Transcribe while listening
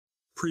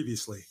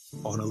Previously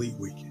on Elite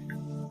Week.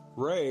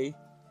 Ray,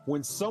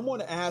 when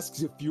someone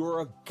asks if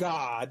you're a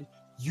god,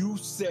 you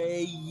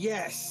say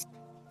yes.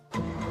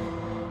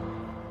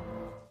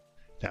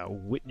 Now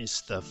witness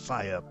the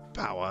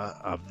firepower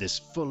of this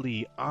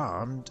fully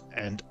armed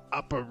and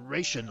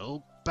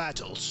operational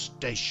battle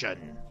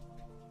station.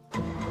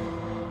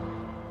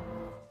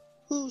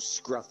 Who's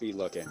scruffy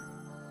looking?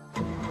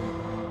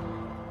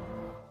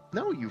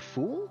 No, you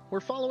fool. We're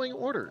following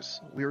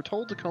orders. We were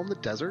told to comb the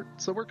desert,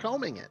 so we're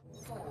combing it.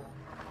 4,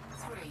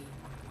 3,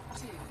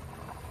 2,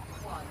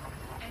 1,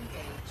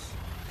 engage.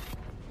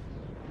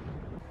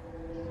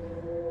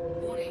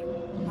 Warning,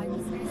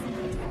 hyperspace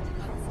contact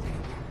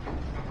unstable.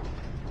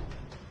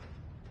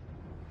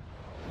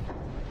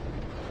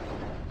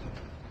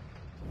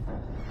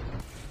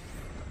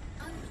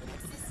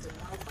 Unclick system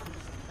malfunction.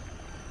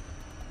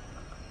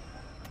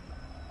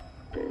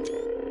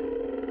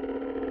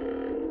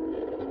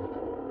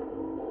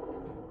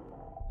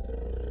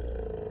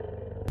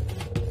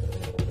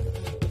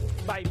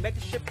 My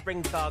megaship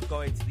brings our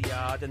going to the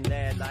yard, and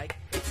they're like,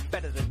 it's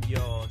better than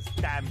yours.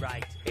 Damn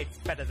right, it's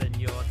better than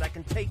yours. I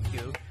can take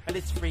you, and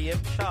it's free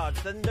of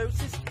charge. The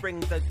Gnosis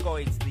brings the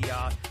going to the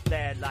yard.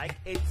 They're like,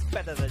 it's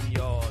better than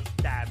yours.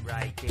 Damn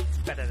right, it's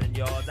better than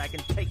yours. I can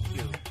take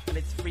you, and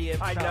it's free of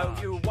charge. I know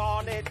you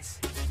want it.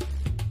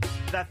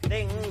 The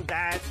thing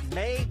that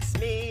makes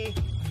me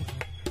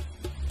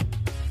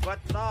what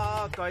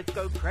Thargoids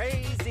go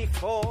crazy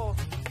for.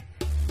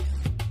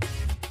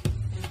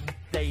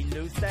 They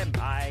lose their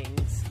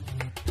minds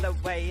the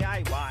way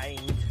I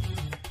wind.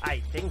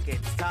 I think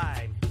it's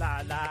time.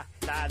 La la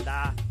la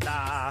la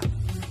la.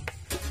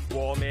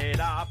 Warm it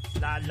up.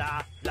 La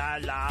la la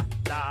la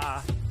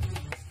la.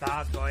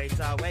 Thargoids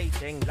are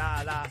waiting.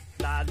 La la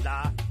la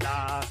la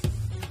la.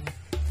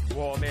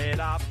 Warm it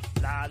up.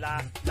 La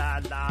la la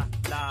la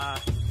la.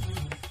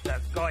 The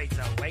Goids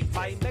are waiting.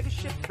 My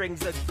megaship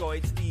brings a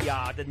Goid to the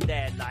yard, and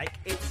they're like,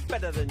 it's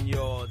better than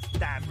yours.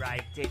 Damn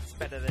right, it's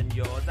better than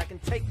yours. I can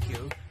take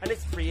you, and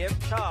it's free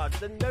of charge.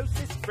 The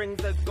Gnosis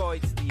brings a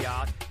Goid to the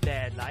yard.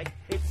 They're like,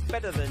 it's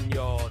better than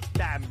yours.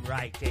 Damn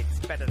right, it's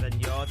better than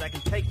yours. I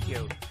can take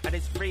you, and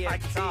it's free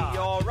of charge. I see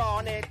you're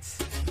on it.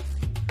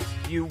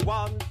 You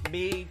want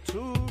me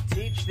to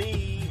teach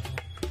thee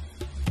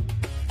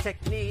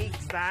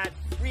techniques that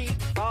freak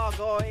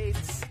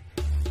Thargoids.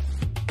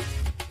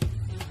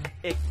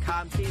 It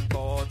can't be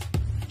bought.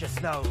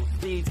 Just know,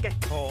 please get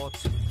caught.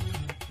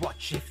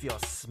 Watch if you're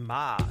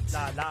smart.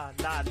 La la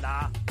la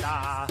la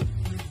la.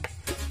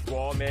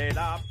 Warm it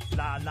up.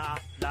 La la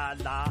la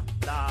la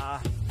la.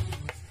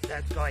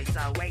 The guys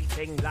are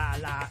waiting. La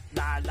la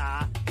la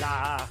la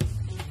la.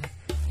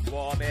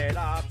 Warm it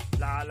up.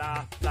 La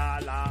la la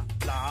la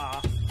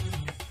la.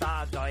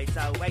 Thargoids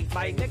are waiting.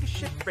 My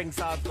megaship brings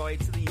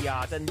Thargoids to the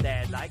yard, and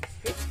they're like,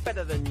 it's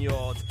better than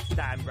yours.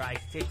 Damn right,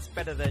 it's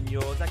better than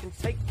yours. I can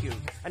take you,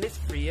 and it's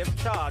free of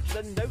charge.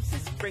 The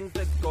Gnosis brings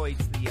the Goids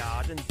to the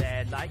yard, and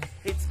they're like,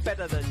 it's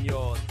better than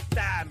yours.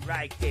 Damn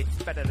right,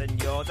 it's better than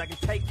yours. I can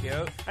take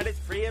you, and it's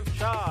free of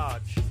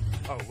charge.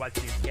 Oh,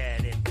 once you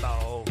get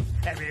involved,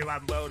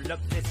 everyone will look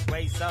this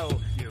way,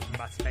 so you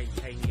must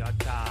maintain your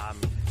charm.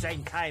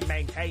 Same time,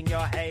 maintain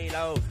your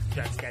halo.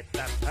 Just get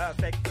the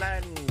perfect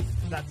blend.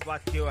 That's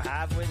what you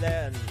have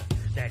within.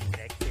 Then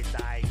next his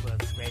eye will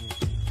squint.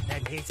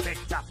 Then he's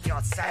picked up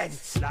your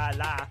scent. La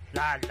la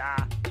la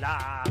la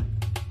la.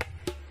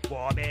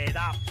 Warm it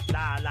up.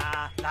 La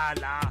la la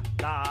la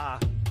la.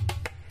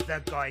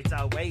 The guides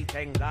are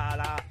waiting. La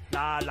la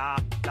la la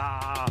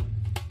la.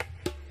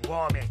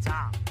 Warm it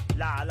up.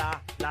 La la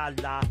la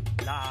la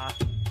la.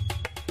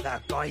 The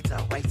guides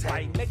are waiting.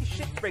 My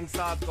megaship brings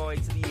our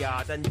Goid to the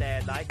yard, and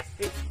they're like,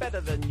 it's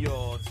better than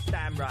yours.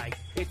 Damn right,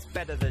 it's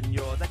better than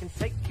yours. I can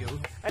take you,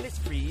 and it's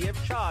free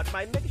of charge.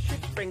 My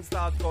megaship brings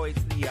our Goid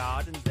to the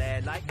yard, and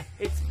they're like,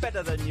 it's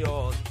better than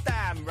yours.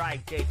 Damn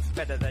right, it's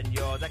better than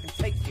yours. I can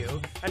take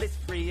you, and it's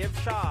free of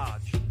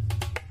charge.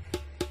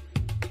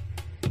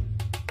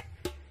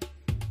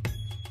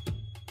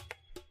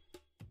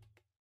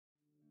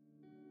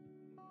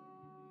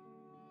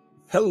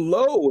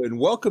 Hello and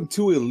welcome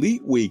to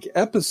Elite Week,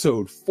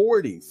 episode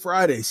 40,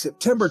 Friday,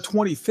 September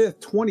 25th,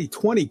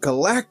 2020,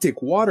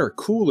 Galactic Water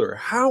Cooler.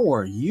 How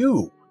are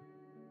you?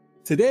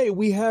 Today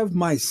we have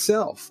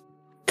myself,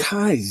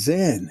 Kai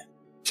Zen.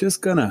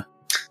 Just gonna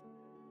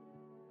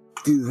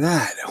do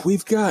that.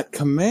 We've got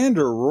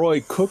Commander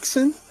Roy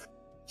Cookson,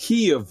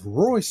 he of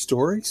Roy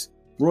Stories.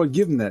 Roy,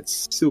 give him that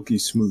silky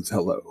smooth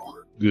hello.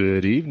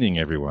 Good evening,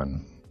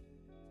 everyone.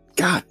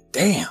 God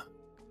damn.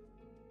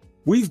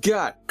 We've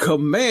got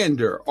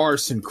Commander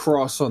Arson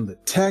Cross on the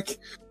tech.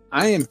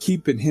 I am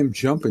keeping him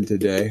jumping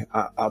today.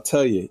 I'll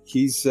tell you,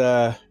 he's,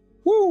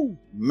 woo,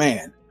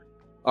 man.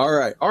 All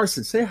right,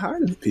 Arson, say hi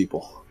to the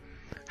people.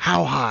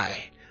 How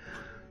high?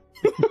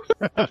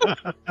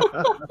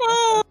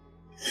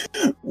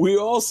 We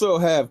also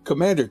have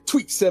Commander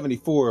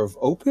Tweak74 of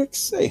OPIX.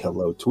 Say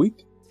hello,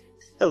 Tweak.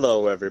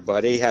 Hello,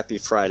 everybody. Happy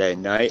Friday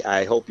night.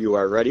 I hope you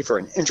are ready for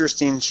an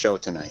interesting show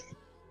tonight.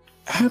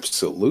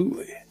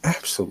 Absolutely.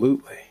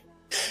 Absolutely.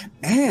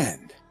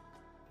 And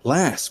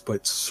last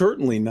but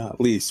certainly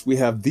not least, we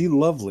have the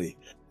lovely,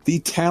 the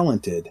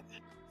talented,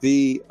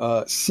 the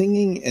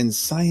singing and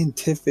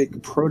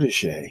scientific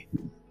protege,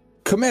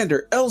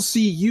 Commander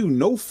LCU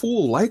No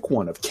Fool Like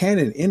One of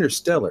Canon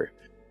Interstellar.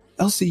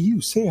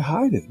 LCU, say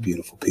hi to the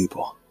beautiful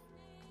people.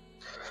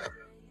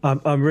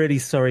 I'm really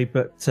sorry,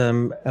 but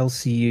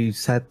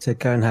LCU's had to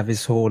go and have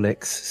his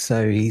Horlicks,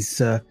 so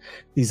he's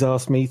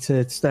asked me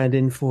to stand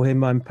in for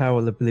him. I'm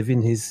Powell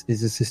Oblivion, his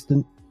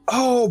assistant.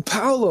 Oh,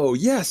 Paolo,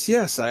 yes,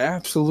 I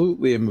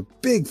absolutely am a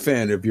big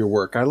fan of your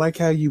work. I like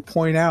how you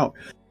point out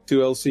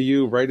to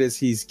LCU right as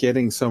he's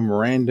getting some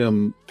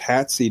random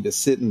patsy to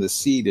sit in the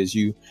seat as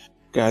you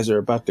guys are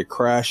about to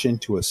crash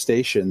into a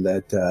station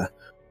that,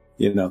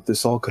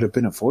 this all could have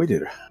been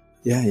avoided.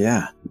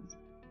 Yeah.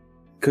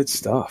 Good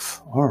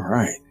stuff. All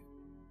right.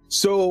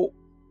 So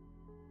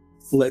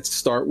let's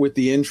start with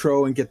the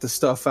intro and get the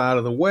stuff out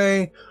of the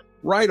way.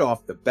 Right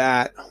off the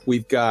bat,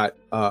 we've got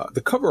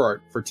the cover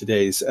art for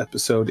today's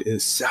episode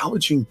is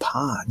Salvaging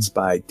Pods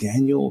by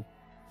Daniel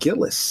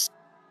Giles,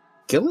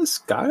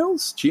 Gilles?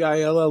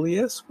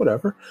 Gilles?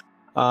 Whatever.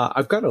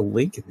 I've got a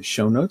link in the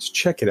show notes.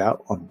 Check it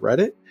out on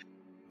Reddit.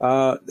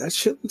 That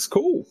shit looks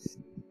cool.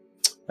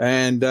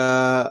 And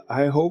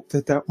I hope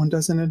that one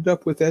doesn't end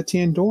up with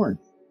Etienne Dorn.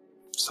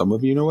 Some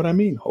of you know what I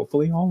mean.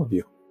 Hopefully all of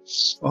you.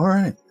 All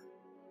right.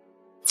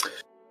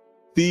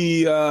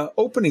 The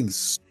opening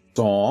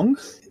song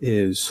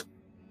is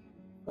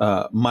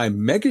My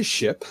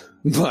Megaship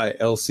by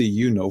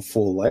LCU No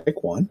Fool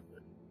Like One.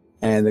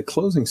 And the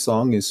closing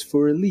song is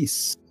For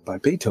Elise by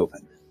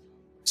Beethoven.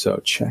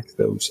 So check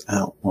those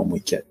out when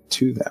we get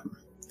to them.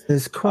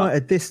 There's quite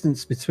a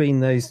distance between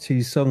those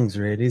two songs,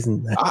 really,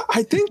 isn't there?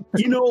 I think,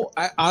 I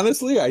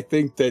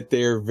think that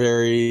they're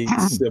very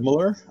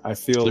similar. I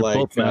feel They're like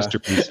both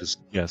masterpieces.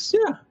 Yes.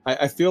 Yeah,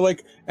 I feel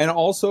like, and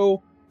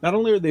also, not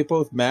only are they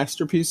both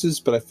masterpieces,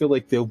 but I feel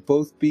like they'll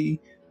both be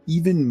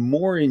even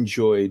more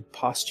enjoyed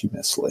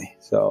posthumously.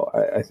 So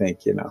I think,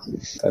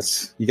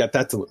 that's, you got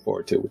that to look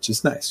forward to, which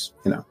is nice,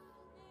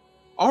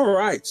 All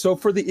right. So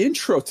for the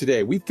intro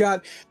today, we've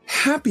got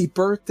Happy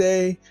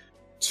Birthday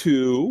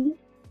to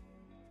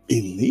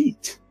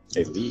Elite.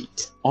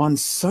 On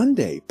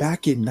Sunday,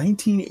 back in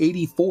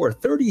 1984,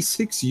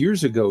 36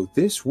 years ago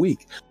this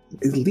week,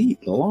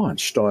 Elite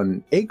launched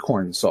on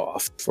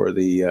Acornsoft for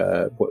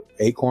the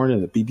Acorn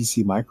and the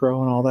BBC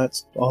Micro and all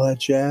that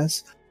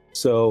jazz.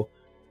 So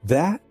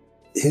that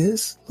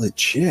is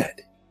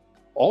legit.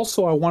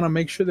 Also, I want to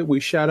make sure that we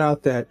shout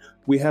out that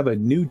we have a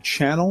new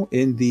channel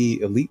in the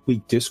Elite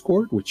Week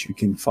Discord, which you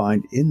can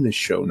find in the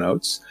show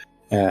notes.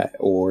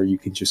 Or you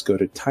can just go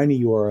to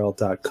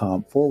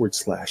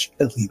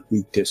tinyurl.com/Elite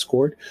Week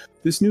Discord.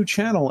 This new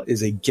channel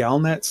is a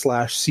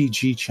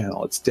Galnet/CG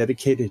channel. It's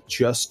dedicated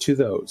just to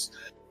those.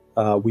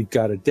 We've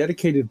got a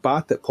dedicated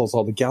bot that pulls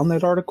all the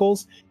Galnet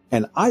articles,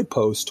 and I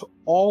post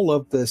all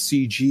of the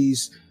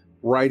CGs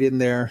right in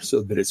there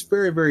so that it's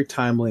very, very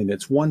timely, and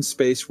it's one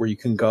space where you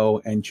can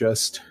go and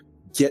just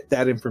get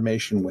that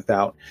information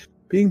without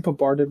being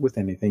bombarded with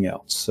anything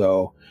else.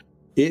 So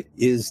it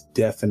is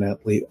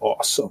definitely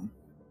awesome.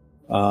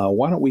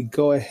 Why don't we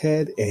go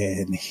ahead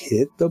and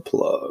hit the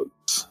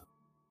plugs?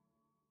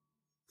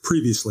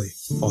 Previously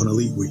on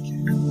Elite Week.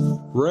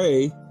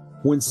 Ray,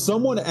 when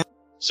someone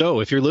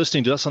So if you're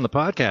listening to us on the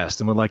podcast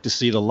and would like to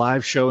see the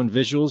live show and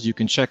visuals, you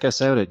can check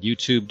us out at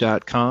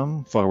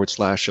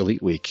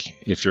youtube.com/Elite Week.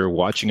 If you're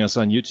watching us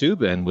on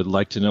YouTube and would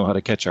like to know how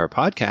to catch our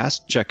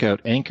podcast, check out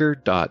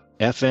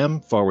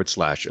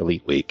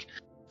anchor.fm/Elite Week.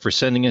 For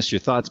sending us your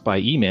thoughts by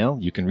email,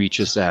 you can reach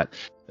us at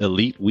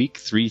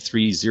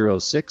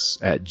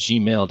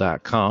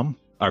eliteweek3306@gmail.com.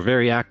 Our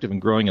very active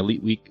and growing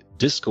Elite Week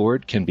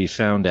Discord can be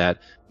found at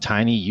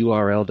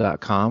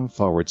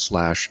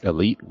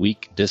tinyurl.com/Elite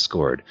Week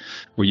Discord,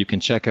 where you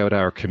can check out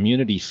our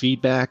community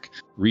feedback,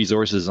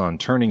 resources on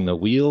turning the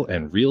wheel,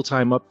 and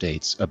real-time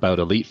updates about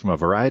Elite from a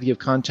variety of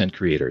content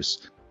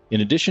creators.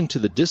 In addition to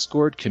the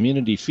Discord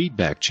community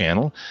feedback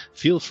channel,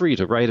 feel free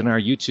to write in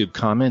our YouTube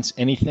comments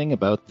anything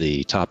about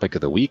the topic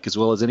of the week, as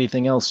well as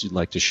anything else you'd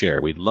like to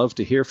share. We'd love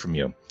to hear from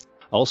you.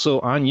 Also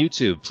on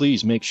YouTube,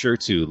 please make sure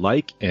to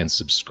like and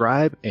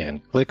subscribe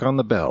and click on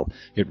the bell.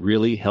 It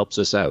really helps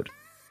us out.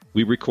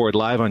 We record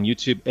live on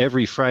YouTube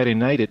every Friday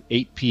night at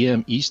 8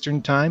 p.m.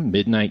 Eastern Time,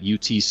 midnight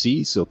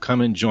UTC, so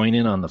come and join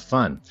in on the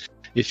fun.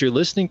 If you're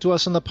listening to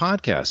us on the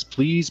podcast,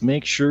 please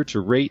make sure to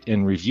rate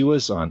and review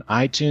us on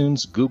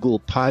iTunes, Google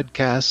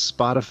Podcasts,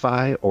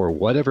 Spotify, or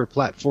whatever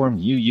platform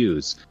you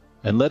use.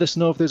 And let us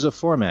know if there's a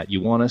format you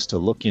want us to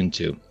look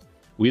into.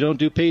 We don't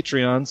do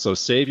Patreon, so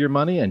save your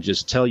money and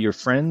just tell your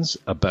friends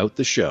about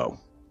the show.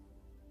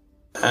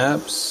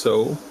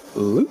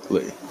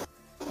 Absolutely.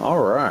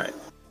 All right.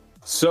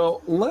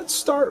 So let's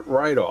start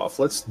right off.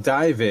 Let's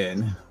dive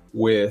in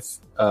with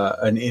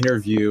an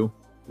interview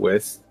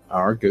with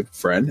our good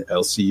friend,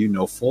 LCU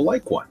No Fool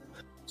Like One.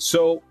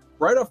 So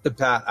right off the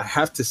bat, I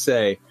have to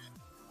say,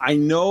 I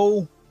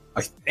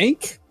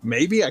think,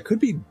 maybe, I could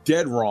be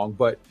dead wrong,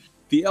 but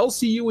the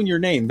LCU in your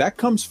name, that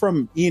comes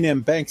from Ian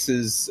M.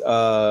 Banks's,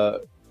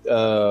 what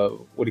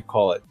do you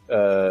call it?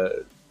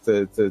 The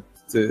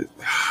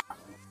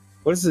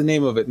what is the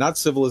name of it? Not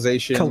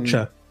Civilization.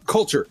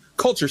 Culture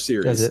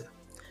series. Does it?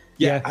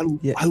 Yeah,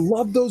 I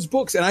love those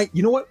books, and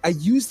you know what? I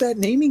use that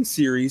naming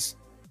series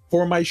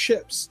for my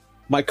ships.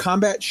 My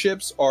combat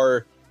ships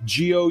are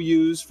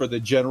GOUs for the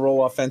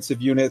general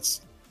offensive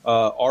units,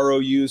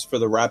 ROUs for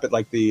the rapid.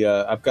 Like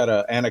I've got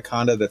a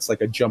Anaconda that's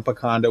like a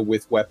Jumpaconda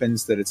with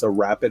weapons that it's a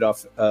rapid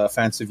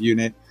offensive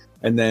unit,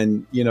 and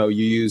then you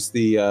use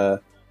the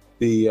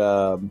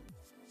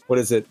what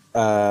is it?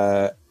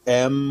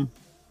 M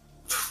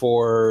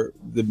for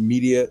the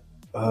immediate.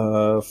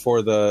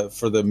 For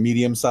the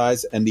medium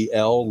size, and the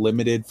L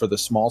limited for the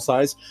small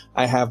size.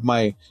 I have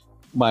my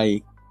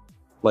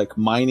like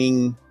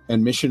mining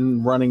and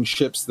mission running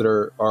ships that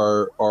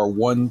are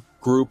one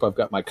group. I've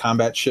got my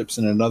combat ships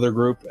in another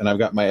group, and I've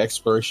got my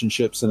exploration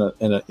ships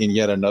in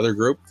yet another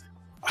group.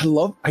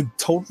 I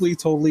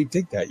totally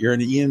dig that. You're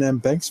an E&M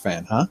Banks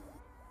fan, huh?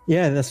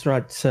 Yeah, that's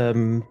right.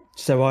 So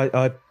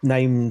I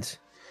named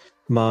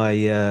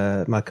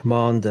my my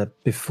commander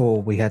before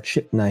we had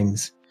ship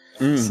names.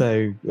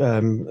 So,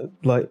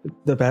 like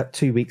about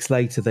 2 weeks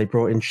later, they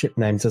brought in ship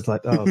names. I was like,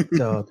 oh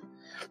god!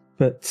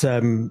 But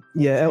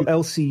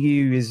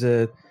LCU is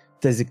a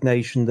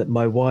designation that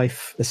my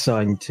wife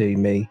assigned to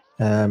me,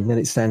 and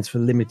it stands for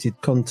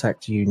Limited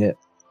Contact Unit.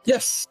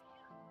 Yes,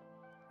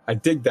 I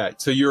dig that.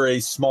 So you're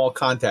a small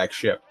contact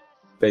ship,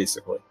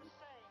 basically.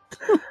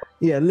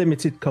 Yeah,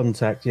 limited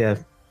contact. Yeah,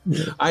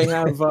 I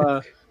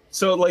have.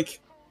 So like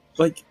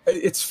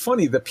it's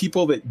funny, the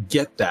people that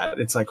get that.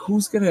 It's like,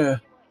 who's gonna?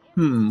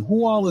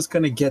 Who all is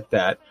going to get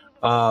that?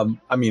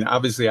 I mean,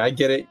 obviously I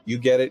get it. You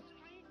get it.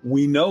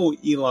 We know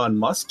Elon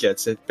Musk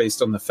gets it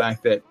based on the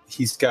fact that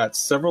he's got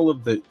several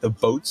of the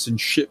boats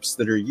and ships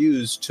that are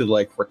used to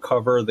like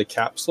recover the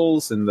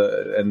capsules and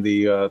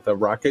the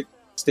rocket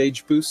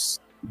stage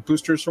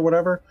boosters or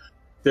whatever.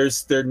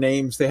 There's their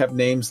names. They have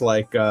names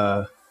like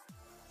what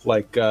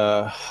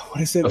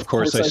is it? Of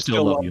course I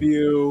still love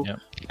you. Yep.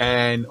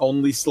 And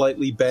Only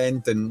Slightly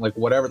Bent, and like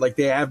whatever. Like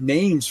they have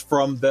names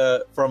from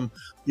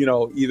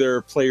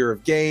either Player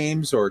of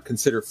Games or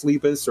Consider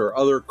Phlebas or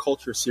other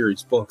Culture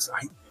Series books.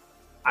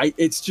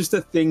 It's just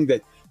a thing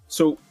that.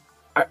 So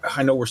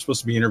I know we're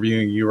supposed to be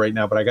interviewing you right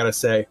now, but I gotta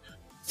say,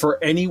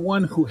 for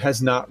anyone who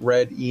has not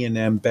read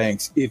E&M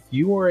Banks, if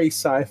you are a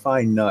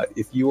sci-fi nut,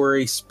 if you are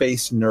a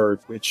space nerd,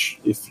 which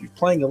if you're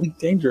playing Elite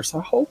Dangerous,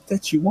 I hope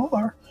that you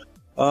are.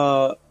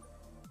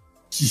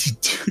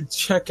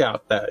 Check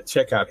out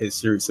his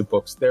series of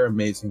books. They're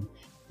amazing.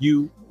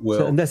 You will.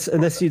 So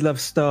unless you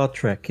love Star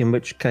Trek, in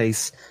which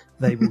case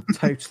they will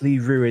totally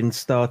ruin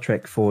Star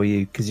Trek for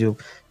you, because you'll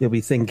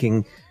be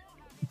thinking,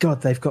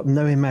 God, they've got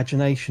no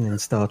imagination in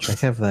Star Trek,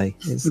 have they?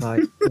 It's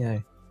like,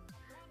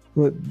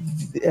 well,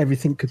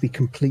 everything could be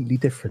completely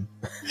different.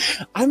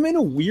 I'm in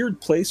a weird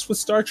place with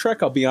Star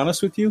Trek, I'll be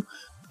honest with you.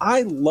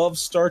 I love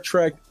Star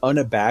Trek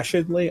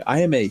unabashedly.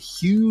 I am a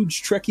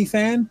huge Trekkie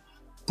fan.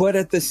 But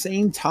at the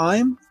same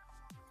time,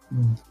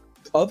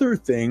 other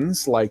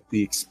things like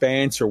The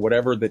Expanse or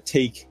whatever that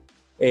take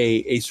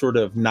a sort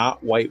of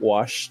not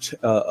whitewashed,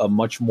 a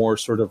much more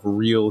sort of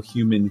real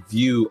human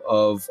view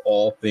of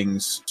all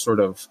things, sort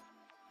of,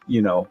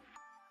 the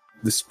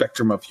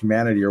spectrum of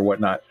humanity or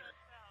whatnot.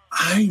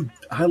 I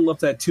love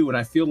that too. And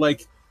I feel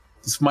like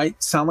this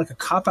might sound like a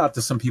cop-out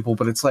to some people,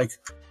 but it's like,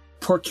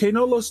 ¿por qué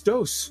no los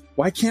dos?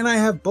 Why can't I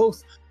have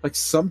both? Like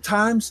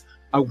sometimes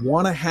I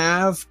want to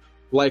have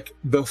like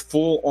the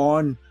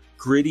full-on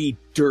gritty,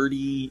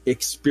 dirty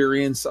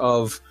experience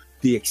of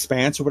The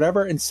Expanse or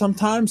whatever. And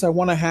sometimes I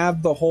want to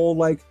have the whole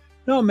like,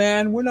 no,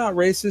 man, we're not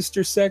racist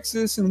or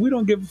sexist, and we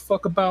don't give a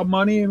fuck about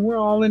money, and we're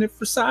all in it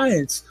for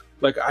science.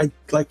 Like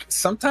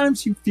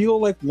sometimes you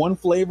feel like one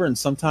flavor and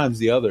sometimes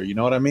the other. You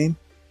know what I mean?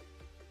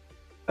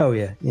 Oh,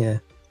 yeah, yeah.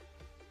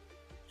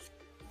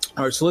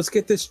 All right, so let's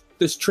get this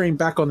train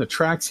back on the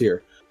tracks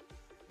here.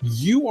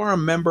 You are a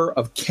member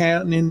of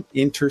Canon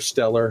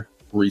Interstellar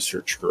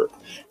Research Group.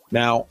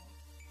 Now,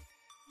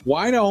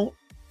 why don't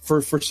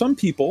for some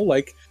people,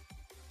 like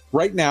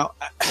right now,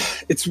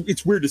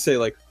 it's weird to say,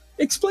 like,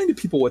 explain to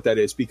people what that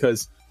is,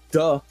 because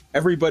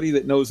everybody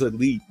that knows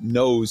Elite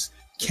knows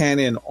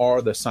Canon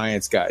are the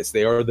science guys.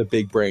 They are the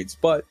big brains.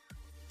 But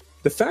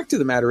the fact of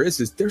the matter is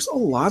there's a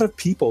lot of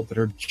people that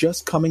are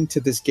just coming to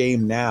this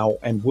game now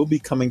and will be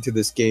coming to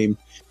this game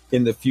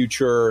in the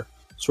future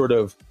sort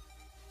of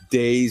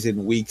days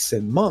and weeks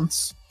and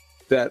months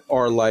that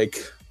are like,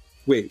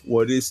 wait,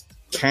 what is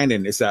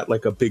Canon? Is that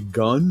like a big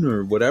gun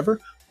or whatever?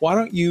 Why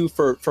don't you,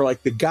 for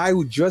like the guy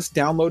who just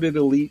downloaded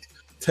Elite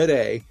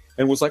today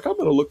and was like, I'm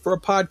going to look for a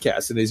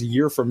podcast, and is a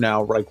year from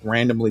now, like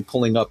randomly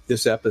pulling up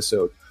this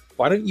episode,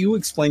 why don't you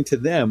explain to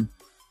them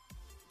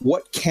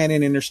what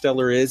Canon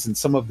Interstellar is and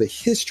some of the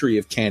history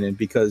of Canon?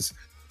 Because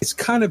it's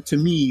kind of, to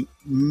me,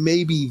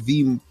 maybe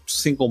the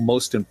single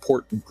most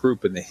important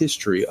group in the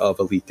history of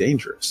Elite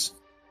Dangerous.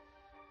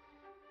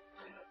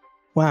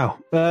 Wow.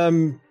 I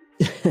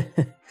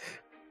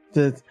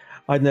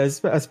know. I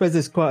suppose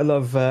there's quite a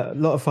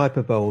lot of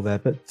hyperbole there,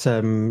 but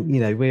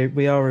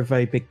we are a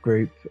very big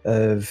group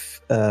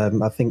of.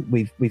 I think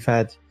we've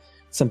had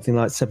something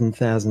like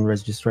 7,000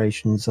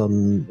 registrations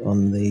on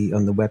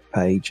the web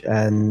page,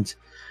 and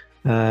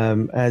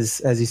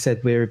as you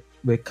said, we're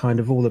kind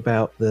of all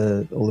about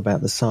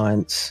the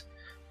science,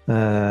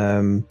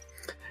 and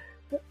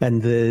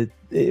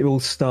it all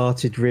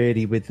started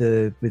really with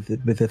the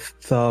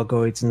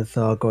Thargoids and the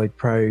Thargoid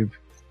probe,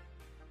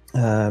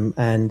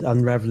 and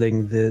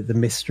unraveling the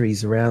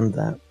mysteries around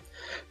that.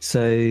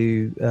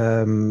 So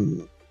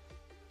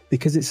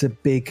because it's a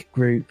big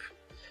group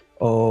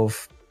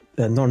of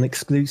a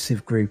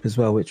non-exclusive group as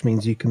well, which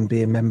means you can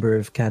be a member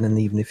of Canon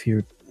even if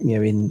you're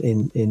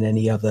in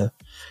any other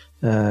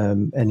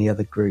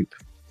group.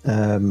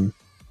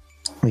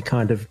 We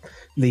kind of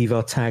leave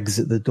our tags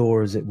at the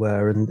door, as it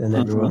were, and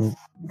everyone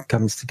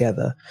comes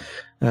together.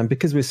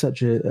 Because we're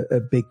such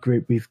a big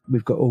group,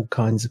 we've got all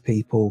kinds of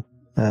people,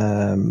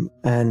 and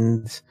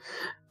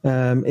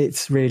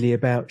it's really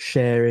about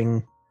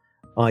sharing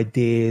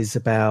ideas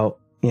about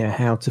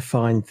how to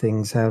find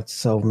things, how to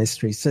solve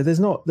mysteries. So there's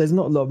not a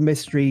lot of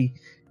mystery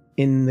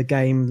in the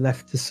game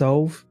left to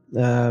solve.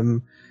 I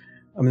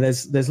mean,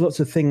 there's lots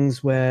of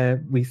things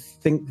where we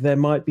think there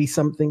might be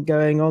something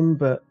going on,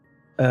 but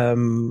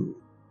either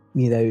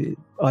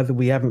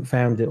we haven't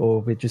found it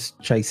or we're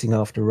just chasing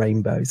after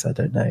rainbows. I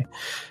don't know.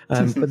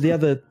 But the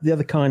other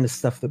kind of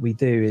stuff that we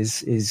do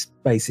is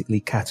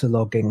basically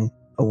cataloging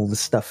all the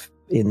stuff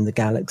in the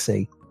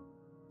galaxy.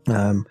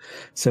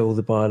 So all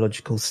the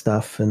biological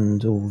stuff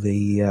and all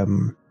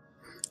the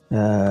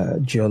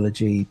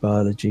geology,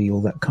 biology,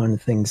 all that kind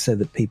of thing, so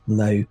that people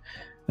know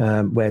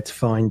where to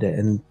find it.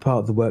 And part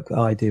of the work that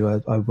I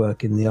do, I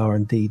work in the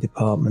R&D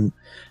department,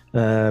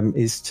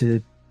 is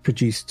to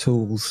produce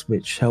tools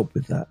which help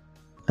with that.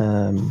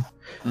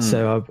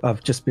 So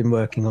I've just been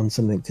working on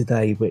something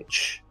today,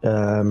 which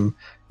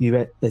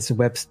it's a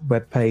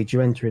web page.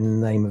 You enter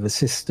in the name of a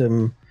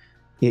system.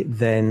 It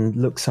then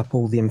looks up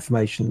all the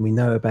information we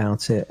know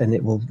about it, and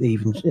it'll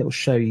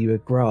show you a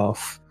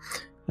graph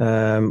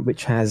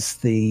which has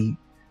the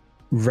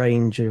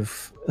range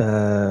of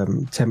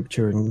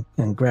temperature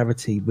and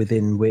gravity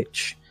within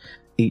which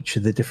each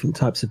of the different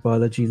types of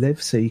biology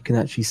live. So you can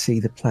actually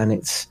see the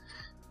planets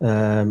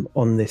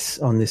on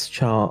this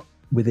chart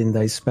within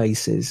those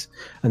spaces.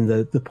 And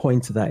the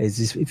point of that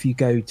is if you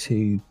go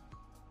to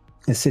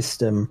a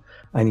system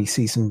and you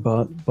see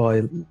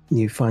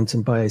you find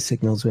some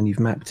biosignals when you've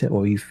mapped it,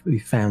 or you've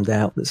found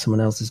out that someone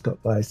else has got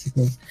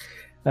biosignals,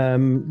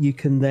 you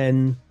can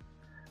then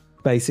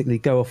basically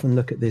go off and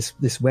look at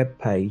this web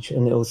page,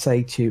 and it'll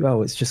say to you,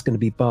 "Oh, it's just going to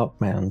be bark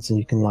mounds," and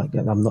you can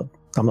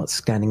I'm not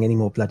scanning any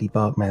more bloody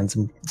bark mounds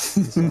and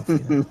stuff,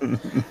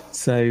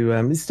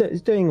 So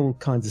it's doing all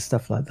kinds of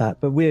stuff like that.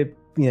 But we're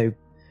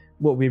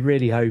what we're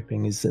really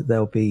hoping is that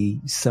there'll be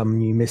some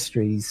new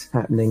mysteries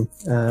happening.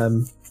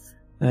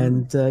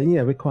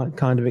 We're quite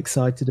kind of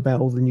excited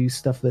about all the new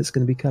stuff that's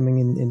going to be coming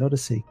in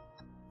Odyssey.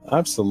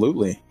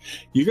 Absolutely.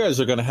 You guys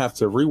are going to have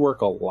to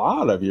rework a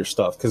lot of your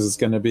stuff, because it's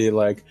going to be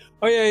like,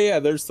 oh yeah,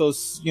 there's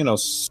those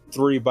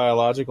 3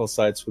 biological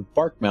sites with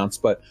bark mounts,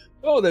 but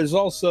there's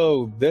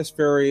also this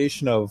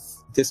variation of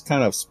this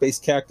kind of space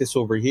cactus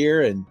over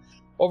here, and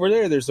over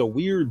there's a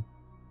weird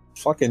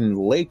fucking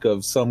lake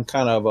of some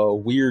kind of a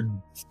weird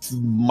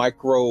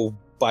microbiotic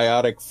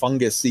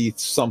fungusy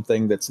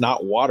something that's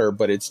not water,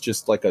 but it's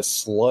just like a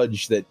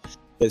sludge that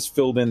is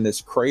filled in this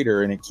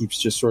crater, and it keeps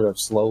just sort of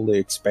slowly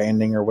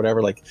expanding or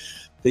whatever. Like,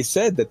 they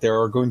said that there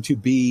are going to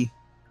be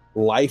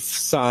life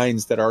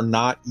signs that are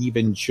not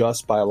even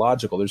just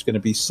biological. There's going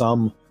to be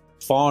some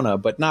fauna,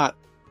 but not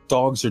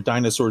dogs or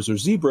dinosaurs or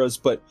zebras,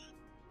 but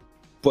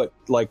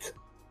like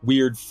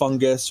weird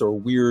fungus or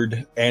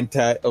weird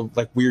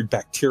weird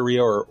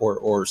bacteria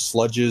or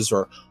sludges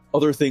or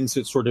other things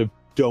that sort of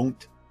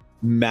don't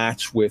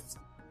match with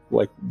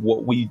like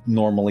what we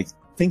normally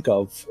think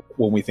of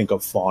when we think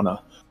of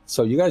fauna.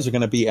 So you guys are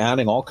going to be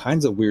adding all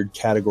kinds of weird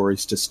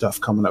categories to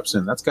stuff coming up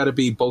soon. That's got to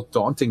be both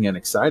daunting and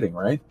exciting,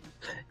 right?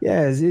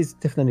 Yeah, it's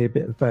definitely a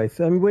bit of both.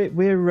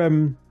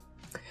 We're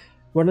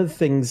one of the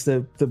things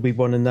that we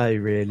want to know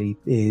really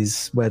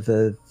is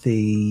whether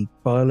the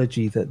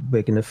biology that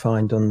we're going to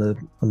find on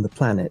the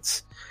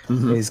planets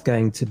is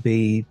going to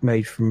be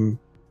made from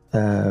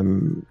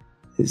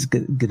it's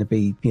going to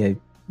be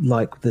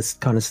like this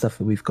kind of stuff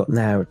that we've got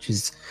now, which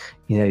is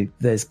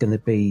there's going to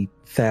be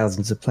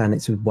thousands of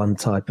planets with one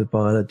type of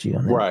biology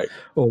on it, right?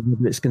 Or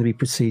whether it's going to be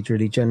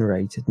procedurally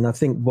generated. And I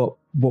think what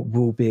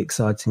will be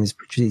exciting is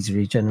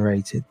procedurally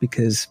generated,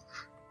 because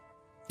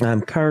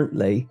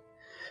currently,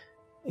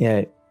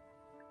 the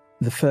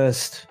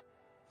first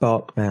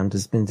bark mound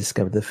has been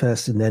discovered, the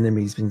first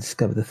anemone has been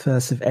discovered, the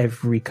first of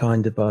every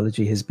kind of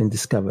biology has been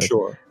discovered.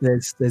 Sure,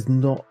 there's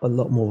not a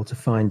lot more to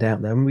find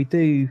out there, and we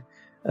do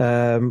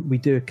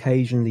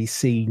occasionally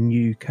see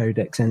new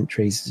codex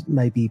entries,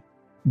 maybe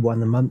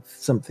one a month,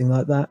 something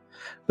like that,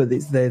 but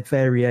they're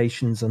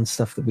variations on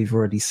stuff that we've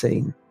already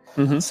seen.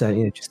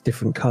 So just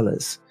different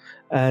colors.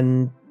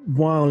 And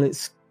while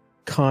it's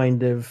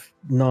kind of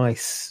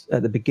nice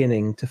at the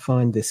beginning to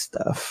find this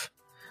stuff,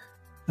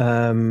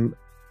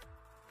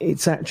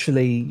 it's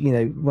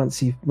actually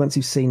once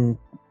you've seen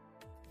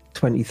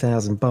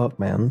 20,000 bark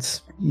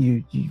mounds,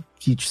 you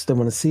just don't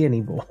want to see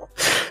anymore.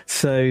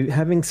 So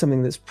having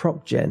something that's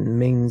prop gen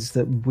means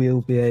that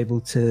we'll be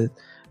able to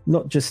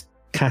not just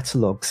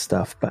catalog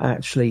stuff, but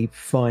actually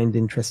find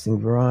interesting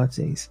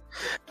varieties.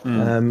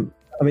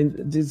 I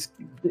mean, just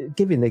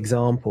give you an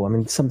example. I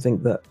mean,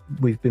 something that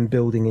we've been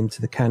building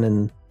into the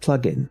Canon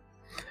plugin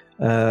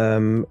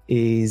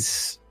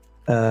is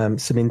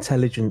some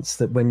intelligence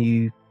that when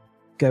you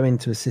go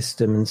into a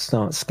system and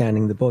start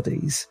scanning the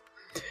bodies,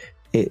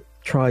 it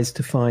tries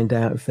to find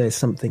out if there's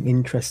something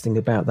interesting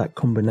about that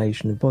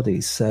combination of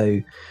bodies.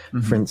 So,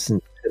 for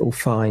instance, it will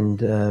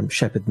find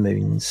shepherd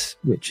moons,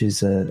 which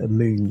is a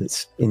moon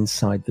that's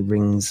inside the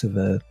rings of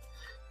a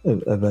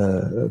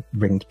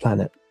ringed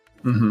planet.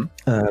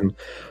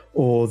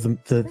 Or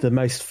the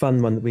most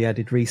fun one that we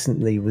added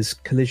recently was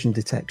collision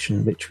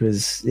detection, which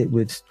was it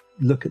would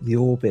look at the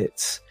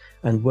orbits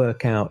and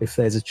work out if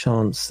there's a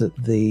chance that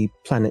the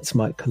planets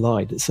might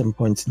collide at some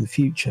point in the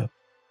future,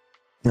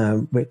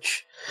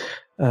 which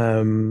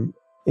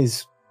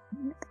is,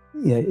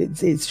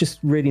 it's just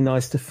really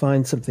nice to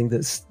find something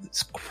that's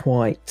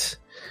quite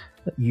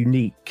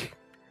unique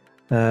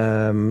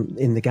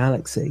in the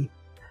galaxy.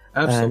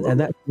 Absolutely. And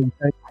that we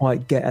don't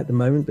quite get at the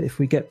moment, but if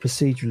we get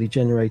procedurally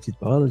generated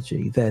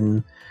biology,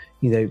 then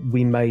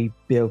we may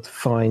be able to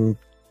find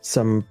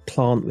some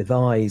plant with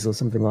eyes or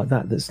something like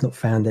that that's not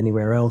found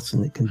anywhere else,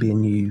 and it can be a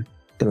new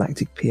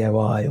galactic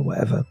POI or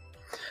whatever.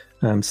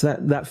 So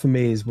that for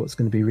me is what's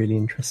going to be really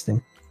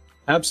interesting.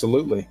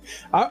 Absolutely.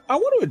 I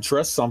want to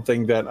address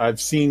something that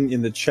I've seen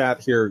in the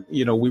chat here.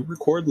 We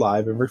record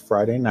live every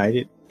Friday night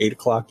at 8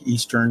 o'clock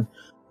Eastern,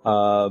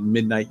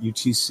 midnight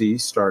UTC,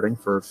 starting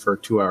for a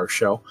 2-hour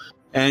show.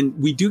 And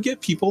we do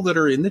get people that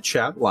are in the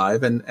chat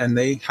live and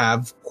they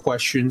have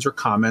questions or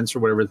comments or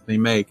whatever that they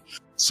make.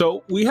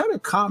 So we had a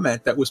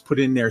comment that was put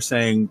in there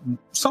saying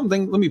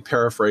something, let me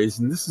paraphrase,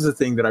 and this is a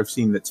thing that I've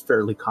seen that's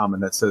fairly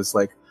common, that says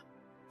like,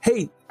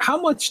 hey,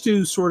 how much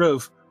do sort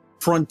of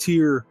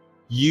Frontier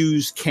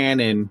use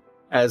Canon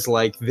as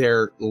like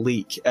their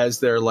leak,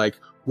 as their like,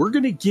 we're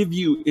going to give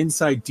you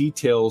inside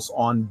details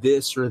on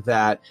this or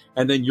that,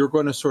 and then you're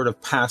going to sort of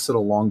pass it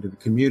along to the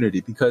community?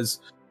 Because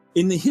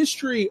in the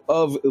history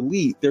of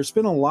Elite, there's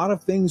been a lot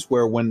of things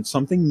where when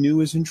something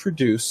new is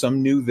introduced,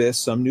 some knew this,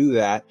 some knew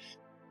that,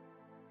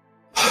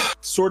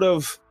 sort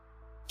of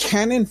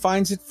Canon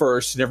finds it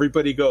first and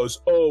everybody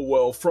goes, oh,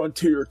 well,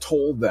 Frontier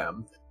told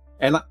them.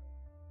 And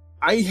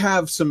I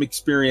have some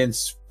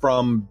experience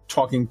from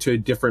talking to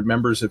different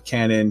members of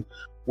Canon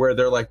where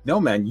they're like, no,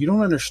 man, you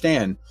don't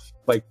understand.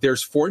 Like,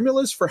 there's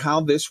formulas for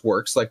how this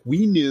works. Like,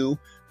 we knew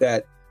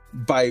that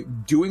by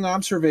doing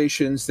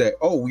observations that,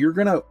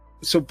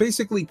 so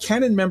basically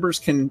Canon members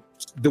can,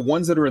 the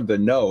ones that are in the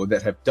know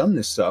that have done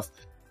this stuff,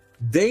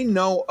 they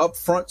know up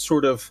front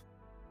sort of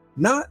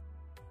not,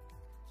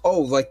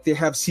 like they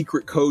have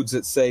secret codes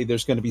that say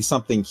there's going to be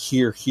something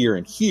here, here,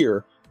 and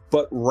here,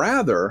 but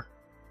rather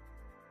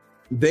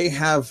they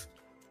have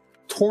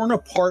torn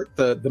apart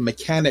the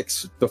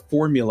mechanics, the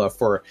formula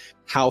for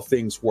how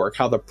things work,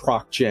 how the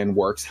proc gen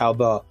works, how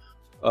the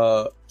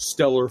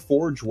Stellar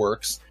Forge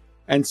works.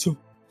 And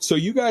so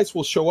you guys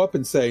will show up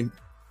and say,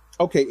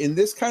 okay, in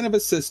this kind of a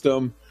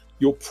system,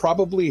 you'll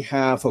probably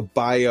have a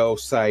bio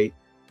site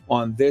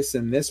on this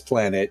and this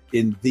planet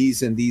in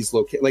these and these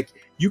locations. Like,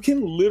 you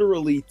can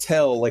literally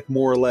tell, like,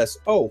 more or less,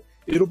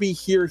 it'll be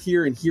here,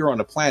 here, and here on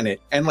a planet,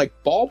 and like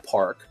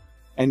ballpark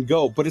and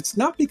go. But it's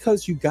not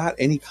because you got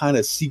any kind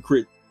of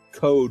secret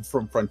code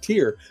from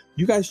Frontier.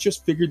 You guys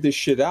just figured this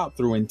shit out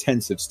through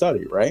intensive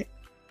study, right?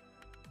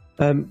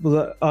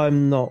 Well,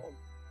 I'm not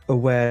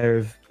aware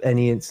of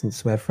any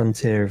instance where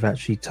Frontier have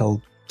actually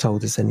told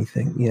us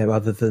anything,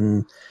 other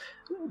than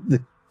the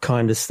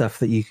kind of stuff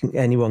that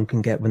anyone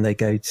can get when they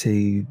go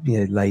to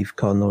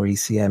LaveCon or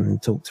ECM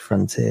and talk to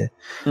Frontier.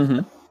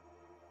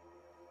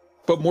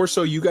 But more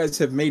so, you guys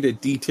have made a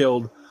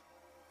detailed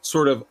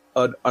sort of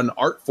an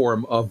art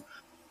form of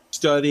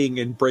studying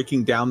and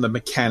breaking down the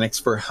mechanics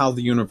for how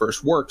the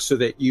universe works, so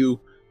that you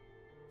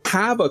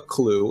have a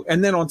clue.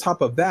 And then on top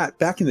of that,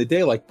 back in the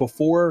day, like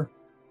before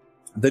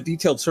the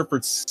detailed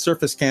surface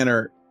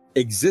scanner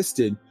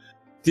existed,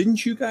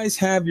 didn't you guys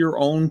have your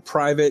own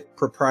private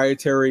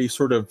proprietary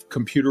sort of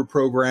computer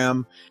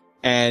program,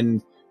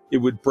 and it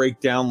would break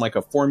down like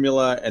a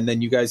formula, and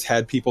then you guys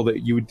had people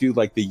that you would do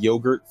like the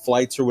yogurt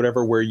flights or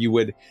whatever, where you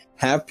would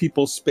have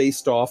people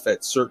spaced off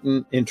at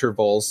certain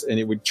intervals, and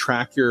it would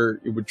track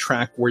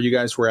where you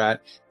guys were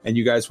at, and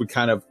you guys would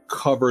kind of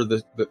cover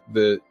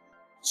the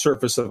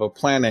surface of a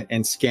planet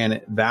and scan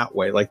it that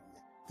way. Like,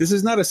 this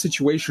is not a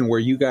situation where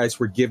you guys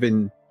were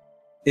given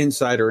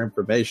insider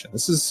information.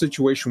 This is a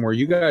situation where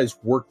you guys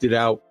worked it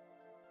out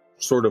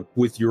sort of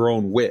with your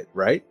own wit,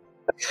 right?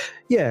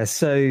 Yeah,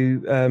 so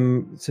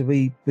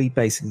we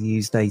basically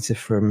use data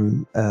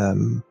from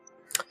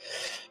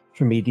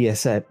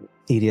EDSM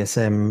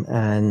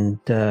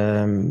and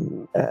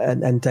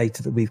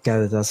data that we've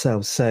gathered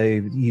ourselves. So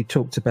you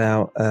talked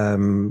about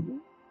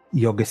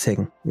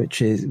yogurting,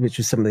 which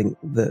is something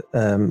that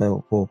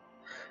or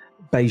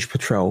Beige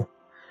Patrol,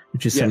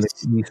 which is Yes.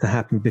 something that used to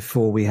happen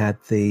before we had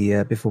the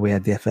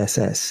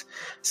FSS.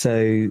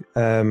 So,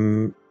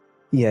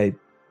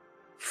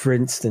 for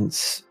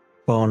instance,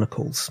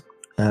 barnacles.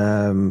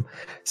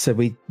 So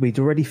we'd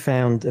already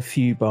found a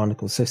few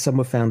barnacles. So some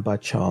were found by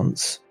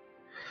chance.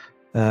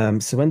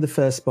 So when the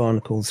first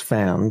barnacle's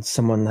found,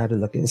 someone had a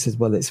look at it and says,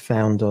 well, it's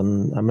found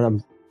on,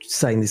 I'm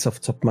saying this off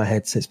the top of my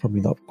head, so it's probably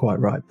not quite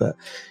right, but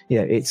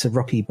it's a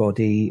rocky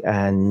body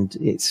and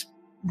it's,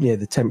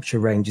 the temperature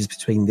ranges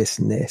between this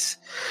and this.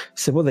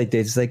 So what they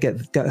did is they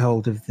get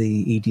hold of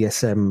the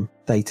EDSM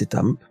data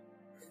dump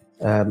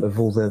of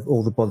all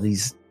the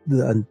bodies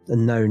that are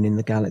known in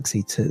the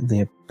galaxy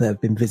that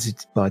have been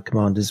visited by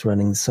commanders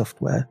running the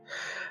software,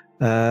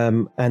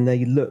 and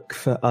they look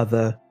for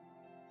other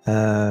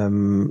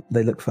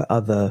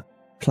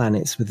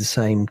planets with the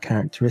same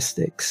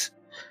characteristics,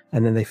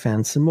 and then they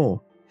found some more.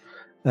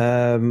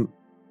 And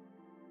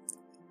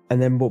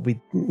then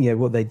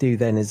what they do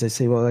then is they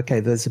say, well, okay,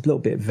 there's a little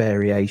bit of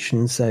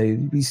variation. So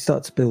we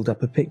start to build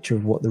up a picture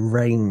of what the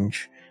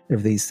range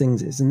of these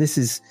things is. And this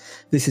is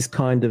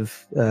kind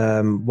of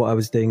what I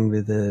was doing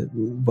with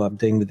what I'm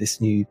doing with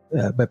this new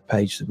web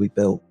page that we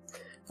built.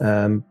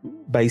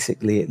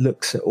 Basically, it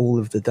looks at all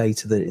of the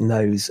data that it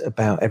knows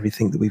about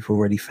everything that we've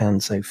already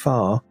found so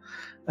far,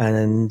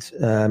 and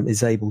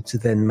is able to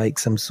then make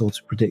some sort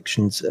of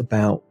predictions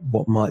about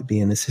what might be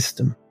in a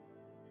system.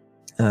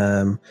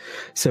 So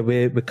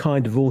we're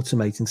kind of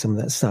automating some of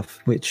that stuff,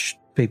 which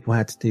people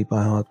had to do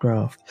by hard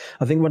graft.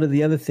 I think one of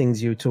the other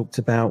things you talked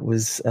about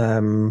was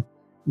when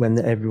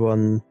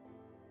everyone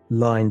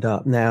lined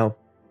up. Now,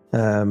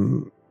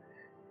 there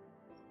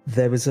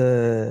was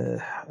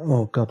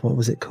what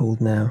was it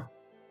called now?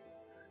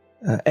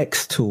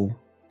 X-Tool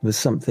was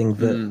something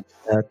that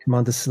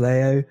Commander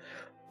Saleo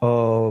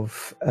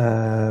of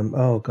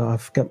I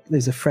forgot.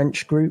 There's a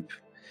French group.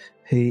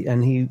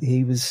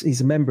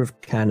 He's a member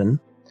of Canon.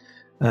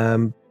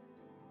 And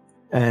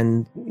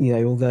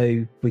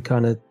although we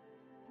kind of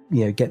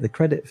get the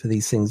credit for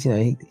these things,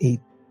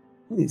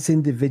 it's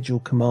individual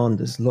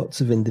commanders,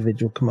 lots of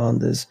individual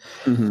commanders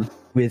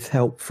with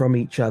help from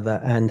each other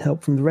and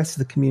help from the rest of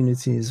the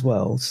community as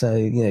well.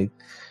 So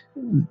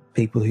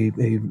people who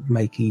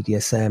make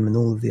EDSM and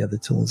all of the other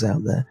tools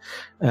out there.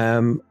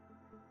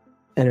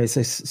 Anyway,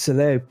 so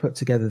they put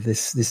together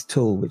this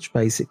tool which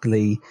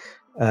basically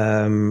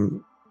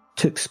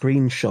took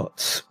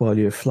screenshots while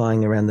you were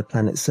flying around the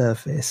planet's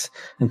surface,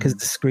 and because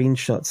the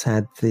screenshots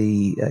had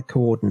the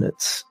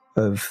coordinates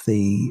of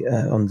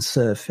on the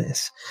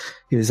surface,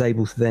 he was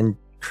able to then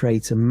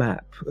create a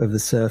map of the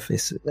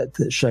surface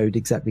that showed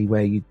exactly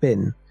where you'd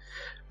been.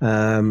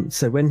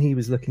 So when he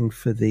was looking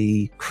for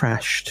the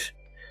crashed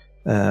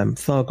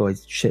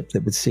Thargoid ship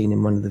that we'd seen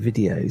in one of the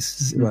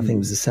videos, I think it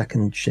was the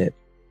second ship,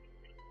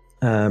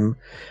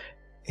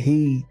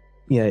 he,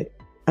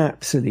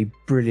 absolutely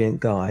brilliant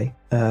guy,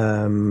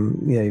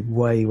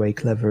 way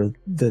cleverer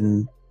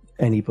than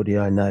anybody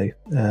I know.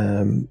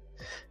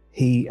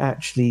 He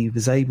actually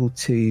was able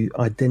to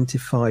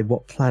identify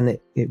what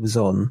planet it was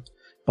on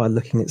by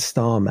looking at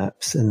star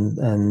maps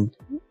and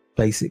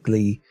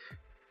basically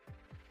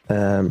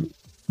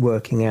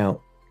working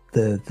out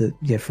the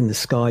from the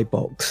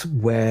skybox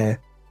where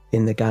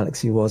in the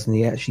galaxy it was, and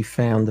he actually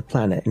found the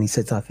planet, and he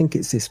said, I think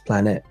it's this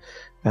planet,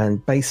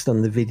 and based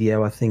on the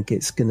video, I think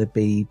it's going to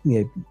be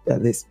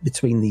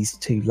between these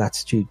two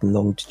latitude and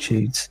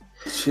longitudes.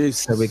 Jesus.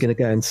 So we're going to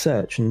go and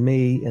search, and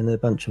me and a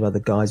bunch of other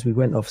guys, we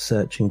went off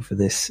searching for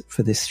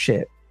this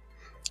ship,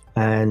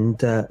 and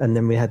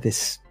then we had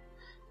this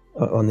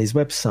on his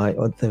website.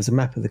 There was a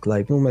map of the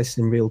globe, and almost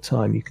in real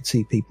time you could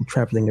see people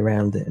traveling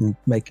around it and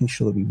making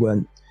sure that we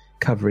weren't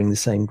covering the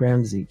same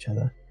ground as each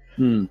other.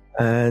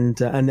 And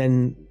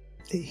then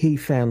he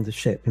found the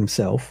ship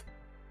himself,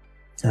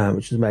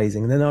 which was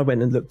amazing. And then I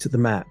went and looked at the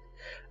map,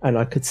 and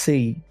I could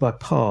see by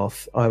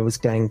path I was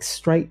going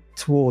straight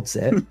towards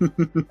it.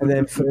 And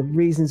then for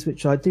reasons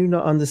which I do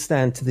not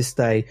understand to this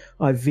day,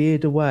 I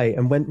veered away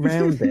and went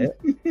round it.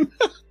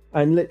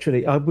 And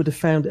literally, I would have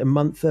found it a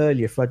month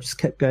earlier if I just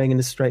kept going in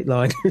a straight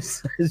line.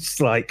 It's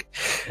just like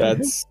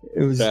that's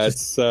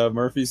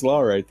Murphy's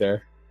Law right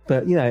there.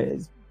 But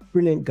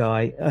brilliant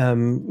guy.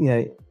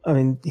 I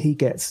mean, he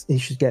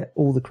should get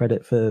all the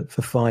credit for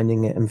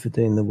finding it and for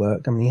doing the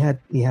work. I mean,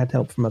 he had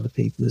help from other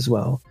people as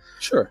well.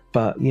 Sure.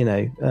 But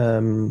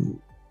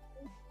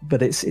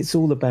but it's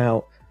all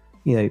about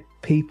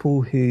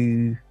people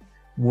who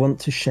want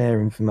to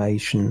share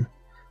information,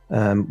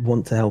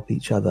 want to help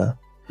each other.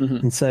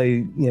 And so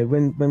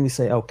when we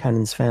say, oh,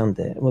 Canon's found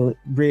it, well,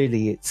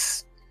 really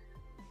it's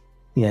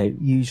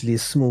usually a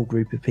small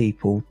group of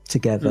people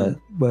together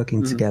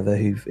working together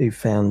who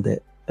found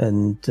it.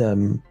 And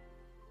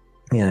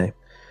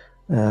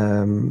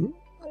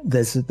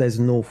there's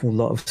an awful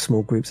lot of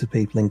small groups of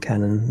people in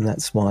Canon, and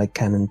that's why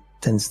Canon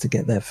tends to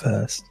get there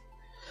first.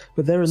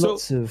 But there are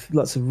lots of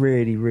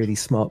really, really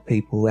smart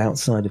people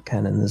outside of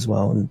Canon as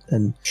well,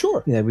 and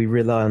sure, we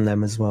rely on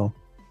them as well.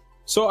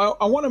 So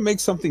I want to make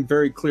something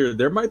very clear.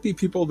 There might be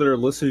people that are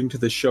listening to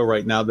this show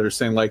right now that are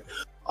saying like,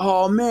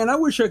 oh man, I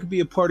wish I could be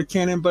a part of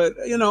Canon, but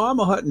I'm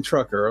a Hutton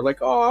trucker. Or like,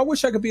 oh, I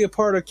wish I could be a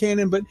part of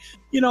Canon, but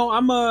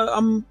I'm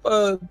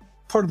a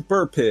part of the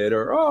Burr Pit.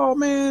 Or oh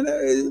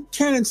man,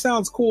 Canon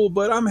sounds cool,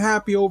 but I'm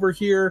happy over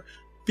here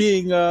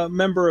being a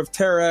member of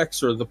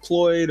Terex or the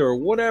Ploid or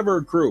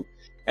whatever group.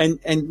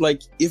 And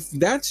like, if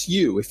that's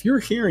you, if you're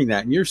hearing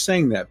that and you're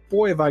saying that,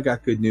 boy, have I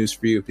got good news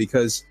for you,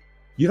 because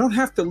you don't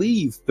have to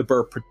leave the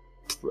Burr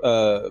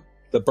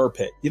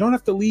Pit. You don't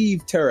have to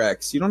leave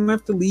Terex. You don't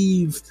have to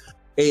leave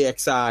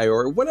AXI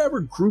or whatever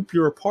group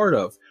you're a part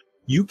of.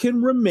 You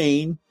can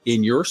remain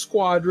in your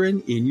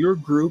squadron, in your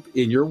group,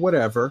 in your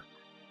whatever,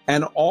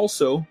 and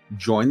also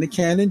join the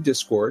Canon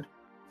Discord,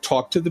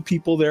 talk to the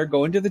people there,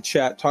 go into the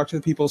chat, talk to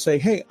the people, say,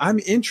 hey, I'm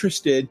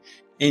interested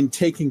in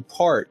taking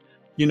part.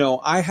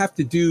 I have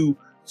to do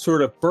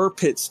sort of Burr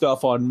Pit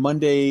stuff on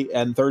Monday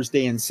and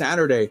Thursday and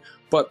Saturday,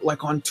 but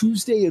like on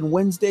Tuesday and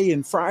Wednesday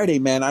and Friday,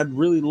 man, I'd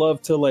really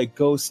love to like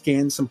go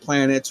scan some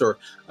planets, or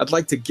I'd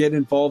like to get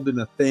involved in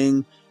a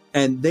thing.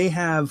 And they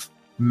have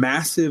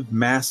massive,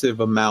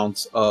 massive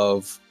amounts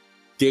of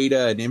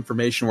data and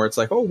information where it's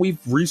like, oh, we've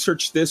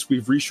researched this,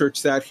 we've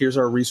researched that, here's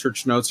our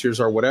research notes,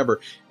 here's our whatever.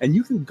 And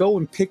you can go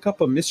and pick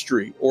up a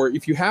mystery, or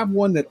if you have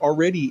one that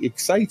already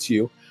excites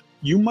you,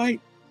 you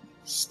might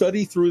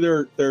study through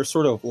their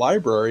sort of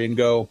library and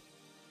go,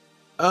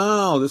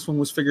 oh, this one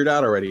was figured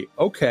out already.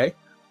 Okay.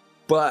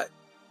 But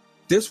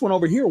this one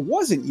over here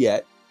wasn't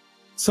yet.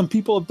 Some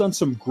people have done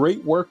some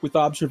great work with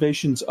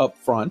observations up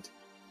front.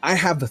 I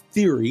have a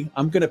theory.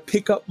 I'm going to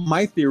pick up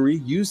my theory,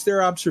 use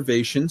their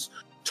observations,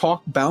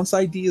 bounce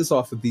ideas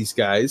off of these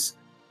guys,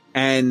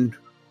 and,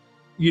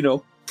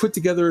 put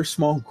together a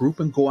small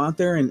group and go out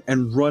there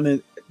and run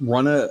an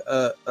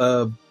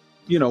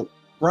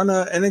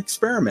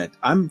experiment.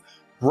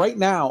 Right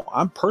now,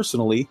 I'm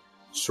personally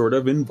sort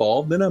of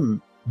involved in a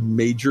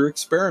major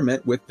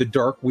experiment with the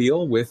Dark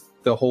Wheel, with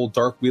the whole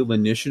Dark Wheel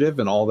initiative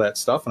and all that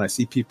stuff. And I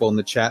see people in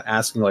the chat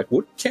asking like,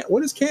 what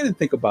does Canon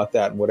think about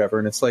that and whatever?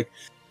 And it's like,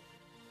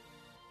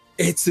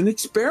 it's an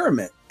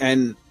experiment,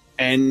 and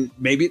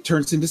maybe it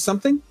turns into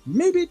something,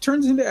 maybe it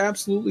turns into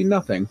absolutely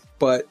nothing,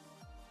 but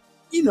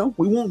we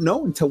won't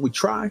know until we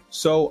try.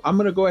 So I'm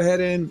going to go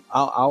ahead and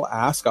I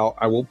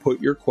will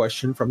put your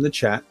question from the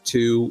chat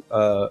to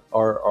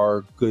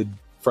our good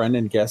friend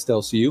and guest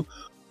LCU.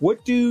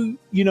 What do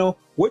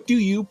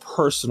you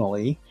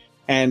personally,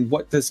 and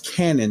what does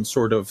Canon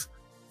sort of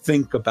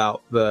think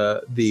about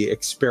the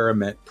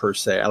experiment per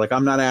se? Like,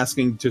 I'm not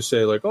asking to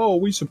say like, oh,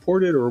 we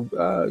support it or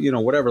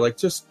whatever. Like,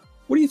 just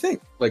what do you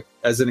think, like,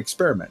 as an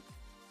experiment?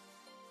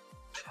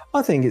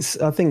 I think it's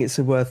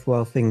a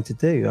worthwhile thing to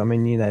do. I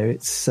mean,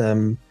 it's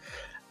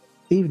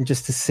even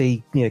just to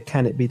see,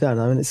 can it be done?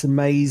 I mean, it's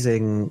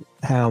amazing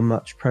how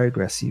much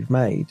progress you've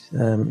made.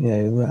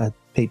 I had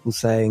people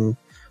saying,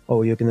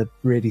 oh, you're going to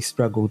really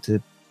struggle to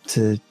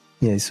sort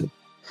of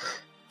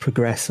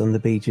progress on the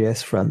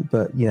BGS front,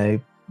 but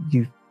you've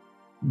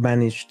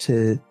managed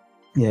to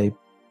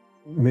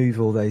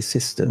move all those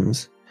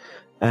systems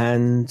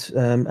and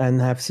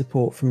have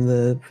support from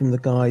the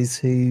guys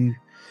who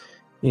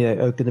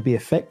are going to be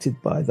affected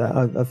by that.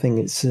 I think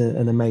it's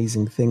an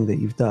amazing thing that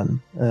you've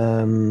done,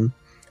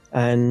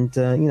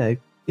 and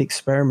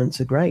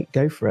experiments are great.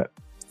 Go for it.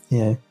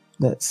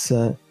 That's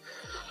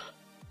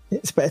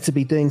it's better to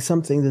be doing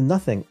something than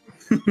nothing.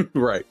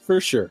 Right, for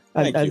sure.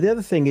 And the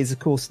other thing is, of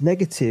course,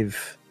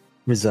 negative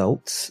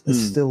results are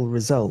still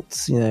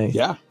results.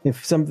 Yeah.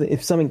 If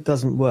something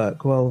doesn't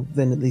work, well,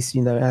 then at least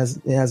it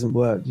hasn't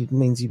worked. It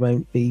means you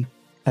won't be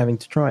having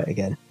to try it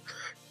again.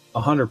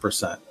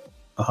 100%.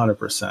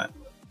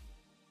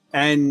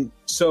 And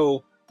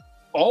so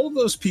all of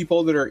those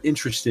people that are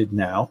interested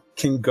now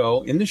can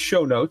go in the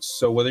show notes.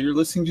 So whether you're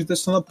listening to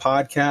this on the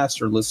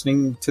podcast or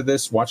listening to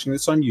this, watching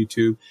this on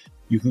YouTube,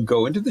 you can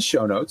go into the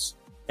show notes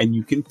and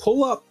you can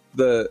pull up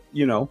the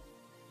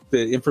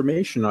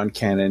information on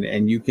Canon,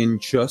 and you can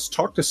just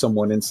talk to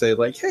someone and say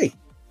like, hey,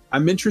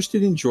 I'm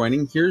interested in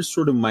joining. Here's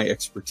sort of my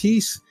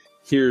expertise.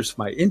 Here's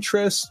my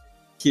interest.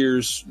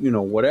 Here's,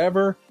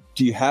 whatever.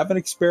 Do you have an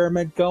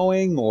experiment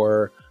going,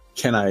 or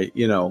can I,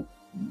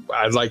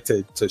 I'd like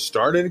to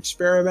start an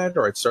experiment,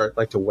 or I'd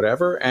like to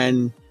whatever.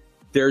 And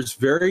there's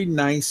very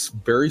nice,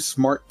 very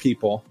smart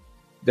people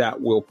that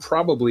will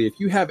probably, if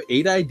you have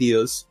 8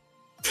 ideas,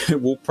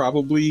 will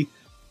probably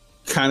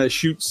kind of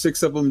shoot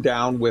 6 of them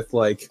down with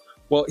like,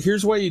 well,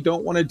 here's why you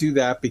don't want to do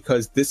that,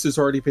 because this has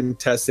already been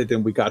tested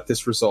and we got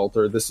this result,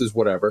 or this is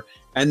whatever.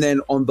 And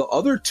then on the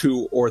other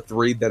 2 or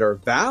 3 that are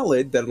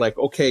valid, that are like,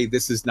 okay,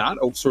 this is not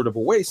sort of a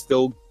waste,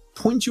 they'll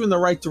point you in the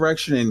right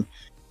direction and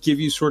give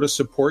you sort of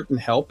support and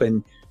help.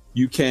 And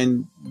you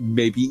can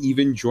maybe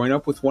even join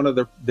up with one of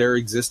their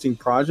existing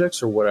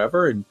projects or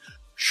whatever. And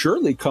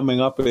surely coming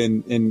up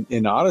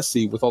in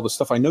Odyssey with all the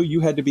stuff, I know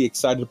you had to be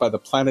excited by the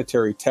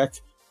Planetary Tech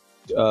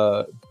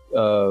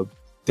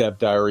dev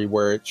diary,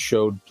 where it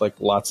showed like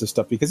lots of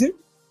stuff, because it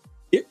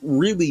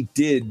really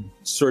did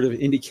sort of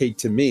indicate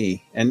to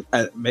me, and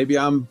maybe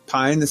I'm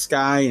pie in the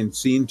sky and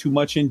seeing too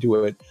much into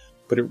it,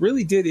 but it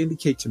really did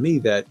indicate to me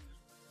that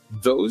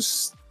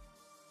those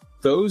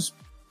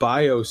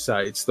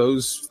biosites,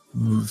 those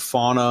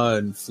fauna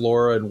and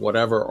flora and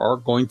whatever, are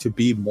going to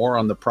be more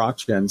on the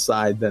ProcGen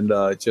side than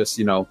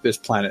just, this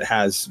planet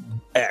has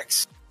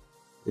X.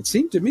 It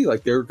seemed to me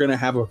like they're going to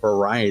have a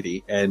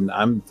variety, and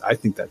I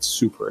think that's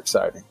super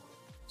exciting.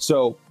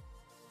 So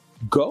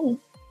go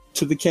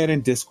to the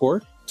Canon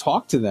Discord,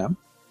 talk to them,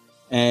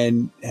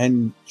 and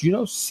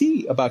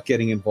see about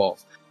getting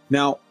involved.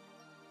 Now,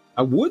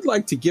 I would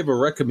like to give a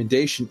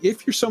recommendation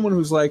if you're someone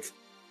who's like,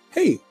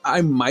 hey,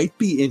 I might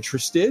be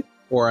interested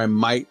or I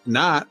might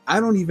not. I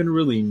don't even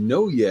really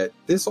know yet.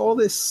 All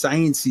this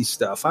sciencey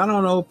stuff. I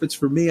don't know if it's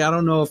for me. I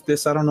don't know if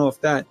this, I don't know if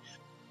that.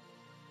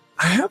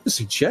 I have a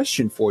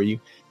suggestion for you.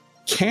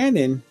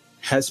 Canon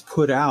has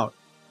put out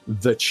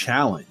the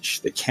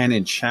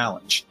Canon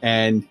Challenge,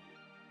 and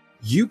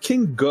you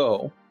can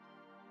go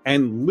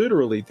and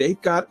literally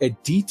they've got a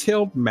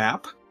detailed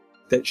map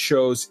that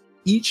shows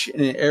each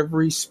and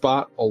every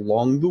spot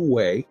along the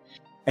way,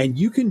 and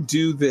you can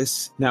do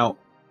this. Now,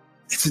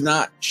 it's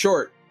not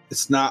short,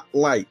 it's not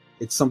light,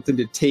 it's something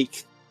to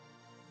take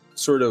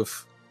sort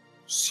of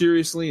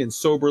seriously and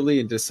soberly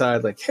and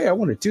decide like, hey, I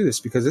want to do this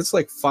because it's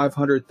like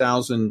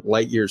 500,000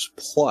 light years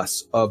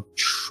plus of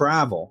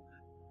travel,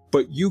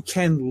 but you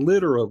can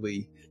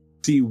literally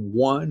see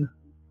one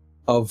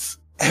of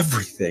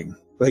everything,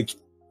 like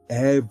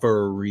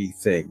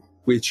everything,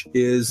 which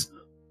is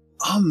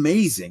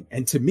amazing.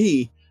 And to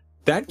me,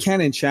 that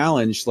Canon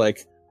Challenge,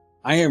 like,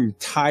 I am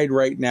tied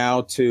right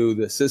now to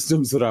the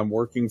systems that I'm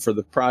working for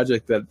the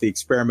project, that the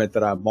experiment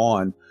that I'm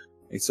on.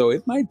 And so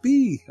it might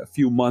be a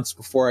few months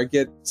before I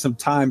get some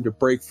time to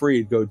break free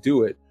and go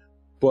do it.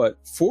 But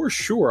for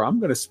sure, I'm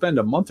going to spend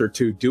a month or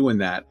two doing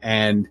that.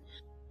 And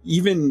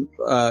even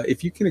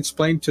if you can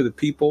explain to the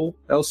people,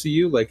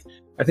 LCU, like,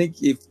 I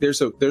think if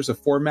there's a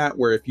format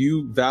where if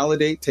you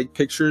validate, take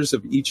pictures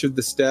of each of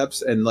the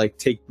steps and like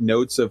take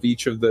notes of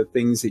each of the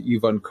things that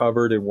you've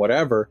uncovered and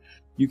whatever,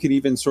 you can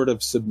even sort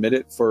of submit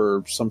it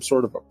for some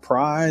sort of a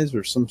prize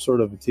or some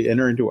sort of to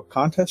enter into a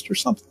contest or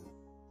something.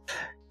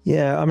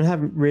 Yeah, I mean, I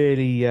haven't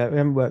really we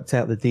haven't worked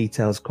out the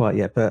details quite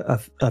yet, but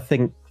I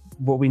think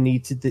what we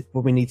need to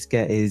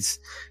get is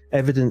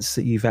evidence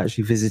that you've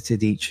actually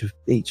visited each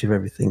of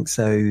everything.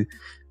 So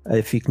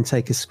if you can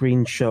take a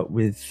screenshot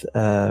with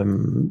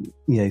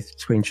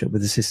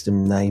the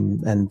system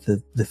name and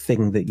the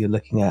thing that you're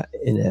looking at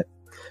in it,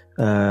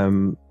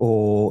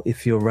 or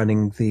if you're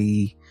running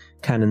the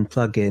Canon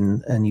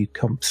plugin and you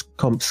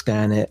comp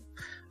scan it,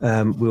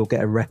 we'll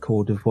get a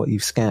record of what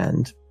you've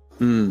scanned.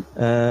 I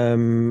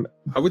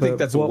would think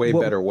that's a way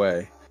better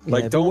way.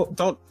 Like,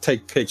 don't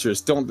take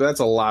pictures.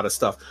 That's a lot of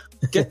stuff.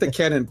 Get the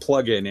Canon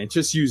plugin and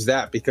just use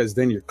that, because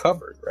then you're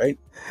covered, right?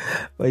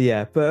 Well,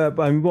 yeah, but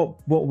I mean,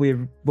 what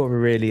we're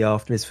really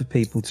after is for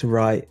people to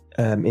write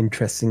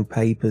interesting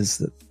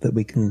papers that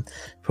we can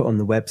put on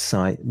the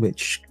website,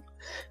 which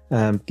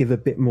give a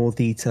bit more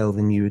detail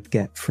than you would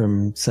get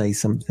from, say,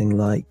 something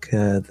like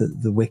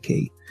the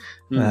wiki.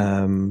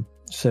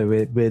 So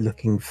we're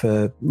looking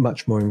for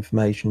much more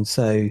information.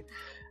 So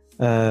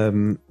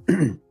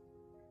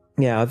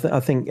yeah, I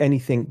think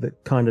anything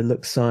that kind of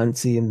looks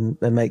sciencey and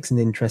makes an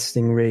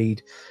interesting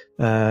read.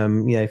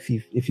 If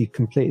you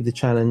completed the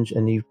challenge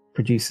and you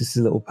produce this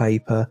little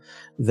paper,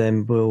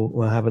 then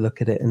we'll have a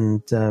look at it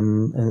and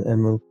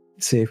we'll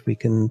see if we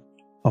can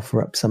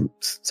offer up some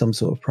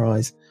sort of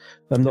prize.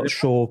 I'm not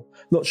sure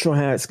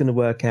how it's going to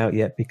work out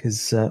yet,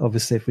 because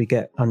obviously if we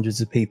get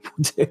hundreds of people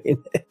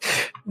doing it,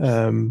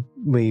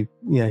 we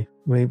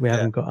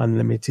haven't got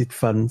unlimited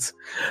funds.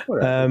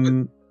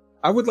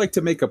 I would like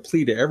to make a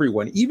plea to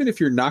everyone, even if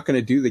you're not going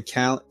to do the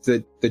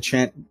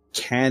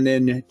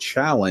Canon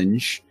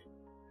Challenge,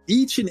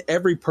 each and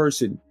every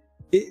person,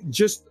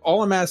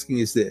 all I'm asking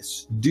is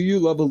this: do you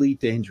love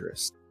Elite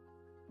Dangerous?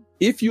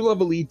 If you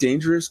love Elite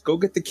Dangerous, go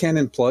get the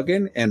Canon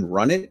plugin and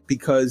run it,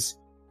 because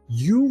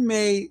you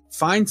may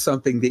find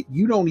something that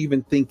you don't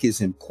even think is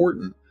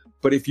important.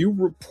 But if you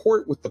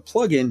report with the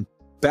plugin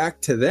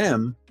back to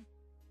them,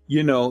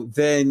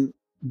 then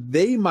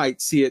they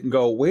might see it and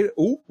go, wait,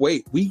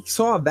 we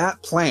saw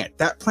that plant.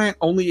 That plant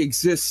only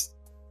exists,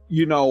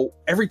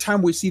 every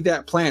time we see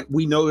that plant,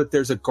 we know that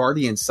there's a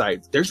Guardian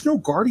site. There's no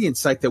Guardian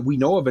site that we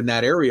know of in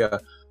that area.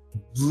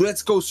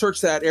 Let's go search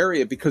that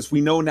area, because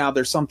we know now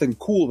there's something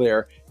cool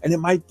there, and it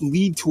might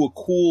lead to a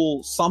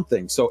cool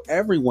something. So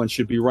everyone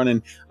should be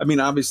running. I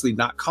mean, obviously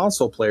not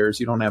console players,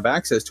 you don't have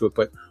access to it,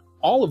 but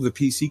all of the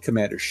PC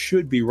commanders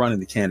should be running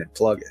the Canon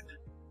plugin.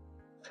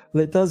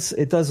 Well, it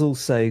does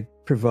also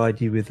provide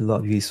you with a lot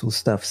of useful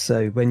stuff.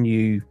 So when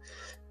you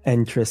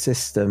enter a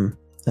system,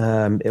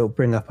 it'll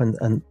bring up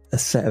a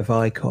set of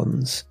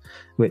icons,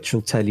 which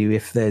will tell you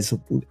if there's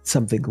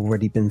something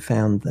already been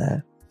found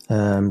there.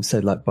 So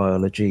like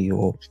biology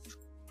or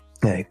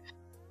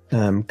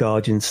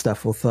Guardian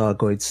stuff or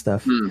Thargoid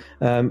stuff.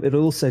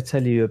 It'll also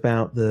tell you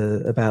about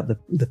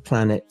the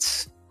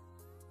planets.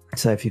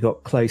 So if you've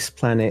got close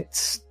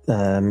planets,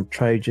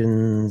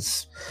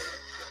 Trojans,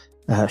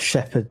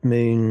 shepherd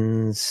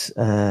moons,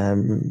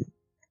 and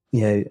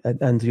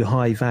your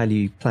high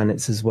value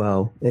planets as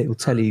well, it will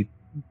tell you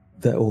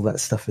that all that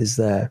stuff is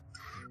there.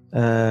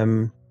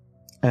 And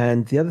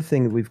the other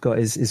thing that we've got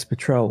is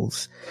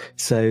patrols.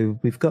 So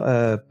we've got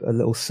a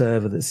little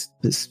server that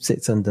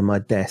sits under my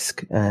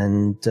desk,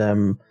 and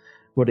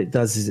what it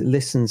does is it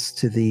listens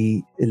to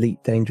the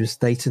Elite Dangerous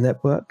Data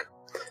Network,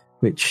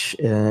 which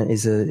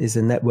is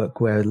a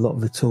network where a lot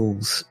of the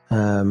tools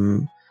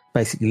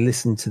basically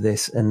listen to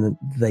this, and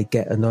they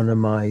get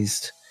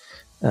anonymized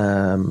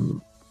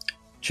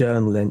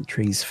journal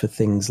entries for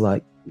things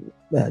like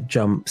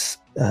jumps,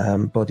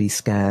 body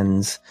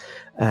scans,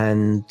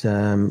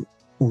 and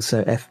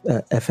also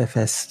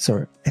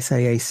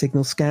SAA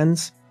signal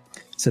scans.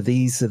 So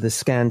these are the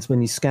scans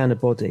when you scan a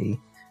body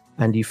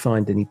and you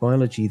find any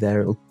biology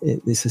there.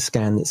 It's a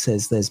scan that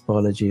says there's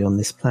biology on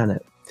this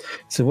planet.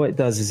 So what it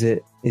does is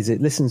it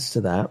listens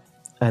to that,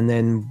 and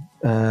then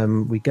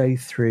we go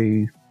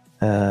through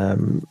a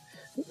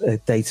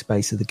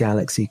database of the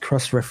galaxy,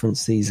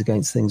 cross-reference these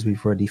against things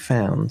we've already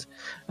found,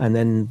 and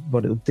then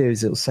what it'll do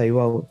is it'll say,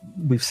 well,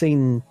 we've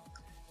seen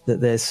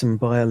that there's some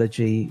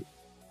biology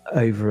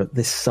over at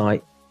this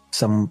site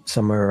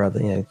somewhere or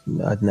other, I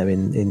don't know,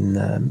 in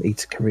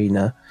Eta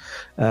Carina,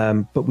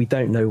 but we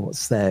don't know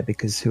what's there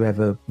because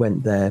whoever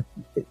went there,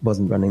 it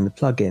wasn't running the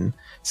plugin.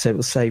 So it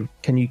will say,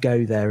 can you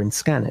go there and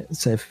scan it?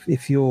 So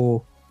if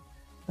you're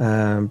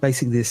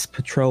basically, this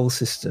patrol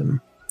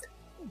system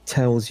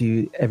tells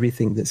you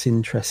everything that's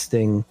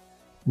interesting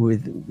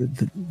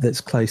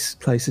that's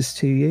closest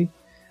to you,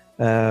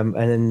 and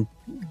then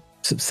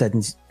sort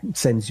of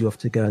sends you off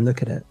to go and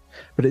look at it.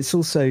 But it's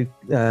also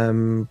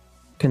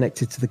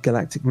connected to the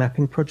Galactic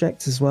Mapping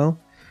Project as well.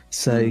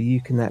 So you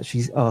can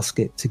actually ask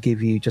it to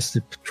give you just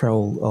a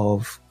patrol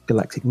of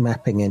galactic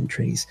mapping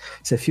entries.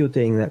 So if you're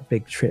doing that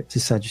big trip to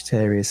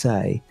Sagittarius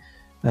A,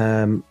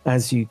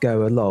 as you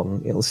go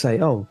along, it'll say,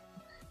 oh,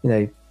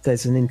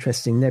 there's an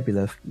interesting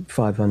nebula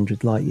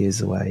 500 light years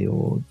away,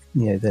 or,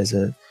 there's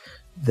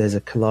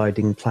a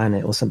colliding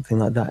planet or something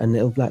like that. And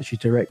it'll actually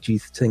direct you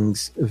to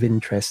things of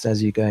interest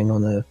as you're going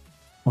on a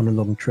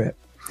long trip.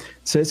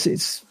 So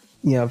it's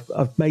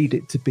I've made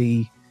it to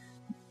be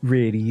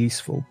really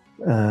useful,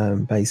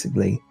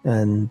 basically,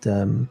 and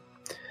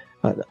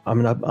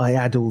I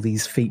add all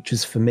these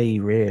features for me,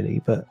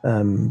 really, but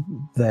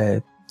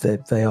they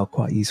are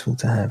quite useful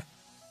to have.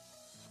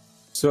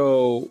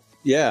 So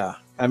yeah,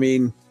 I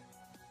mean,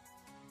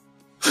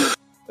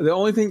 the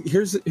only thing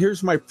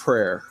here's my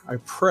prayer. I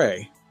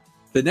pray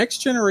the next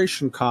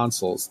generation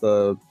consoles,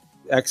 the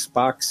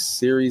Xbox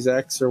Series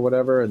X or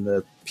whatever, and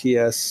the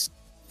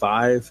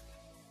PS5.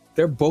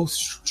 They're both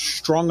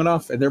strong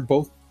enough, and they're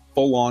both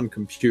full-on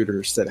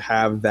computers that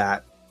have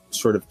that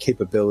sort of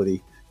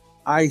capability.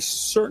 I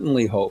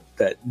certainly hope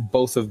that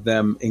both of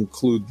them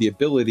include the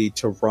ability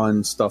to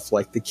run stuff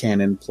like the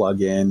Canon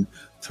plugin,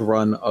 to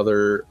run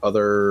other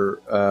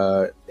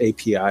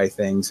API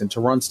things, and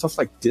to run stuff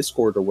like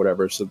Discord or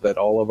whatever, so that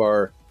all of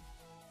our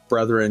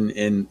brethren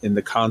in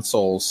the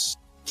consoles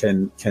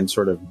can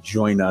sort of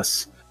join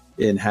us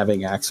in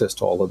having access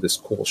to all of this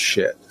cool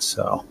shit.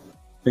 So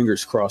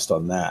fingers crossed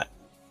on that.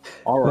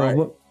 All right.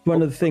 Well,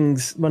 one of the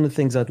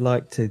things I'd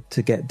like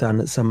to get done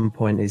at some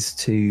point is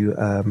to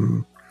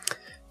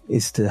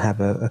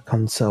have a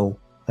console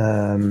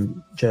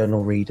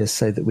journal reader,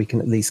 so that we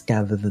can at least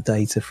gather the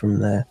data from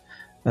there.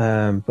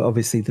 But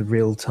obviously, the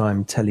real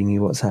time telling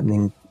you what's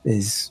happening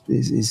is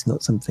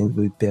not something that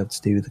we'd be able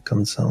to do with the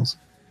consoles.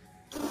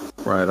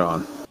 Right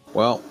on.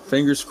 Well,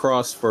 fingers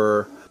crossed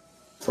for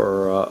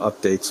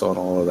updates on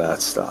all of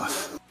that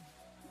stuff.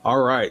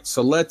 All right,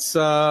 so let's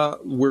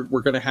we're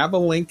going to have a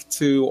link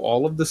to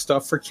all of the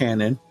stuff for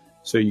Canon,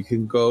 so you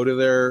can go to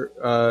their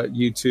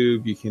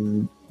YouTube. You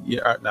can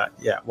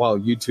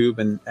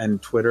YouTube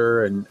and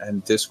Twitter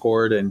and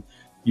Discord, and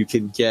you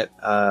can get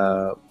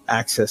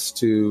access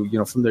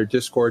to from their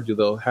Discord.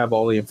 They'll have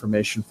all the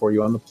information for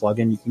you on the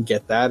plugin. You can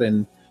get that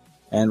and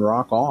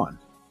rock on.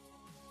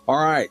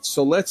 All right,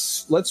 so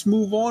let's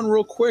move on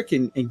real quick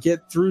and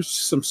get through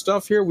some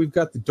stuff here. We've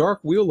got the Dark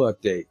Wheel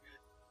update.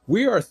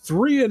 We are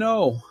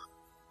 3-0,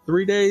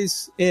 3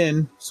 days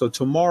in. So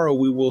tomorrow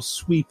we will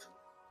sweep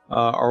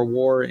our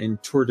war in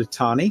Tour de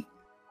Tani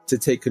to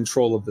take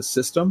control of the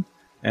system.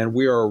 And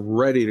we are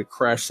ready to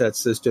crash that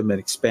system and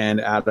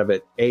expand out of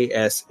it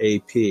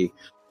ASAP.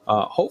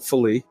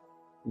 Hopefully,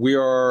 we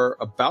are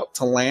about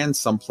to land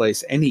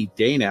someplace any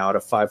day now at a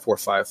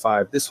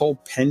 5455. This whole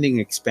pending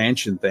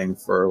expansion thing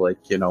for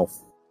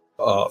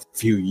a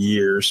few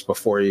years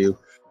before you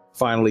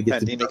finally get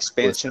pending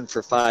expansion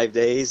for 5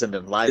 days, and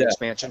then live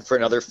expansion for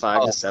another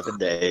 5 to 7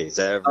 days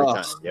every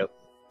time.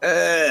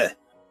 Yep.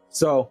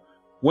 So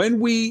when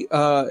we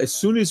as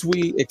soon as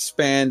we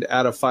expand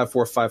out of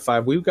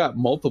 5455, we've got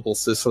multiple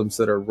systems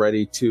that are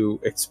ready to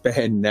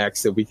expand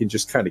next, that we can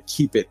just kind of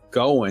keep it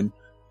going.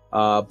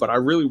 But I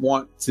really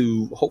want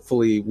to,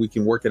 hopefully we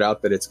can work it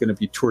out that it's going to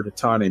be Tour de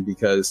Tani,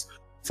 because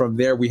from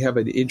there we have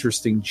an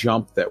interesting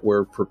jump that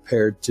we're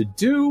prepared to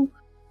do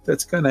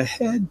that's going to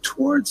head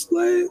towards,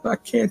 I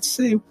can't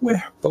say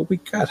where, but we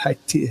got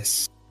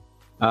ideas.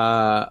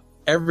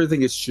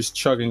 Everything is just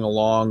chugging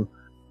along.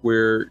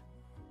 We're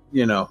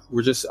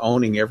we're just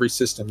owning every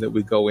system that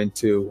we go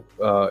into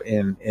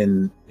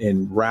in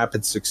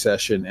rapid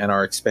succession, and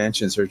our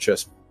expansions are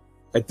just,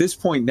 at this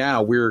point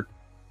now, we're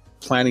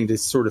planning to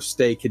sort of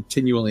stay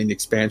continually in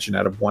expansion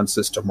out of one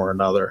system or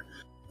another.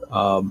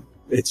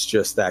 It's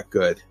just that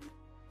good.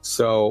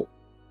 So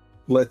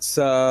let's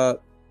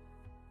start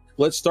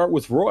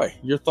with Roy.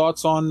 Your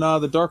thoughts on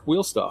the Dark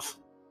Wheel stuff?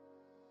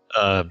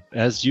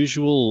 As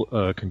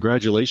usual,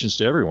 congratulations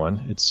to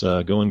everyone. It's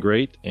going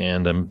great,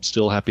 and I'm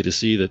still happy to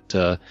see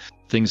that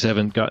things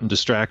haven't gotten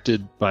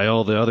distracted by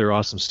all the other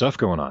awesome stuff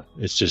going on.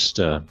 It's just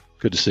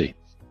good to see.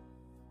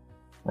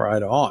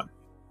 Right on.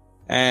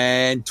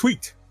 And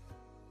Tweaked.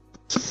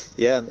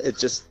 Yeah, it's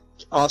just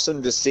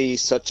awesome to see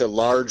such a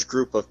large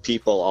group of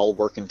people all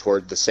working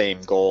toward the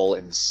same goal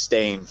and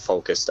staying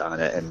focused on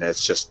it, and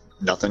it's just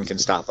nothing can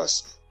stop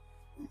us.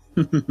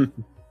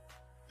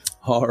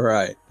 All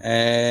right.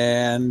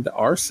 And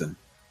Arson.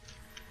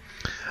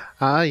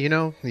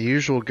 The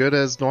usual, good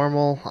as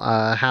normal.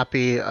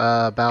 Happy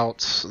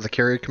about the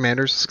carrier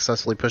commanders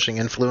successfully pushing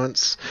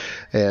influence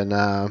in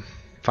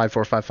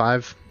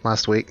 5455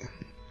 last week.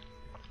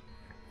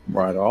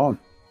 Right on.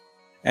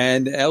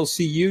 And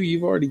LCU,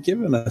 you've already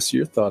given us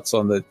your thoughts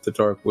on the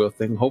Dark Wheel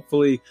thing.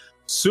 Hopefully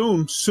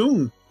soon,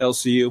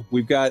 LCU,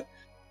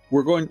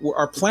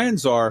 our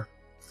plans are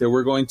that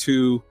we're going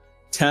to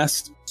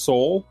test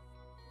Soul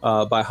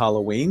by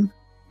Halloween.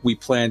 We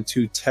plan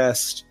to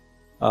test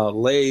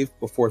Lave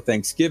before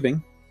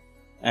Thanksgiving,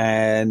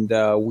 and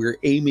we're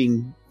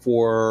aiming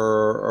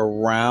for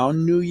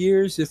around New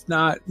Year's, if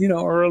not,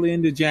 early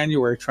into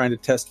January, trying to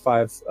test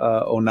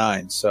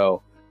 509.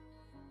 So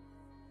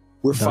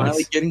we're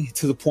finally getting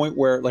to the point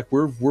where, like,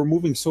 we're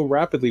moving so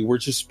rapidly, we're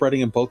just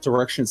spreading in both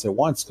directions at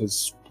once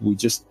because we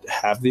just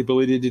have the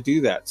ability to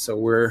do that. So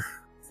we're,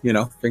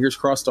 fingers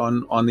crossed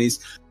on these.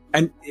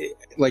 And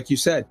like you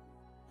said,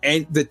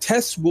 and the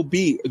tests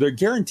they're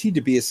guaranteed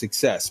to be a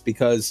success,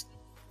 because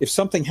if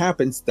something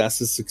happens,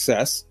 that's a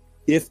success.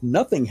 If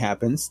nothing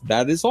happens,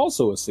 that is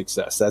also a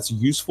success. That's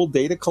useful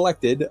data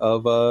collected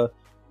of a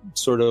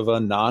sort of a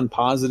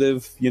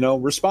non-positive,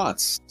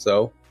 response.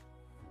 So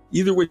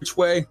either which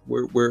way,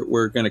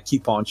 we're going to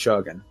keep on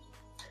chugging.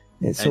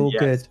 It's all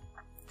good.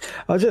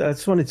 I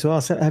just wanted to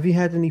ask, have you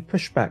had any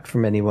pushback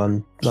from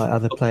anyone, like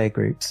other player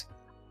groups?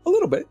 A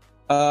little bit.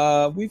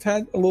 We've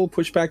had a little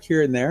pushback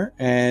here and there,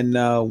 and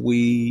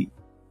we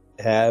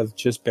have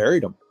just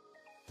buried them.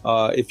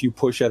 If you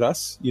push at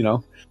us,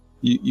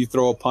 you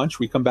throw a punch,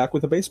 we come back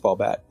with a baseball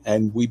bat,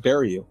 and we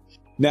bury you.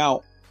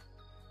 Now,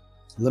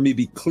 let me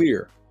be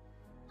clear.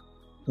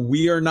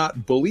 We are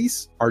not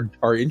bullies.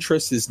 Our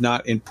interest is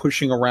not in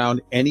pushing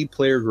around any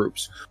player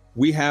groups.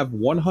 We have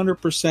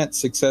 100%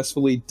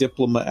 successfully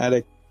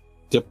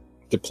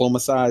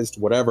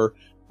diplomatized, whatever,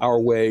 our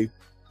way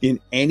in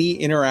any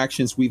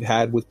interactions we've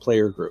had with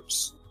player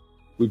groups.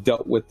 We've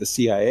dealt with the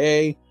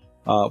CIA.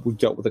 We've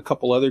dealt with a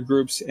couple other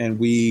groups, and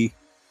we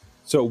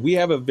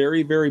have a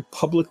very, very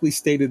publicly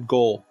stated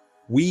goal.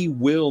 We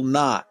will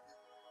not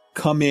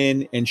come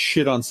in and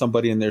shit on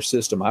somebody in their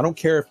system. I don't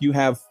care if you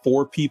have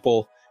 4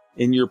 people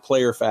in your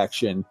player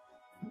faction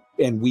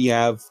and we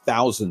have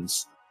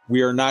thousands.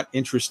 We are not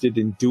interested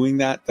in doing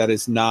that. That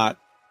is not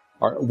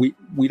we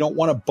don't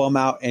want to bum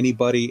out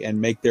anybody and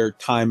make their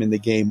time in the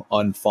game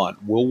unfun.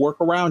 We'll work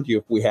around you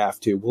if we have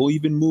to. We'll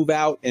even move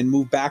out and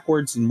move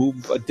backwards and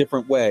move a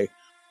different way.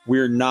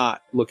 We're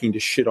not looking to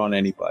shit on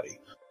anybody.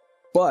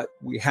 But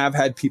we have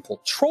had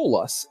people troll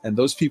us, and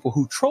those people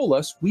who troll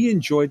us, we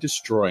enjoy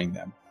destroying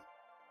them.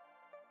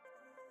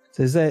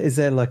 So is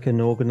there like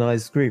an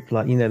organized group,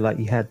 like like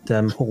you had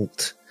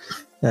Halt?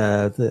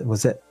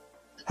 Was it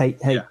Hate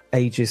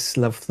Aegis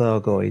Love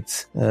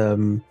Thargoids?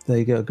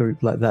 They got a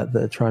group like that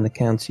are trying to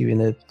counter you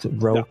in a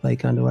role play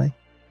kind of way.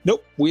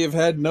 Nope, we have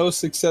had no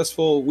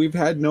successful. We've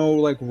had no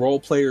like role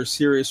play or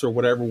serious or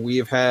whatever. We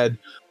have had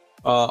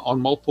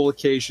on multiple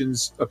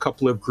occasions a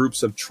couple of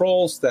groups of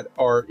trolls that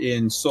are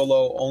in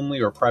solo only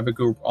or private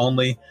group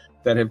only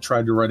that have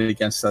tried to run it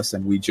against us,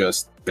 and we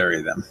just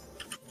bury them.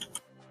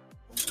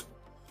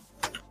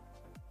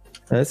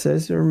 It's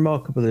a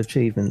remarkable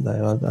achievement,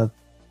 though. I'm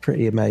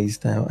pretty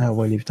amazed how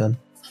well you've done.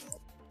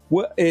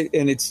 Well,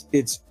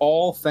 it's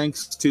all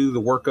thanks to the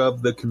work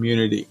of the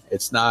community.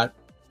 It's not.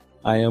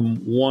 I am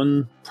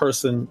one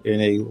person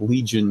in a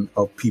legion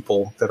of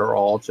people that are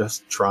all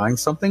just trying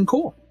something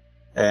cool,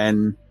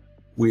 and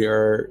we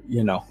are,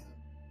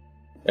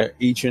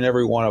 each and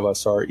every one of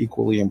us are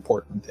equally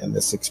important in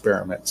this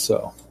experiment.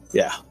 So,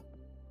 yeah.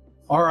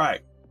 All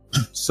right.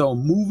 So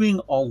moving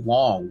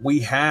along,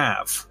 we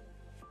have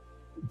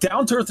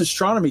Down to Earth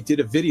Astronomy did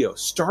a video,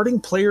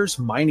 Starting Player's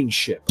Mining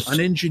Ship,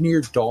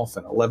 Unengineered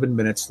Dolphin, 11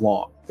 minutes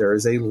long. There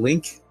is a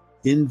link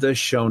in the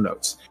show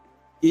notes.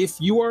 If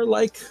you are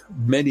like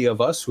many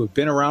of us who have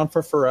been around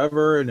for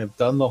forever and have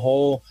done the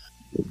whole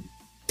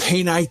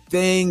Painite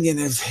thing, and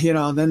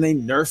then they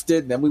nerfed it,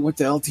 and then we went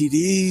to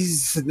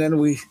LTDs, and then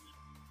we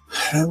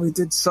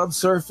did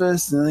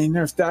subsurface, and then they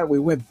nerfed that. We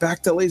went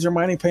back to laser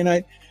mining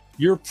Painite.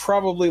 You're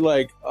probably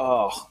like,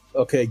 oh,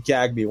 okay,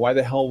 gag me. Why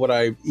the hell would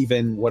I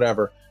even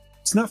whatever?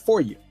 It's not for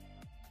you.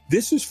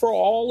 This is for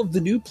all of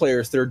the new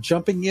players that are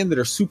jumping in, that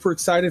are super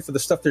excited for the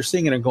stuff they're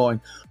seeing and are going,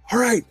 all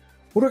right,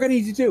 what do I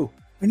need to do?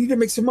 I need to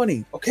make some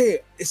money. Okay,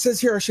 it says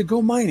here I should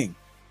go mining.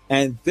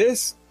 And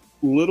this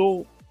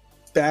little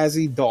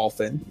spazzy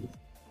dolphin,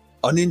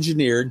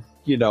 unengineered,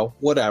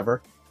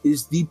 whatever,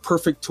 is the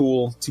perfect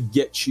tool to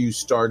get you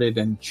started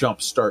and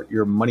jumpstart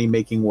your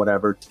money-making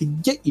whatever to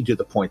get you to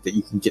the point that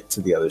you can get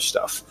to the other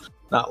stuff.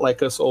 Not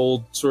like us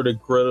old sort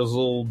of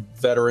grizzled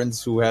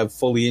veterans who have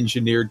fully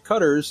engineered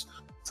cutters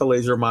to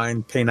laser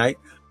mine painite.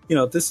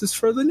 This is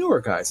for the newer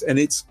guys, and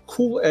it's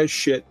cool as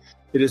shit.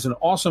 It is an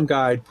awesome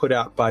guide put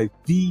out by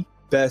the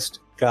best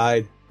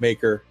guide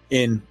maker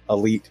in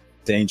Elite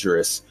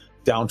Dangerous,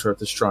 Down to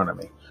Earth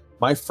Astronomy.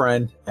 My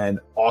friend and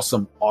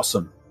awesome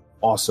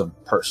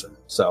person.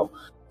 So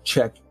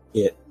check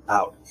it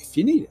out if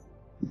you need it.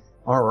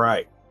 All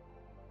right.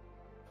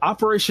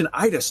 Operation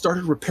Ida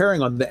started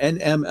repairing on the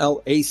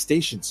NMLA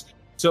stations.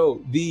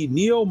 So the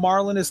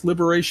Neo-Marlinist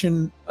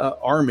Liberation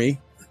Army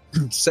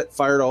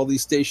fired all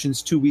these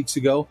stations 2 weeks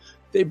ago.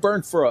 They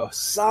burned for a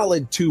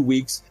solid 2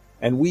 weeks,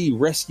 and we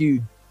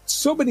rescued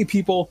so many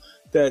people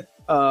that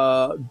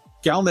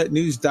Galnet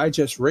News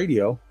Digest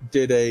Radio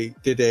did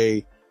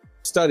a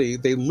study.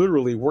 They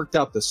literally worked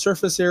out the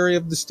surface area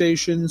of the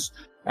stations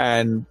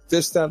and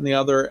this, that, and the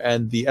other,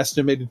 and the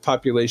estimated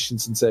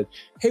populations, and said,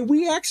 hey,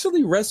 we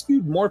actually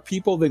rescued more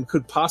people than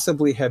could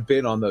possibly have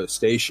been on those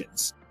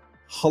stations.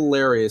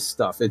 Hilarious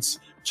stuff. Always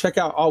check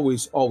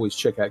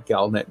out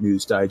Galnet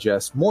News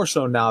Digest. More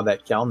so now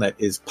that Galnet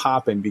is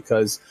popping,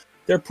 because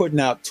they're putting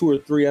out 2 or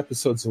 3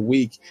 episodes a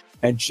week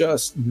and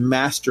just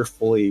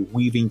masterfully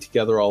weaving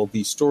together all of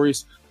these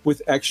stories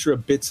with extra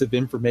bits of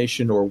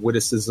information or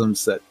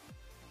witticisms that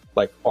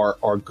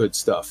are good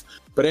stuff.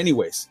 But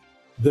anyways,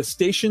 the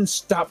station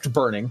stopped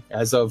burning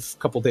as of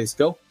a couple days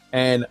ago,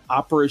 and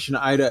Operation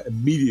Ida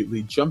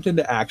immediately jumped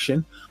into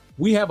action.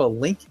 We have a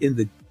link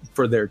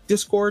for their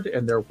Discord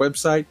and their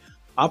website.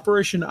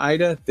 Operation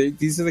Ida,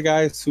 these are the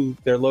guys who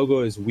their logo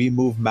is We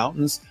Move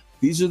Mountains.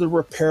 These are the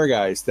repair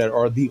guys that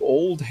are the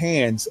old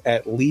hands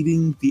at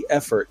leading the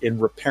effort in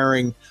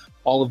repairing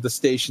all of the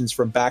stations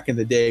from back in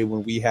the day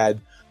when we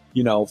had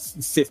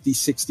 50,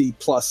 60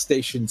 plus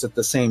stations at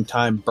the same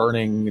time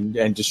burning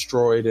and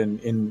destroyed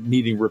and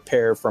needing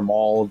repair from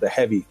all of the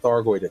heavy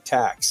Thargoid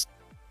attacks.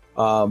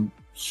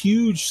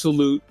 Huge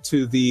salute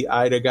to the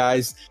Ida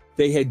guys.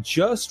 They had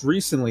just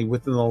recently,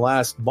 within the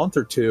last month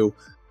or two,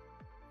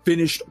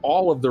 finished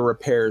all of the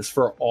repairs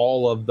for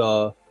all of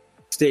the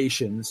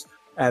stations,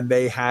 and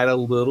they had a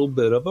little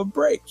bit of a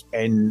break.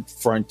 And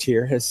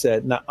Frontier has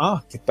said,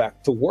 nah, get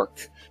back to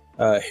work.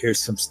 Here's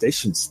some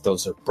stations.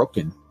 Those are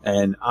broken.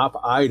 And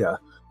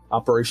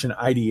Operation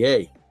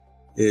IDA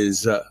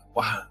is, I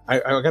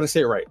got to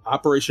say it right.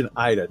 Operation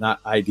Ida,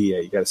 not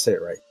IDA. You got to say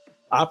it right.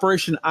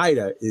 Operation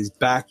Ida is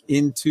back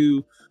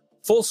into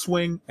full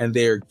swing, and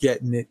they're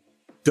getting it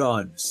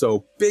done.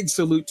 So big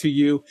salute to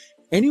you.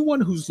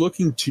 Anyone who's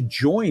looking to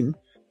join,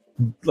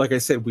 like I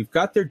said, we've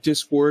got their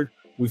Discord.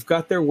 We've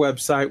got their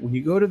website. When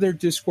you go to their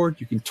Discord,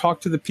 you can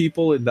talk to the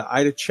people in the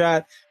Ida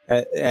chat,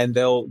 and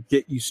they'll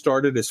get you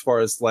started as far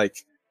as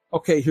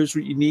okay, here's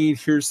what you need.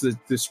 Here's the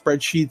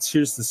spreadsheets.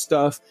 Here's the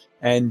stuff.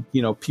 And,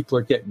 people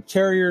are getting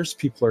carriers.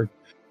 People are,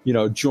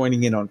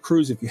 joining in on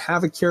crews. If you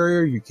have a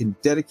carrier, you can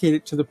dedicate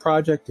it to the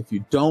project. If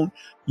you don't,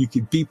 you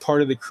could be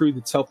part of the crew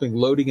that's helping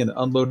loading and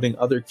unloading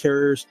other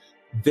carriers.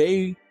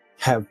 They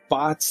have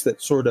bots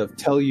that sort of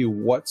tell you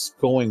what's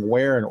going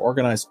where and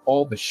organize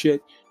all the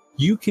shit.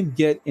 You can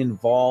get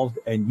involved,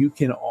 and you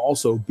can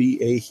also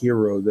be a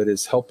hero that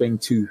is helping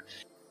to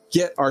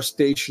get our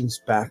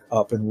stations back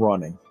up and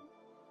running.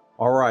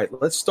 All right,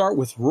 let's start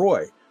with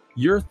Roy.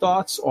 Your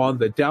thoughts on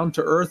the Down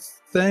to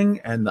Earth thing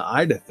and the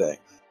Ida thing?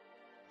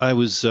 I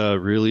was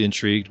really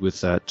intrigued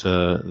with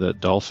that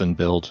dolphin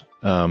build.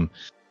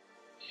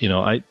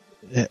 I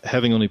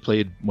having only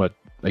played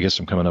I guess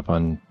I'm coming up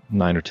on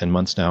 9 or 10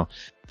 months now.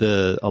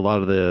 A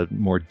lot of the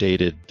more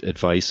dated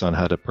advice on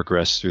how to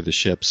progress through the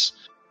ships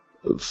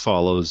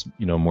follows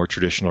more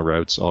traditional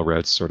routes. All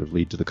routes sort of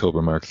lead to the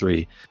Cobra Mark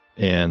III,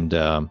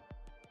 and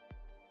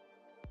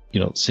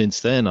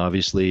since then,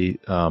 obviously,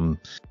 the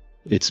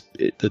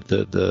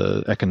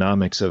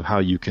economics of how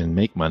you can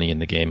make money in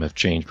the game have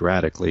changed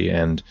radically.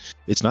 And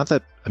it's not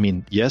that,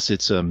 yes,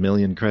 it's 1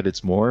 million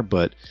credits more,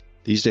 but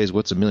these days,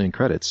 what's 1 million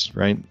credits,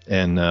 right?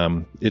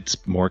 And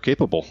it's more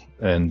capable.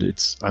 And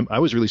I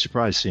was really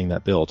surprised seeing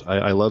that build.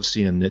 I love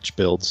seeing niche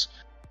builds.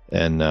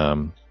 And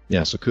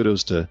so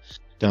kudos to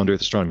Down to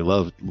Earth Astronomy.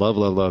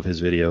 Love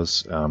his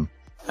videos.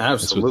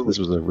 Absolutely, this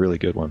was a really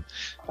good one.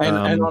 And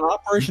on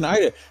Operation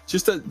Ida,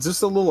 just a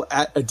little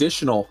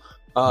additional.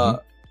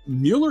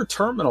 Mueller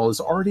Terminal is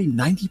already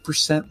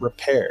 90%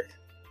 repaired.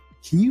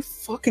 Can you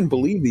fucking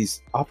believe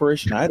these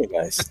Operation Ida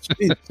guys?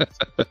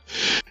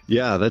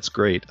 Yeah, that's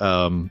great.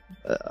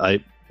 I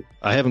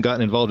haven't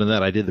gotten involved in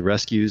that. I did the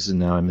rescues, and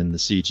now I'm in the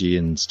CG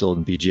and still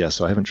in BGS,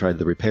 so I haven't tried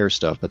the repair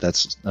stuff. But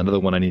that's another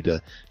one I need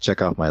to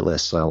check off my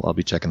list. So I'll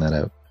be checking that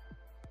out.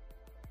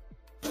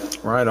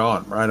 Right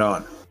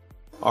on.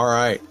 All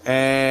right,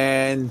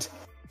 and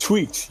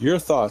Tweaked, your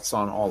thoughts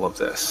on all of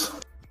this?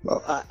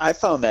 Well, I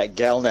found that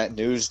Galnet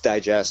News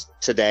Digest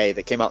today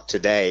that came out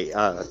today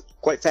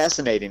quite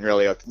fascinating,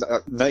 really. A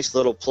nice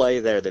little play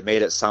there that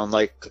made it sound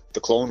like the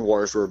Clone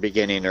Wars were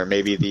beginning, or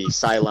maybe the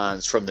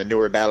Cylons from the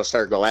newer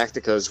Battlestar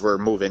Galacticas were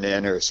moving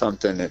in or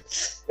something. It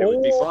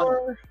would be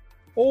fun.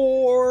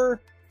 Or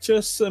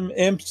just some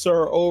imps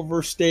are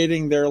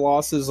overstating their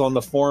losses on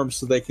the forums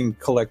so they can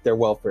collect their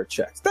welfare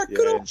checks. That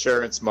could Yeah,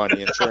 insurance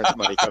money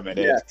coming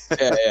in. yeah.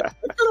 That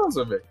could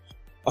also be.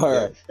 All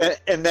right.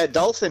 And that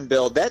dolphin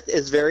build, that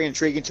is very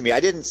intriguing to me. I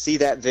didn't see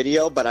that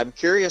video, but I'm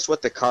curious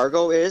what the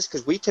cargo is,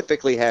 because we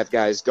typically have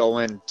guys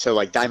going to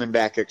like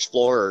Diamondback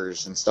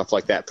Explorers and stuff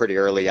like that pretty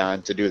early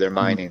on to do their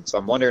mining. So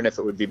I'm wondering if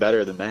it would be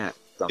better than that.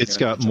 So It's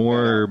got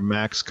more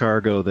max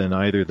cargo than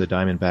either the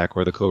Diamondback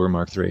or the Cobra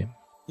Mark III.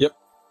 Yep.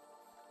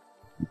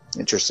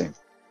 Interesting.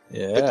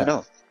 Yeah. Good to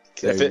know.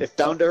 If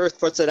Down to Earth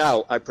puts it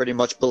out, I pretty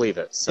much believe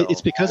it. So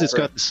It's because it's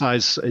got the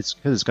size. It's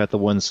because it's got the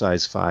one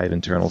size 5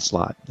 internal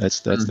slot.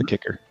 That's the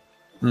kicker.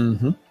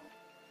 Mm-hmm.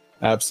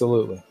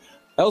 Absolutely.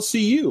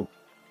 LCU,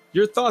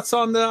 your thoughts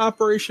on the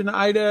Operation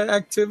Ida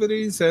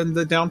activities and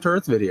the Down to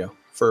Earth video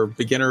for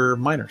beginner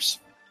miners?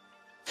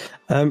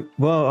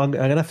 Well, I'm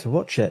gonna have to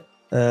watch it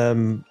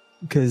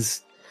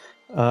because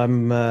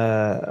I'm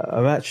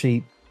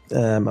actually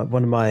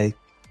one of my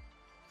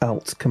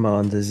alt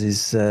commanders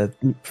is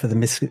for the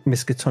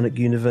Miskatonic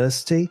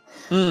University,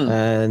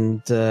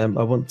 and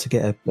I want to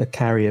get a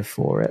carrier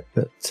for it,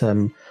 but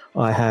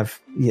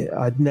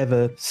I'd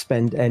never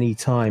spend any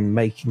time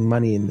making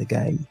money in the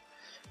game,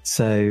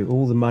 so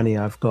all the money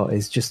I've got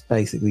is just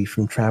basically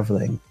from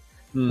traveling.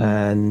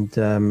 And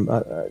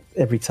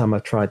every time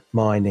I've tried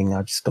mining,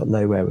 I just got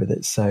nowhere with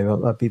it.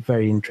 So I'd be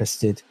very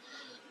interested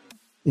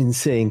in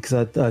seeing,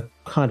 because I'd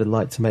kind of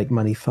like to make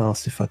money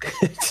fast if I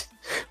could.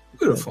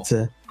 Beautiful.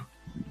 But,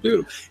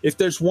 Beautiful. If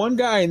there's one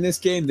guy in this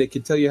game that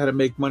can tell you how to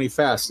make money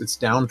fast, it's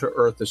Down to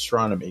Earth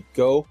Astronomy.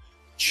 Go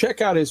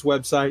check out his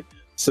website,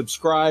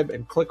 subscribe,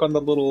 and click on the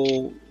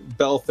little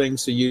bell thing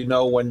so you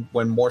know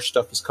when more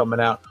stuff is coming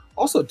out.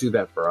 Also do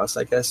that for us,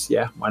 I guess.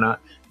 Yeah, why not?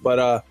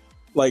 But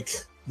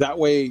that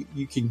way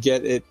you can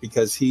get it,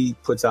 because he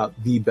puts out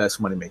the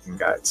best money making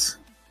guides.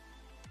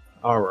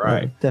 All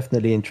right. I'm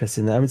definitely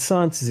interested in that. I mean,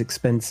 science is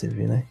expensive,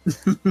 you know.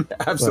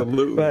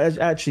 Absolutely. But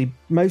actually,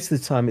 most of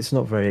the time, it's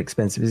not very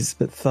expensive.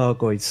 But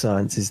Thargoid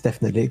science is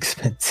definitely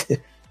expensive.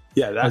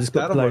 Yeah, I just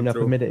got blown up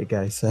a minute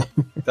ago, so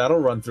that'll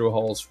run through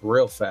holes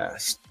real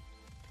fast.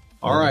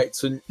 All right,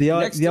 so the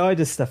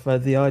IDA stuff,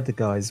 the IDA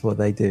guys, what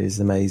they do is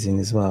amazing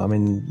as well. I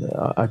mean,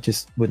 I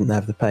just wouldn't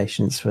have the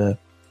patience for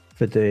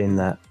doing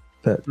that.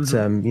 But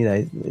you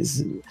know,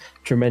 it's a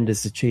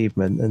tremendous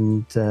achievement,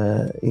 and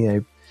you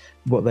know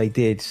what they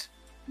did,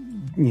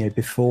 you know,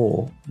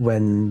 before,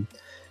 when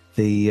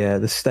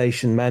the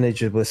station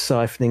manager was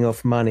siphoning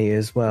off money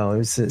as well. It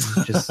was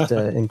just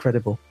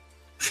incredible.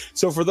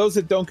 So for those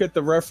that don't get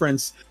the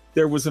reference,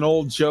 there was an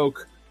old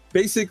joke.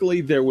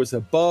 Basically, there was a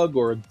bug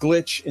or a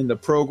glitch in the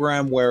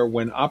program where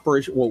when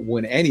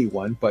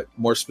anyone, but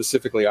more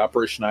specifically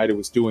Operation Ida,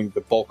 was doing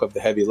the bulk of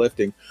the heavy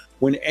lifting,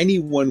 when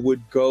anyone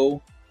would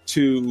go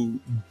to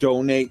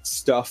donate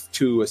stuff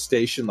to a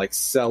station, like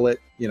sell it,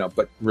 you know,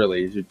 but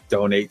really you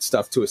donate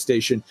stuff to a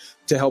station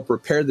to help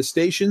repair the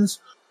stations,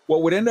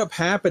 what would end up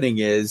happening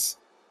is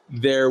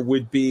there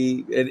would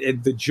be,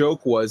 and the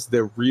joke was,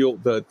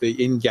 the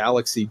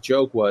in-galaxy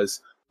joke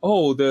was,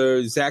 oh,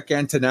 the Zach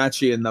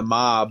Antonacci and the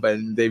mob,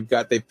 and they've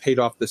paid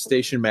off the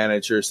station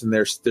managers, and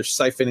they're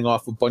siphoning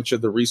off a bunch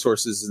of the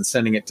resources and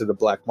sending it to the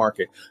black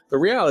market. The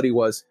reality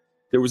was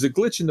there was a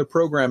glitch in the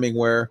programming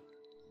where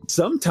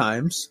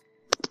sometimes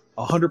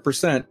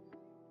 100%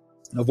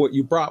 of what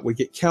you brought would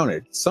get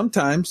counted.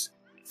 Sometimes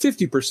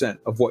 50%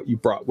 of what you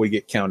brought would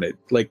get counted.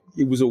 Like,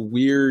 it was a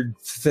weird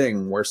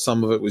thing where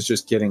some of it was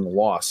just getting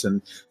lost.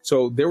 And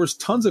so there was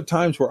tons of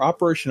times where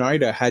Operation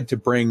Ida had to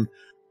bring,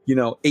 you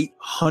know,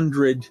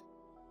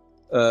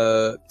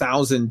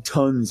 800,000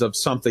 tons of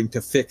something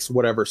to fix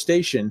whatever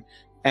station.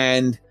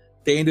 And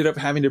they ended up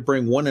having to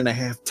bring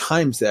 1.5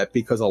 times that,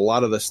 because a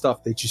lot of the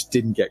stuff they just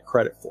didn't get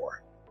credit for.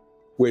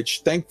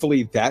 Which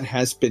thankfully that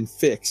has been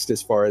fixed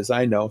as far as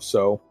I know.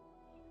 So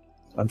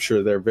I'm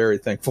sure they're very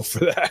thankful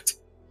for that.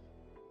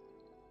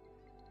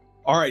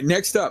 All right,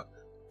 next up,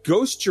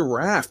 Ghost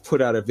Giraffe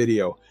put out a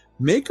video.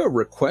 Make a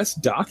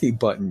request docking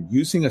button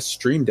using a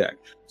Stream Deck.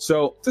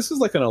 So this is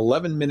like an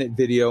 11-minute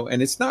video,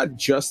 and it's not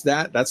just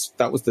that.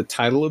 That was the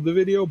title of the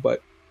video,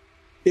 but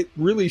it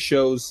really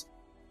shows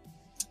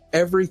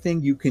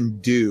everything you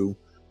can do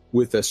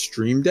with a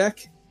Stream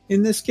Deck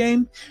in this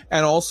game,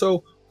 and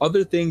also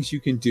other things you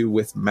can do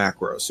with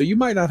macros. So you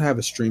might not have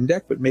a Stream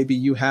Deck, but maybe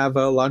you have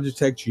a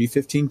Logitech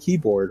G15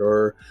 keyboard,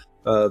 or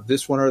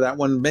this one or that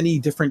one, many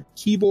different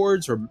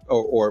keyboards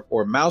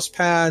or mouse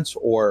pads,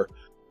 or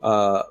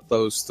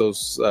those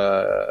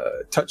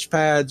touch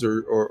pads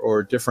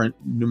or different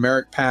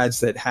numeric pads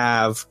that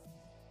have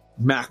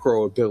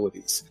macro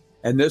abilities.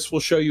 And this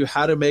will show you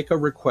how to make a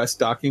request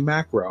docking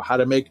macro, how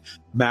to make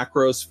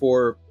macros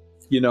for,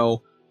 you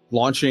know,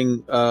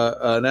 launching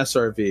an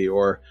SRV,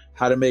 or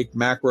how to make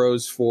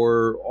macros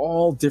for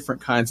all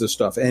different kinds of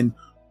stuff. And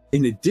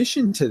in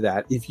addition to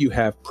that, if you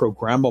have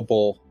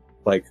programmable,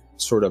 like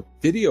sort of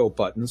video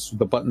buttons,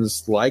 the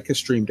buttons like a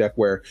Stream Deck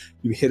where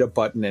you hit a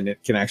button and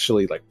it can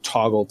actually like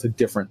toggle to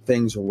different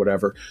things or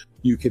whatever,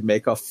 you could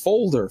make a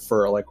folder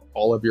for like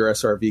all of your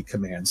SRV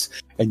commands,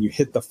 and you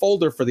hit the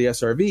folder for the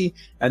SRV,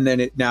 and then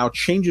it now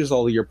changes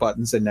all of your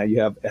buttons, and now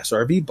you have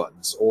SRV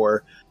buttons,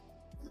 or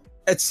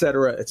et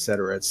cetera, et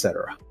cetera, et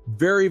cetera.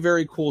 Very,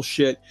 very cool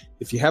shit.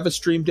 If you have a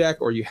Stream Deck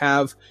or you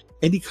have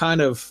any kind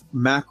of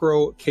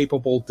macro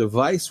capable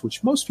device,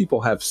 which most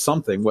people have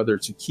something, whether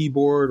it's a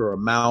keyboard or a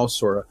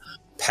mouse or a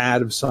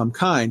pad of some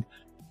kind,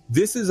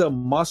 this is a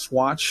must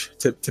watch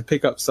to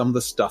pick up some of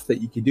the stuff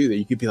that you can do, that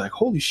you could be like,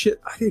 holy shit,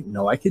 I didn't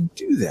know I could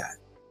do that.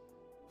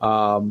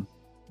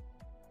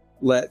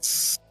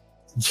 Let's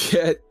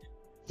get,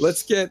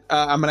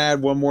 I'm going to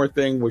add one more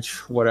thing,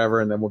 which whatever,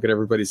 and then we'll get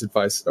everybody's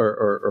advice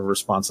or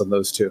response on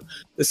those two.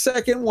 The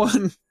second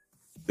one,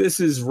 this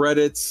is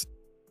Reddit's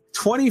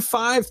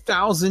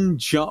 25,000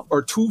 jump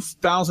or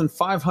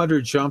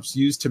 2,500 jumps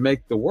used to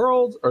make the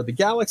world or the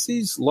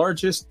galaxy's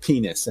largest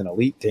penis in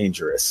Elite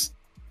Dangerous.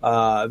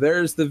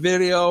 There's the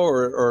video,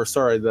 or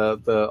sorry,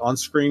 the on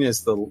screen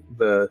is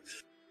the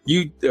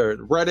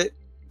Reddit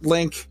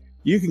link.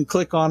 You can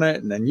click on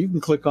it, and then you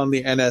can click on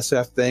the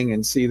NSF thing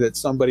and see that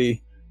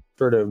somebody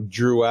sort of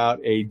drew out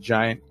a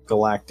giant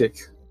galactic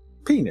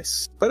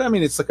penis. But I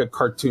mean, it's like a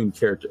cartoon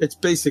character. It's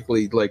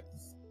basically like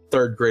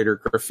third grader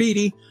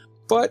graffiti,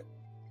 but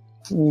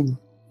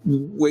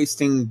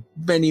wasting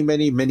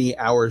many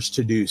hours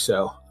to do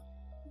so,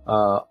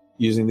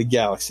 using the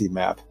galaxy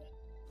map.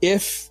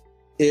 If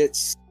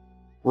it's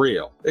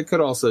real, it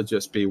could also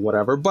just be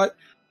whatever, but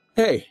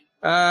hey,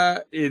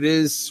 it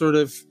is sort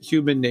of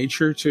human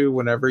nature to,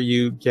 whenever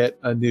you get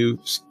a new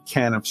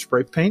can of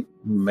spray paint,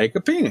 make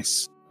a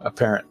penis,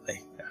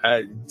 apparently.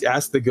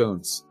 Ask the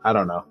goons. I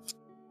don't know.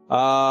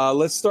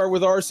 Let's start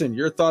with Arson.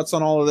 Your thoughts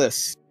on all of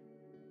this?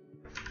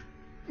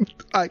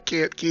 I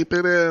can't keep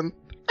it in.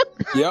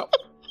 Yep.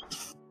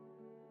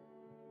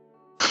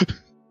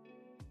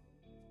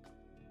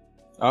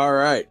 All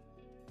right.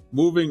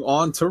 Moving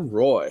on to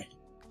Roy.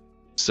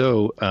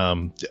 So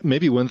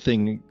maybe one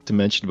thing to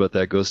mention about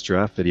that Ghost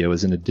Giraffe video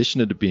is, in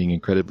addition to being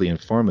incredibly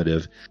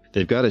informative,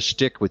 they've got a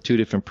shtick with two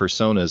different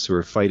personas who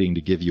are fighting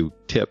to give you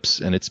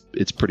tips, and it's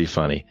pretty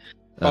funny.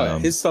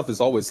 His stuff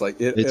is always like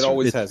it. It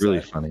always has. It's really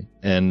that. funny.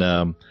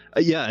 And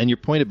yeah, and your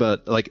point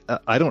about like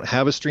I don't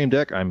have a Stream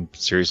Deck. I'm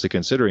seriously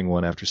considering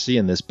one after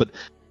seeing this, but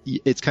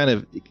it's kind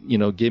of,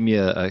 gave me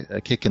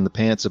a kick in the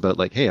pants about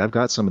like, hey, I've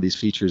got some of these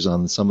features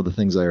on some of the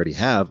things I already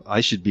have.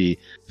 I should be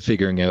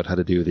figuring out how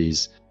to do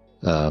these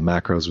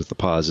macros with the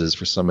pauses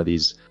for some of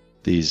these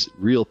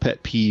real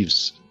pet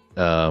peeves,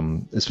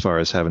 as far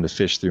as having to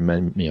fish through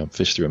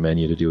a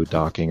menu to do a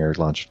docking or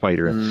launch a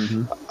fighter.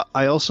 Mm-hmm.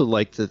 I also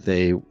liked that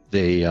they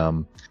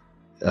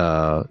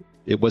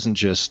it wasn't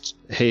just,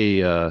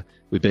 hey,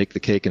 we baked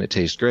the cake and it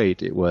tastes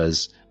great. It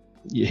was,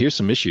 here's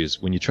some issues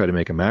when you try to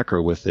make a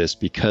macro with this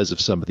because of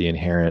some of the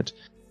inherent,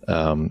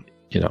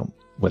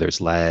 whether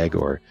it's lag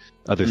or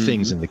other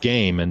things in the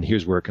game, and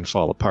here's where it can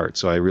fall apart.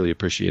 So I really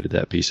appreciated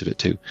that piece of it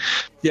too.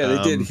 Yeah,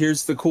 they did.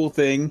 Here's the cool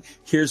thing.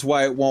 Here's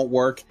why it won't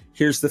work.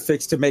 Here's the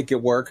fix to make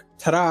it work.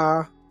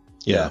 Ta-da!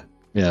 Yeah.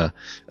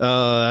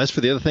 As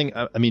for the other thing,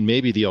 I mean,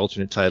 maybe the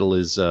alternate title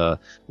is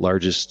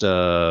largest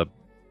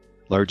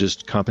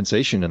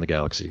compensation in the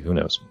galaxy. Who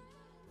knows?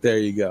 There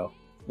you go.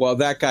 Well,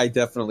 that guy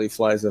definitely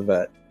flies a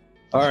vet.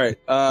 All right.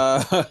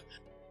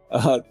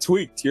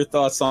 Tweaked, your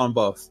thoughts on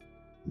both?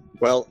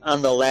 Well,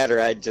 on the latter,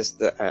 I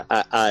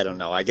don't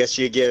know. I guess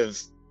you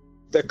give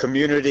the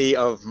community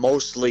of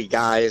mostly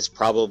guys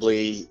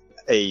probably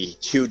a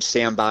huge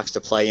sandbox to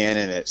play in,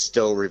 and it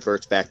still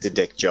reverts back to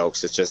dick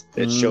jokes. It's just,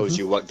 it shows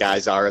you what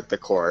guys are at the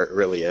core. It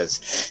really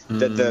is.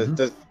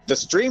 The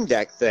Stream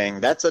Deck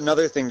thing, that's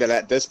another thing that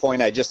at this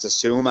point I just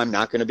assume I'm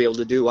not going to be able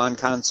to do on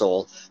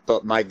console.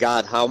 But my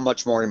God, how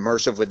much more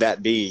immersive would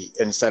that be,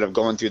 instead of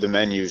going through the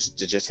menus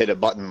to just hit a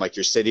button like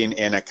you're sitting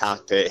in a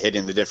cockpit,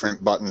 hitting the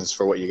different buttons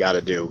for what you got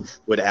to do?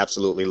 Would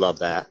absolutely love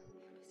that.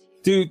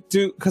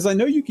 Because I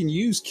know you can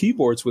use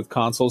keyboards with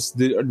consoles.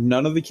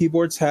 None of the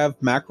keyboards have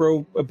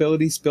macro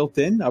abilities built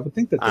in? I would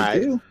think that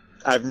they do.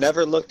 I've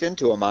never looked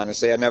into them,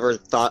 honestly. I never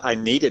thought I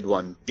needed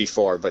one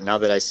before, but now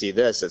that I see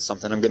this, it's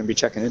something I'm going to be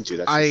checking into.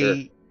 That's for sure.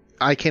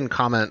 I can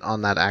comment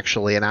on that,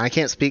 actually, and I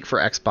can't speak for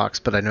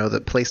Xbox, but I know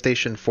that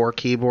PlayStation 4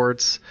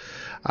 keyboards,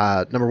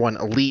 number one,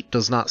 Elite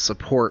does not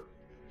support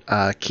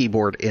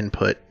keyboard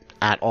input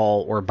at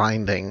all or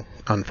binding,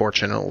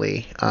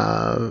 unfortunately.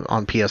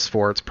 On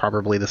PS4, it's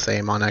probably the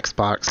same on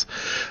Xbox.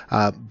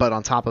 But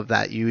on top of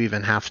that, you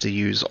even have to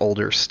use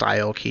older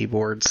style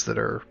keyboards that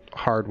are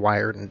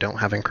hardwired and don't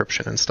have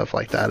encryption and stuff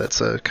like that. It's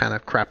a kind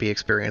of crappy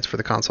experience for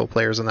the console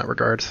players in that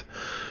regard.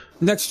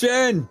 Next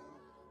gen!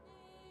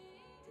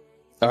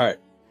 All right.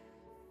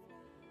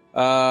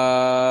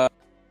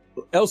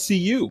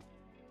 LCU,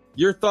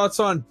 your thoughts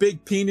on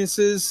big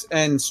penises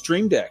and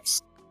Stream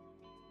Decks?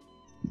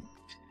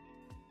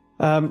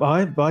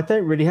 I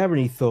don't really have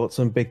any thoughts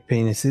on big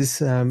penises.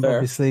 Fair.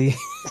 Obviously,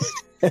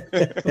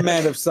 A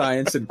man of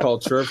science and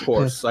culture, of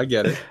course. I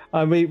get it.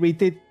 we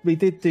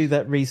did do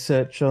that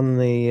research on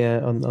the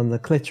on the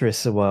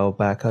clitoris a while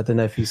back. I don't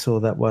know if you saw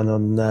that one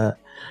on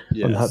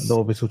Yes. the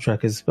orbital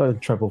trackers. I'm in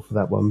trouble for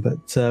that one,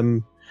 but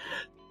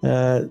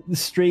the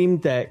Stream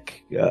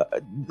Deck.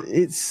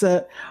 It's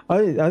I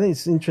think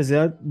it's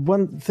interesting.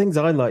 One things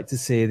I like to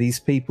see are these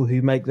people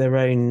who make their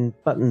own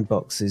button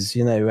boxes.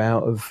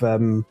 Out of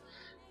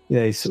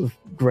sort of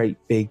great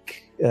big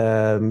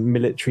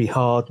military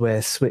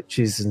hardware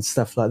switches and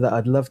stuff like that.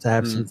 I'd love to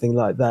have something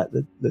like that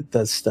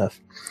does stuff.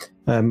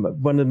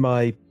 One of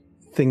my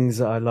things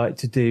that I like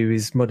to do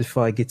is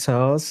modify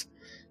guitars,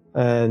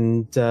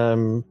 and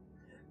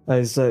I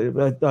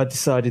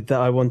decided that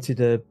I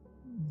wanted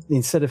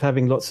instead of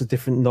having lots of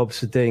different knobs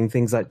for doing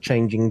things like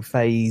changing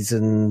phase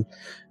and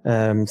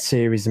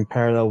series and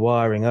parallel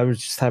wiring, I would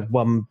just have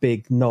one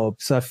big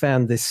knob. So I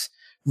found this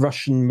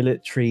Russian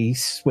military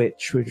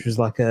switch, which was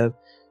like a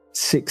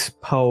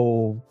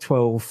 6-pole,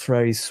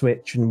 12-throw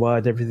switch, and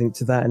wired everything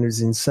to that, and it was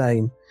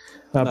insane.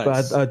 Nice.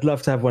 But I'd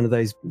love to have one of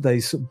those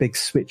sort of big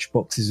switch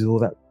boxes with all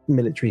that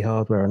military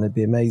hardware, and it'd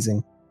be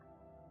amazing.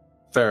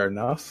 Fair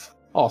enough.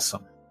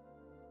 Awesome.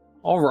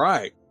 All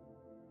right.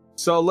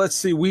 So let's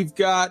see. We've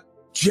got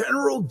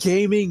general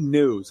gaming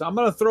news. I'm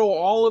going to throw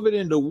all of it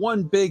into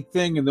one big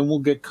thing, and then we'll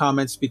get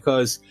comments,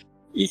 because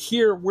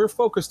here we're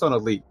focused on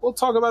Elite. We'll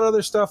talk about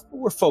other stuff, but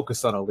we're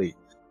focused on Elite.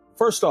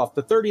 First off,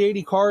 the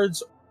 3080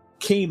 cards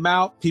came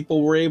out.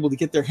 People were able to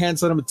get their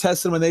hands on them and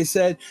test them, and they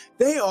said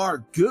they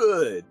are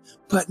good,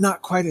 but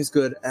not quite as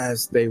good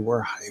as they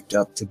were hyped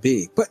up to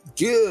be, but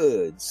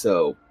good.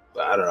 So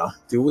I don't know.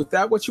 Do with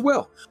that what you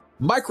will.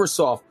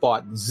 Microsoft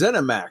bought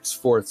ZeniMax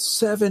for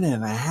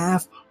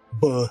 $7.5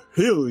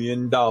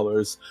 billion.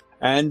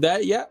 And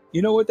that, yeah,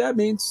 you know what that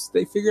means.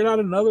 They figured out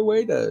another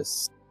way to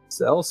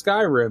sell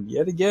Skyrim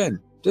yet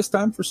again, this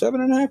time for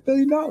 $7.5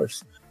 billion.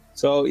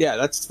 So yeah,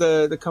 that's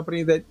the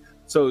company that,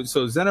 so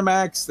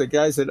ZeniMax, the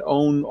guys that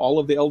own all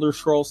of the Elder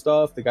Scroll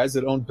stuff, the guys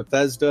that own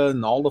Bethesda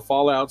and all the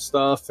Fallout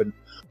stuff, and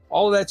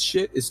all of that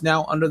shit is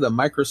now under the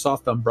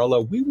Microsoft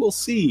umbrella. We will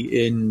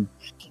see in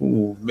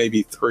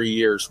maybe 3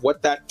 years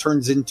what that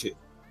turns into.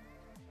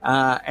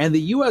 And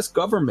the U.S.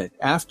 government,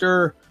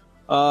 after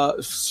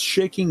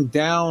shaking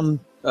down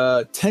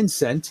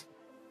Tencent,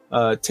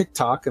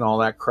 TikTok, and all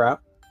that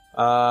crap,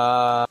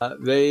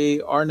 they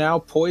are now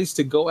poised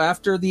to go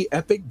after the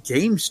Epic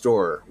Game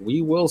Store.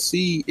 We will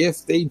see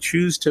if they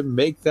choose to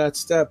make that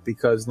step,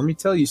 because let me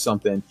tell you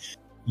something.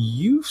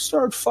 You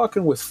start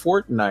fucking with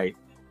Fortnite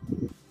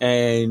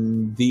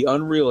and the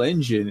Unreal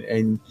Engine,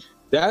 and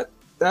that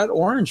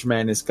orange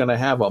man is going to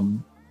have a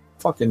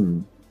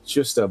fucking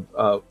just a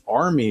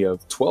army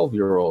of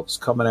 12-year-olds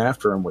coming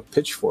after him with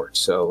pitchforks.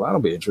 So that'll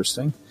be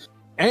interesting.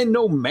 And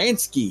No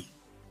Mansky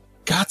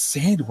got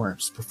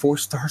sandworms before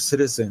Star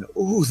Citizen.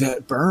 Ooh,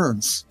 that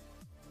burns.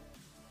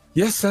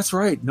 Yes, that's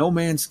right. No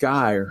Man's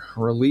Sky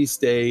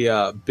released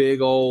a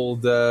big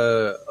old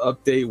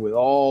update with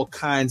all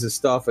kinds of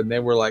stuff, and they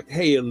were like,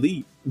 hey,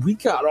 Elite, we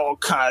got all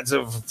kinds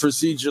of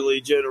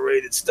procedurally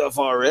generated stuff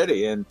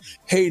already. And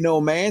hey,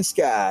 No Man's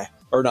Sky,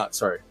 or not,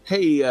 sorry.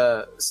 Hey,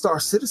 Star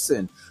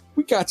Citizen,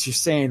 we got your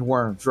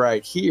sandworms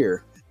right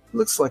here.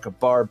 Looks like a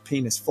barbed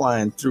penis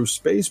flying through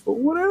space, but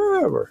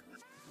whatever.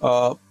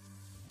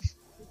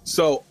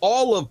 So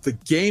all of the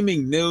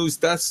gaming news,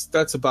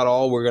 that's about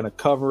all we're going to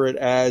cover it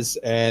as.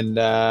 And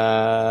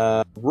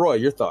Roy,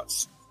 your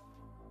thoughts?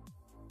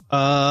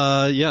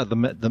 Yeah, the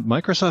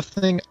Microsoft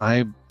thing,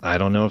 I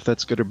don't know if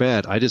that's good or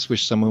bad. I just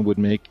wish someone would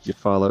make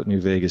Fallout New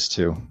Vegas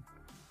too.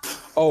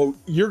 Oh,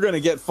 you're going to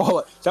get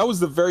Fallout. That was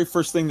the very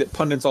first thing that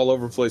pundits all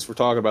over the place were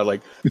talking about,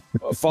 like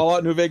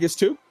Fallout New Vegas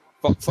 2?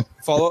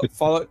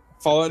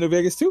 Fallout New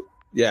Vegas 2?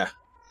 Yeah.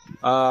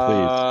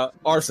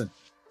 Arson.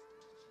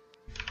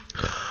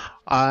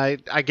 I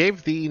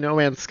gave the No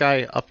Man's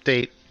Sky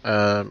update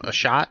a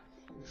shot.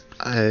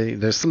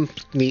 There's some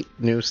neat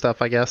new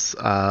stuff, I guess.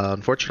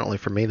 Unfortunately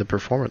for me, the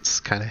performance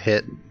kind of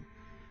hit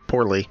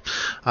poorly,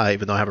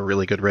 even though I have a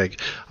really good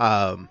rig.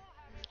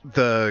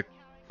 The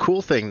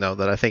cool thing, though,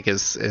 that I think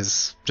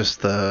is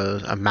just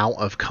the amount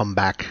of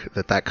comeback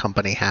that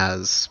company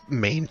has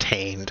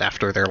maintained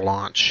after their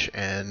launch,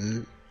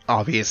 and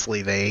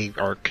obviously they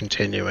are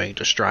continuing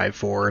to strive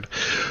forward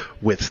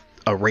with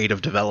a rate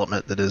of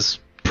development that is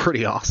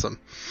pretty awesome.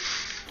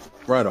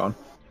 Right on.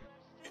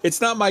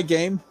 It's not my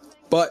game,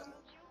 but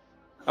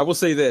I will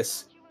say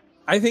this.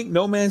 I think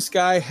No Man's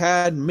Sky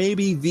had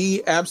maybe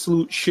the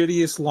absolute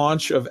shittiest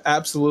launch of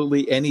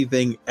absolutely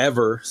anything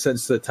ever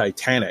since the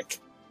Titanic.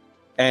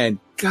 And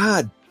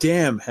god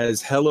damn,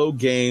 has Hello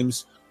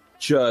Games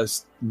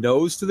just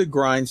nose to the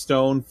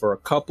grindstone for a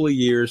couple of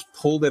years,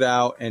 pulled it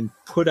out, and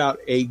put out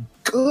a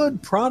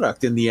good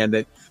product in the end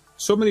that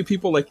so many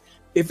people, like,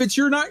 if it's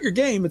not your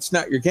game, it's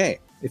not your game.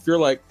 If you're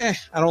like, I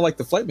don't like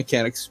the flight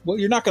mechanics, well,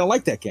 you're not going to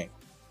like that game.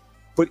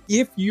 But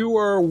if you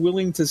are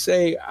willing to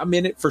say, I'm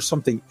in it for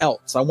something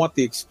else, I want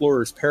the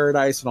Explorer's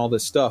Paradise and all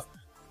this stuff,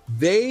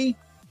 they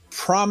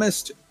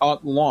promised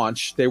at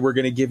launch they were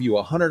going to give you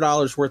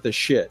 $100 worth of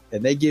shit,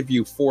 and they give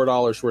you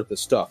 $4 worth of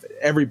stuff.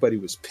 Everybody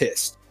was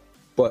pissed.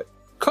 But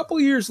a couple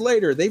years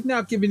later, they've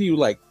now given you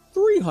like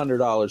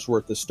 $300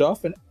 worth of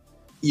stuff, and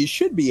you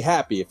should be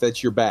happy if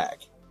that's your bag.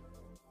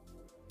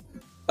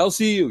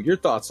 LCU, your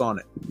thoughts on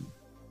it?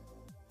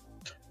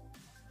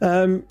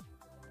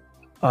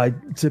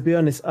 To be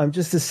honest, I'm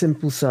just a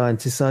simple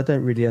scientist. So I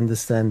don't really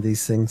understand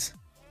these things.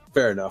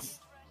 Fair enough.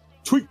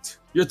 Tweet,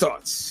 your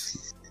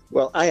thoughts.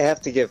 Well, I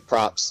have to give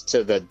props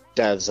to the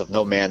devs of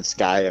No Man's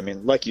Sky. I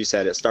mean, like you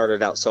said, it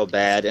started out so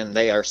bad, and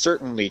they are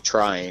certainly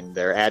trying.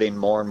 They're adding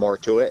more and more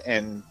to it,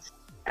 and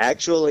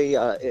actually,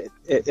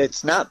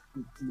 it's not,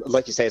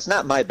 like you say, it's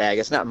not my bag.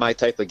 It's not my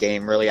type of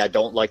game, really. I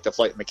don't like the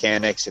flight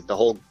mechanics. The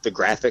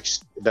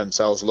graphics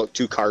themselves look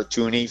too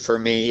cartoony for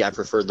me. I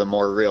prefer the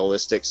more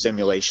realistic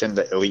simulation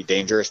that Elite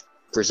Dangerous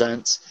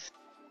presents.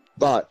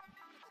 But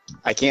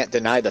I can't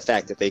deny the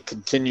fact that they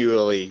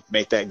continually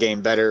make that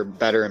game better,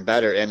 and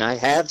better. And I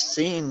have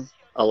seen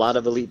a lot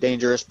of Elite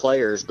Dangerous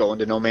players go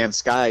into No Man's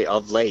Sky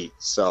of late.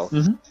 So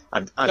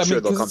I'm sure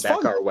they'll come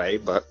back our way.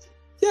 But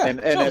yeah, and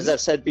as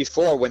I've said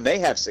before, when they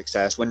have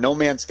success, when No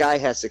Man's Sky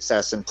has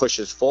success and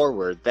pushes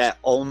forward, that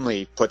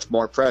only puts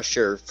more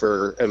pressure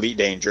for Elite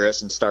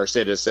Dangerous and Star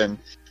Citizen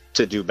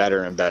to do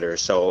better and better.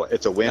 So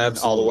it's a win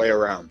all the way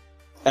around.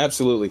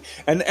 Absolutely.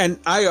 And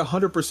I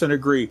 100%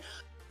 agree.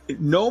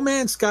 No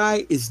Man's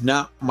Sky is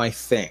not my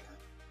thing.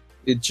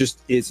 It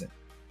just isn't.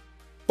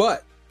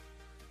 But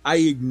I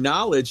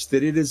acknowledge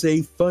that it is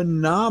a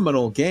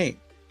phenomenal game.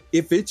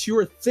 If it's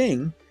your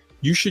thing,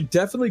 you should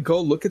definitely go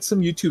look at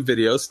some YouTube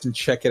videos and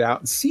check it out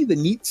and see the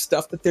neat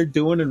stuff that they're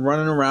doing and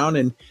running around.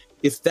 And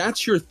if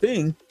that's your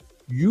thing,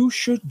 you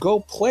should go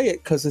play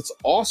it because it's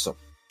awesome.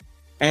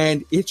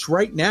 And it's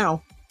right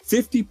now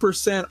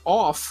 50%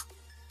 off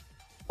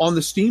on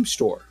the Steam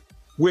store,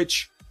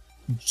 which,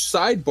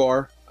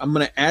 sidebar, I'm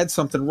going to add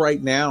something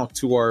right now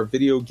to our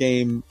video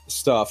game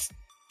stuff.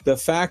 The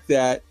fact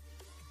that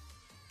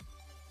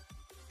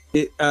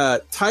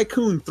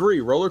Tycoon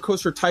 3, Roller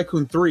Coaster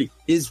Tycoon 3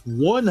 is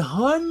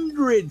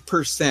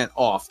 100%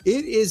 off.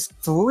 It is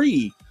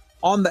free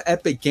on the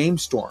Epic Game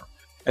Store.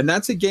 And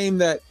that's a game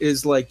that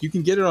is like, you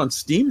can get it on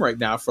Steam right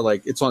now for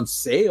like, it's on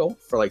sale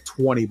for like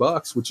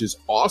 $20, which is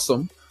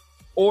awesome.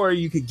 Or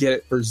you could get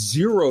it for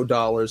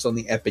 $0 on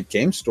the Epic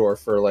Game Store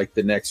for like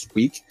the next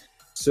week.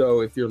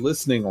 So if you're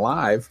listening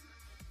live,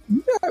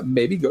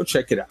 maybe go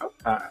check it out.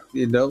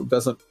 It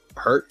doesn't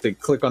hurt to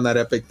click on that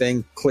Epic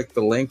thing, click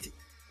the link,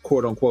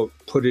 quote unquote,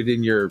 put it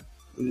in your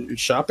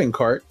shopping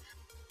cart,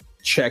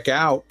 check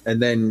out,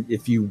 and then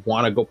if you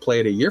want to go play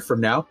it a year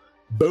from now,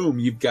 boom,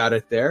 you've got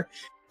it there.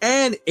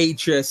 And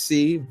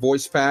HSC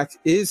Voice Pack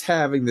is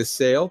having the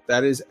sale.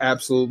 That is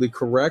absolutely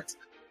correct,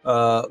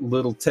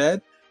 little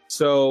Ted.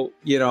 So,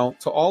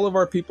 to all of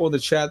our people in the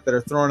chat that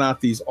are throwing out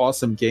these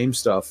awesome game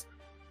stuff,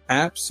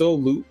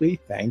 absolutely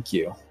thank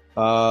you.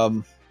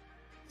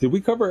 Did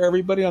we cover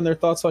everybody on their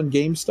thoughts on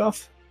game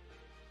stuff?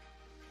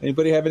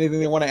 Anybody have anything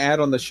they want to add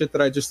on the shit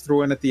that I just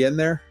threw in at the end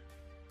there?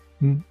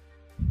 Nope.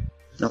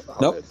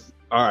 All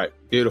right,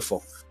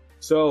 beautiful.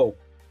 So,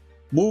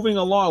 moving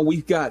along,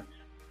 we've got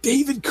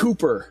David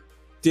Cooper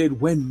did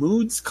When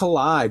Moons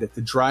Collide at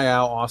the Dry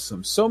Isle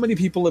Awesomes. So many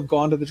people have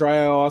gone to the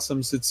Dry Isle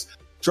Awesomes. It's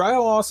Dry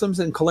Isle Awesomes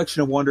and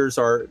Collection of Wonders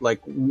are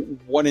like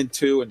 1 and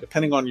 2, and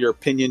depending on your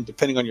opinion,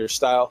 depending on your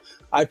style,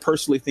 I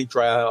personally think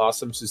Dry Isle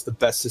Awesomes is the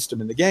best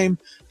system in the game.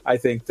 I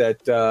think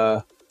that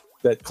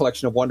that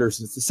Collection of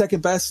Wonders is the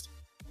second best.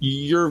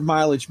 Your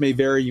mileage may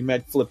vary. You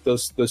might flip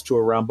those two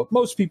around, but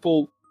most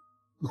people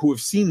who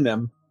have seen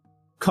them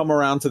come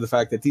around to the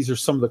fact that these are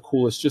some of the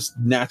coolest, just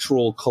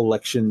natural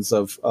collections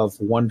of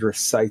wondrous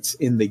sights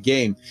in the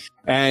game.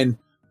 And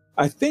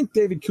I think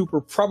David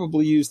Cooper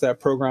probably used that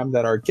program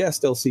that our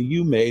guest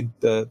LCU made,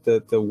 the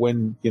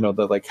when,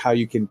 the like how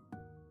you can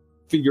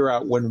figure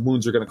out when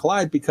moons are going to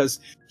collide, because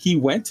he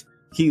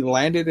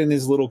landed in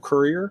his little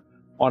courier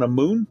on a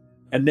moon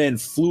and then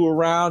flew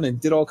around and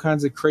did all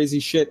kinds of crazy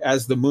shit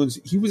as the moons.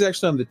 He was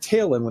actually on the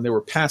tail end when they were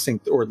passing,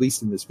 or at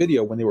least in this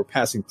video, when they were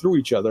passing through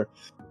each other.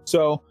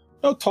 So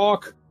no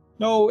talk,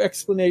 no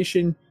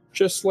explanation,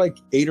 just like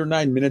 8 or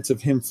 9 minutes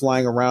of him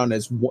flying around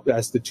as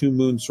the two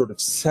moons sort of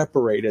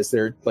separate, as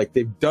they're like,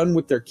 they've done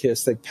with their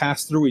kiss, they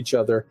pass through each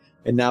other,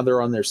 and now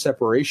they're on their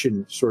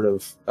separation sort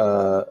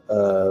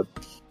of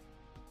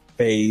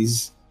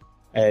phase,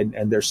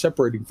 and they're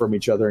separating from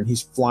each other, and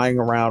he's flying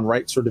around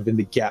right sort of in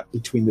the gap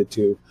between the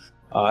two,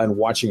 and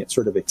watching it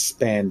sort of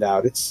expand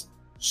out. It's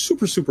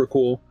super, super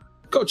cool.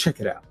 Go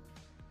check it out.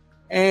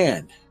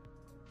 And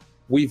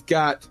we've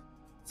got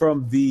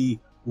from the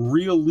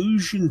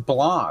Reallusion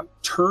blog,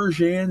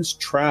 Turjan's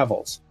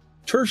Travels.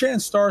 Turjan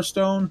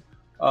Starstone,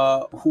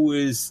 who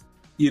is,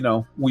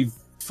 we've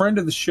friend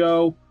of the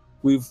show.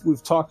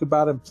 We've talked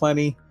about him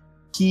plenty.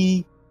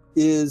 He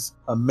is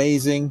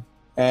amazing,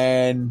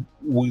 and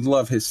we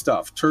love his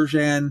stuff.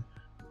 Turjan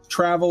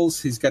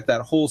Travels, he's got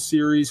that whole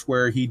series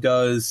where he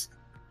does,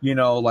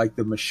 like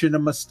the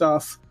machinima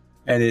stuff,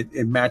 and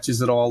it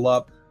matches it all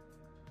up.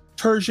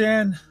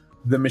 Turjan,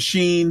 the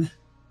machine,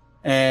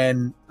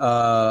 and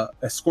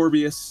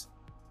Ascorbius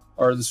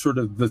are the sort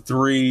of the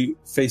three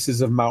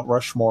faces of Mount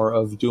Rushmore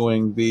of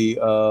doing the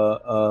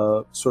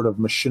sort of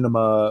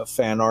machinima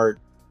fan art,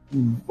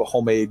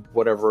 homemade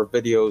whatever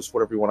videos,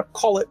 whatever you want to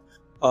call it,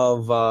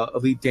 of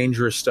Elite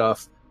Dangerous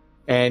stuff.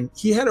 And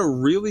he had a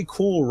really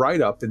cool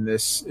write-up in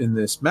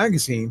this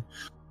magazine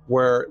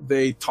where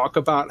they talk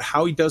about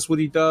how he does what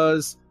he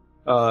does.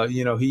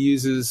 He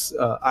uses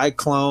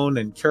iClone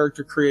and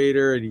Character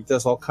Creator, and he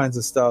does all kinds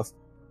of stuff.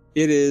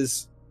 It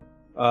is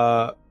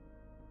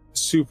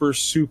super,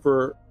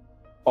 super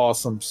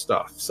awesome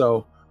stuff.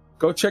 So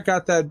go check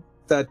out that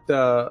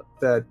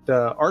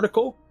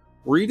article,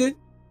 read it.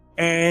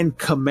 And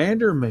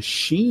Commander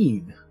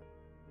Machine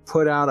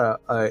put out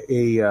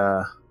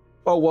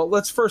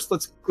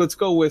let's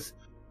go with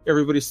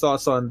everybody's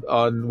thoughts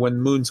on When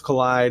Moons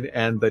Collide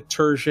and the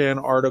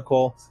Turjan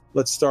article.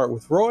 Let's start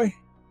with Roy.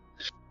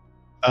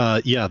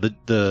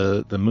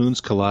 The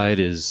Moons Collide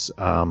is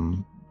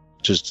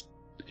just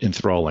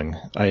enthralling.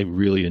 I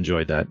really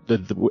enjoyed that.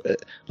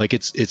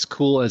 It's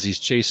cool as he's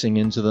chasing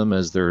into them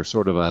as they're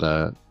sort of at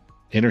a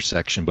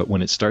intersection, but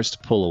when it starts to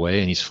pull away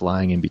and he's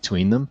flying in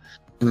between them,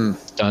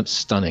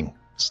 stunning.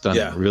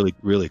 Yeah. Really,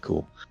 really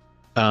cool.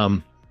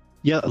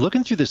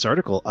 Looking through this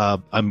article,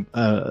 I'm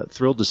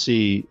thrilled to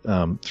see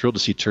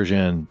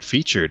Turjan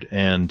featured,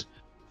 and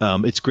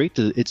it's great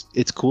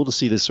it's cool to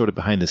see this sort of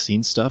behind the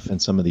scenes stuff and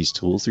some of these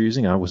tools they're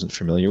using. I wasn't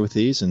familiar with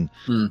these, and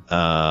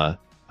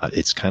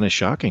it's kind of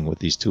shocking what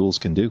these tools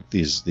can do.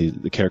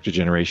 The character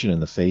generation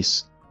and the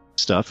face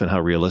stuff, and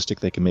how realistic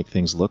they can make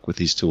things look with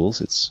these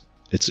tools. It's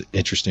an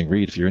interesting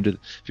read. If you're into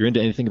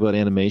anything about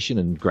animation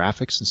and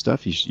graphics and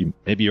stuff, you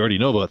maybe you already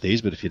know about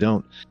these, but if you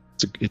don't,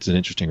 it's an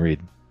interesting read.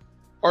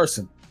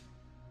 Arson.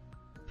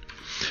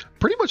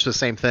 Pretty much the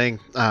same thing.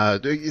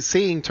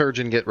 Seeing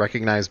Turjan get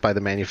recognized by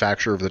the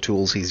manufacturer of the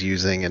tools he's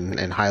using and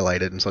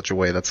highlighted in such a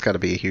way, that's got to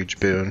be a huge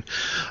boon.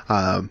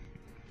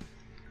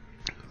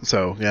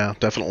 So yeah,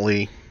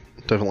 definitely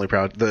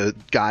proud. The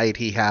guide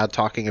he had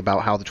talking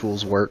about how the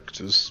tools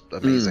worked was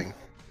amazing.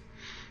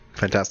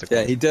 Fantastic.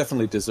 Yeah, he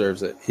definitely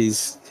deserves it. He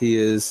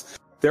is.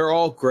 They're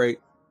all great,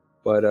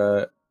 but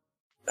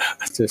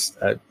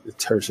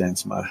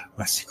Turjan's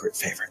my secret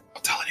favorite.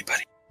 I'll tell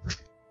anybody.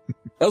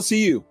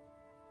 LCU.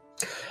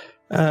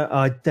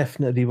 I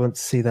definitely want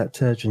to see that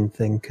Turjan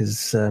thing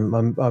because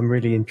I'm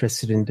really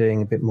interested in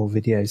doing a bit more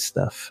video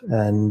stuff,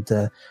 and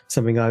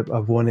something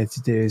I've wanted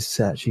to do is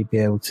to actually be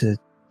able to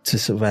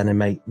sort of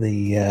animate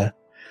the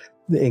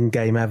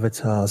in-game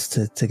avatars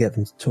to get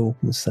them to talk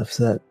and stuff.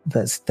 So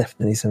that's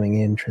definitely something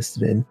you're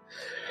interested in.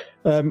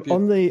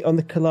 On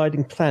the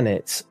Colliding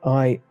Planets,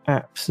 I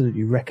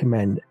absolutely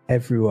recommend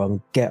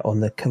everyone get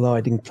on the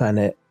Colliding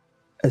Planet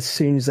as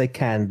soon as they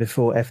can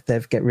before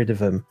FDev get rid of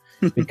them,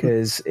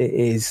 because it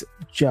is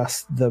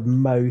just the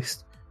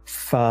most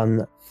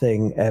fun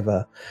thing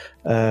ever.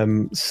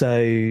 Back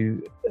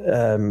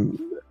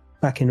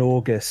in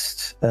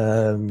August,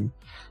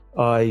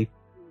 I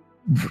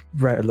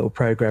wrote a little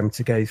program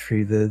to go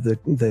through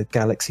the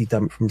galaxy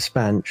dump from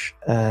Spanch,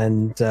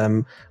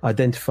 and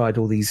identified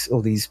all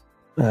these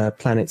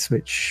planets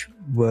which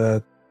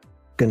were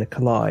going to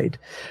collide,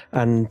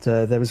 and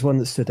there was one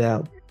that stood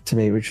out to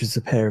me, which was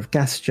a pair of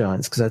gas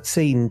giants, because I'd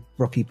seen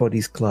rocky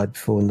bodies collide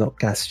before, not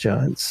gas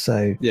giants.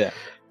 So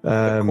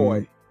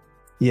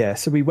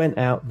so we went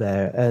out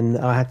there, and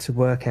I had to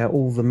work out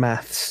all the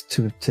maths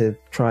to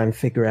try and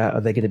figure out,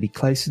 are they going to be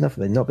close enough, are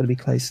they not going to be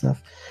close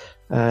enough?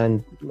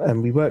 And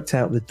we worked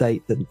out the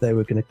date that they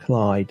were going to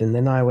collide, and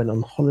then I went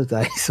on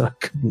holiday, so I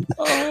couldn't.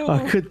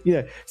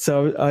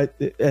 So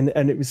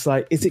and it was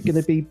like, is it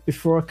going to be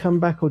before I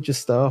come back or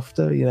just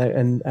after?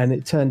 And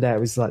it turned out it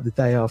was like the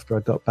day after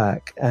I got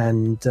back,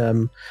 and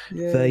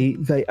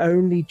they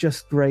only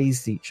just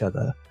grazed each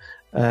other,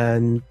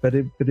 but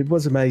it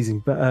was amazing.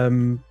 But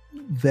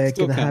they're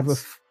going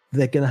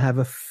to have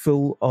a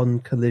full on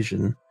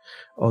collision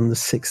on the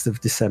 6th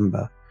of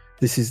December.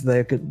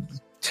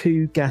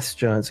 Two gas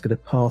giants are going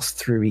to pass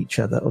through each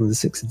other on the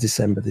 6th of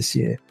December this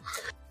year.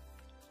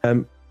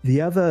 The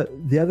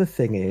other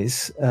thing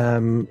is,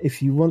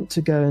 if you want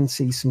to go and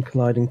see some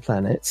colliding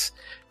planets,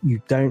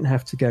 you don't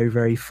have to go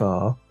very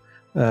far.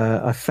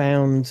 I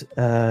found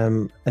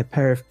a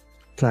pair of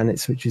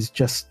planets which is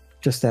just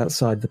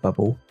outside the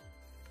bubble.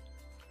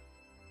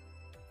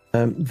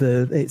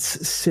 It's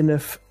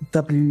Sinif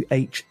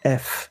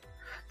WHF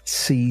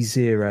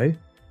C0.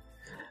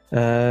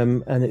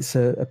 And it's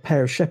a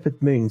pair of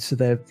shepherd moons, so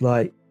they're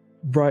like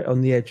right on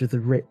the edge of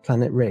the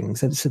planet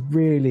rings, and it's a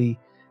really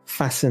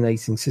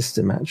fascinating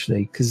system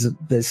actually, because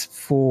there's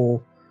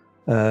four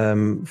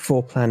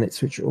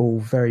planets which are all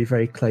very,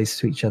 very close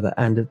to each other,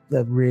 and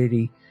a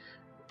really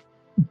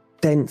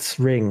dense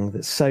ring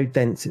that's so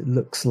dense it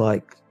looks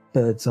like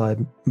bird's eye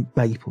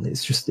maple.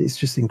 It's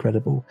just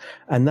incredible,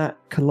 and that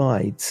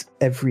collides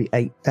every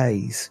 8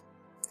 days.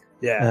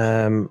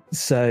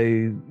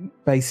 So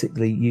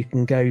basically you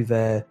can go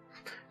there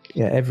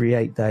every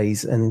 8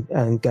 days and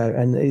go,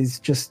 and it's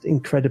just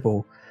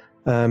incredible.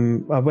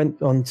 I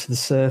went onto the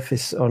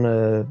surface on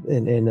an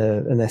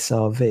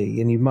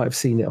SRV, and you might have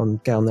seen it on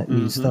Galnet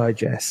News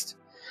Digest,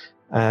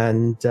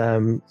 and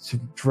sort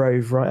of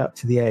drove right up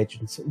to the edge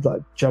and sort of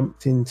like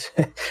jumped into,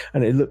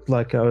 and it looked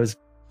like I was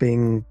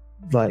being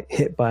like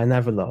hit by an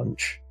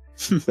avalanche.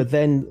 but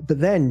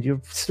then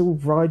you're still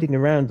riding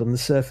around on the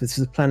surface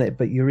of the planet,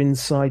 but you're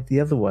inside the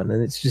other one,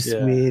 and it's just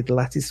weird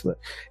lattice work.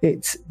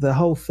 It's the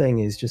whole thing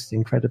is just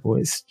incredible.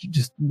 It's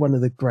just one of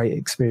the great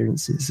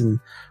experiences, and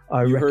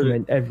I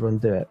recommend everyone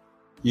do it.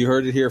 You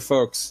heard it here,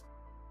 folks.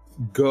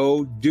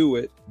 Go do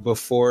it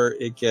before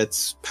it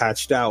gets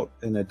patched out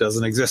and it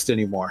doesn't exist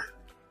anymore.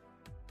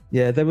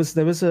 Yeah, there was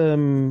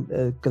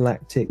a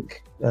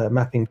galactic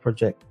mapping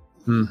project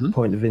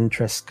point of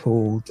interest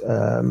called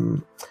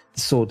the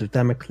Sword of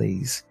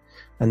Damocles,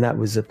 and that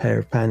was a pair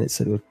of planets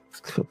that were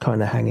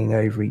kind of hanging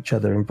over each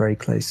other and very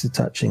close to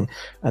touching,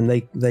 and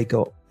they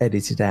got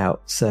edited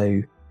out.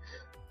 So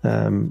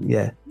once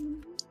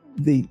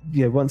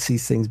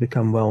these things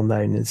become well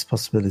known, there's a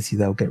possibility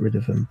they'll get rid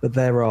of them, but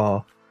there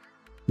are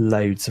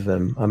loads of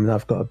them. I mean,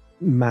 I've got a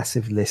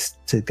massive list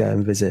to go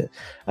and visit.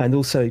 And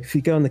also, if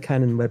you go on the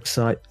Canon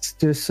website,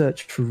 do a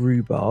search for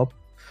rhubarb,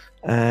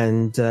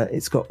 and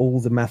it's got all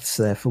the maths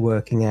there for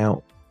working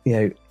out,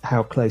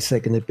 how close they're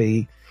going to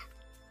be,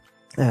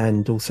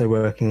 and also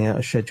working out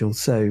a schedule.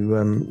 So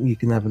you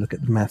can have a look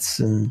at the maths,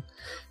 and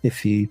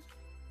if you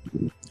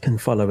can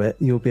follow it,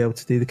 you'll be able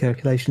to do the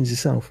calculations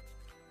yourself.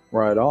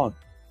 Right on.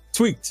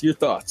 Tweaked, your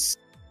thoughts?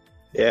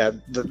 Yeah,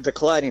 the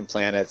colliding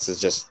planets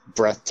is just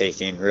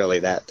breathtaking, really,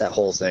 that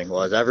whole thing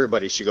was.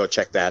 Everybody should go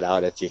check that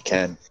out if you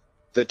can.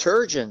 The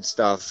Turgeon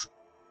stuff,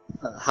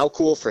 how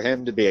cool for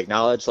him to be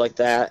acknowledged like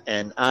that.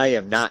 And I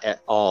am not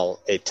at all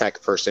a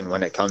tech person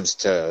when it comes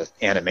to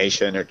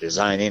animation or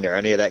designing or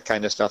any of that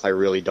kind of stuff. I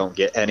really don't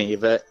get any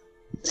of it.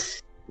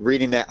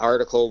 Reading that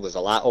article was a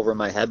lot over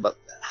my head, but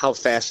how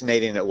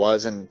fascinating it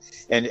was, and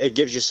it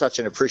gives you such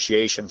an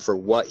appreciation for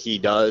what he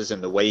does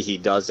and the way he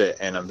does it,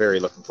 and I'm very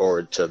looking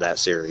forward to that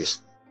series.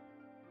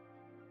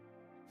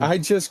 I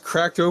just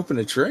cracked open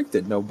a drink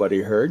that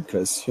nobody heard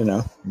because,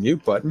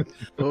 mute button.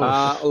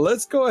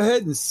 Let's go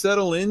ahead and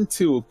settle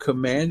into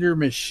Commander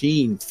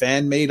Machine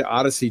fan-made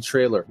Odyssey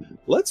trailer.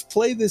 Let's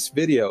play this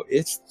video.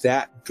 It's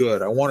that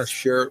good. I want to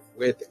share it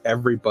with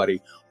everybody.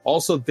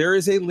 Also, there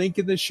is a link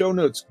in the show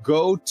notes.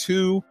 Go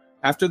to,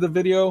 after the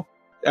video,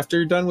 after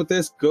you're done with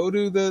this, go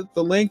to the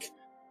link.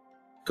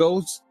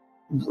 Go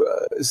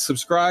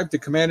subscribe to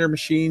Commander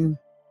Machine.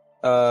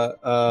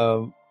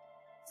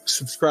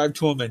 Subscribe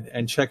to him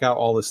and check out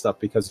all this stuff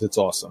because it's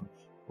awesome.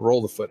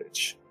 Roll the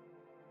footage.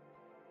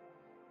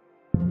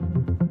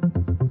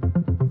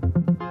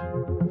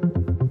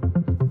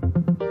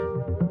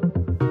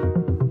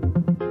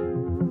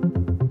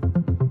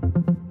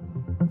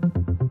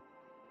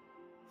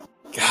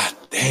 God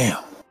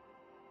damn.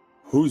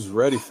 Who's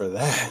ready for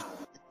that?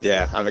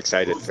 Yeah, I'm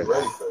excited for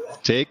that.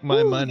 Take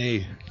my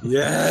money.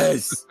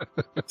 Yes.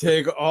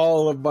 Take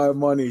all of my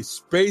money.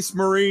 Space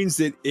Marines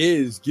it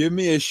is. Give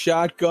me a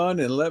shotgun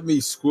and let me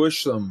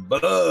squish some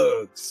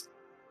bugs.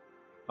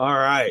 All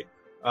right.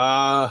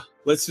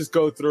 Let's just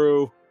go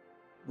through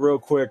real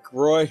quick.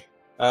 Roy,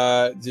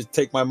 just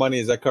take my money.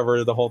 Does that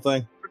cover the whole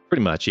thing?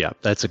 Pretty much, yeah.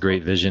 That's a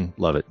great vision.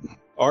 Love it.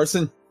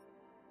 Arson?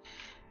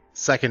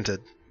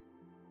 Seconded.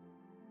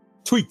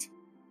 Tweet.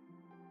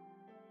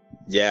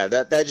 Yeah,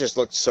 that just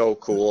looked so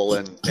cool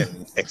and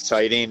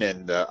exciting,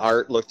 and the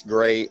art looked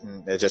great,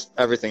 and it just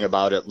everything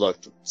about it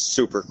looked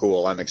super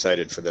cool. I'm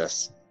excited for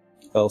this.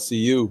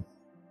 LCU.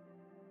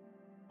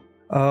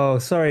 Oh,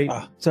 sorry.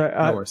 Sorry,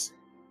 No worries.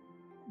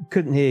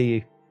 couldn't hear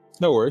you.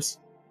 No worries.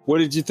 What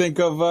did you think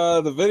of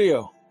the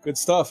video? Good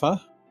stuff, huh?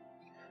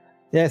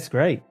 Yeah, it's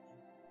great.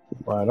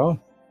 Right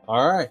on.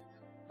 All right.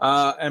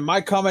 And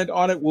my comment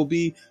on it will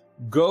be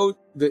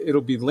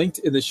it'll be linked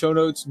in the show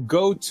notes.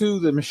 Go to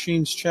the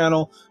Machines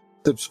channel,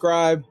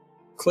 subscribe,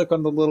 click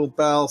on the little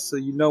bell so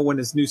you know when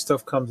his new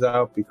stuff comes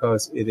out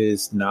because it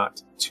is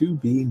not to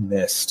be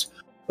missed.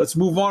 Let's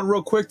move on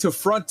real quick to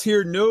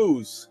Frontier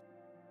News.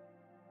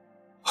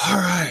 All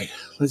right.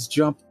 Let's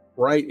jump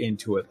right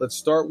into it. Let's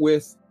start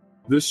with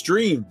the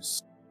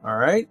streams. All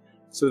right.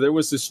 So there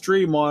was a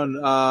stream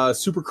on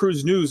Super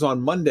Cruise News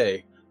on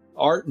Monday.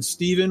 Art and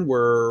Steven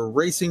were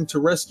racing to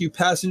rescue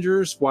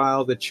passengers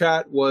while the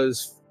chat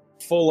was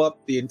full up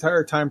the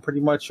entire time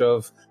pretty much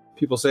of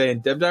people saying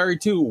Dev Diary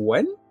 2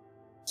 when?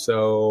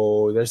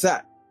 So there's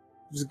that.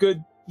 It was a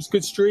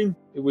good stream.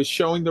 It was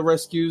showing the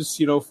rescues,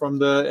 from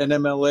the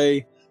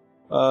NMLA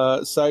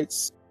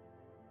sites.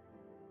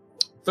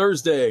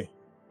 Thursday,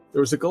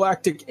 there was a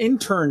Galactic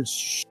Intern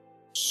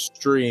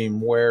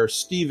stream where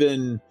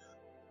Steven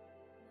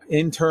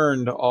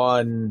interned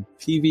on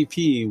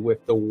PvP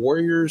with the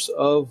Warriors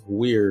of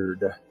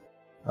Weird.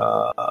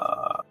 I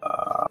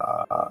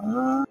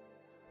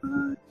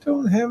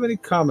don't have any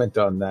comment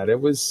on that. It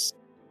was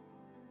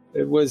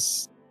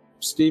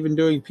Steven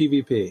doing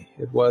PvP.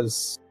 It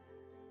was,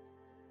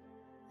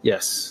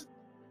 yes.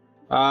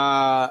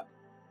 All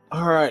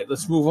right,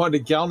 let's move on to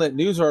Galnet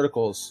news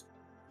articles.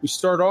 We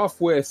start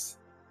off with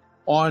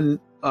On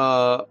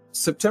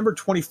September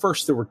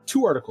 21st, there were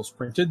 2 articles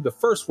printed. The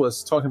first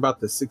was talking about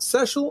the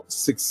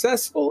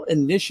successful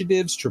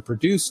initiatives to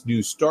produce new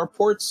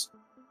starports.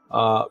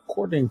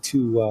 According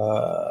to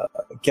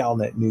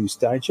Galnet News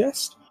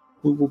Digest,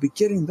 we will be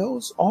getting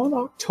those on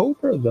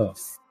October the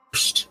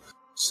 1st.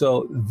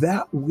 So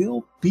that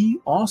will be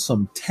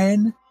awesome.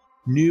 10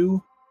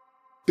 new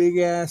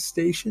big-ass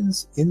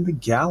stations in the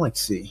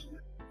galaxy.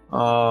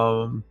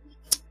 On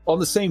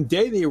the same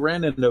day, they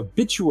ran an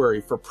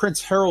obituary for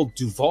Prince Harold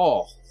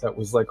Duval. That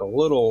was like a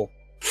little...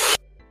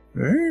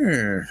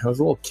 it was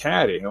a little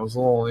catty. It was a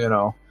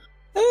little,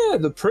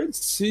 the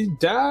prince, he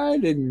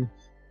died and...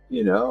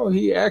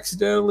 he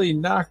accidentally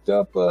knocked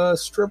up a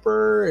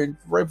stripper and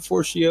right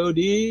before she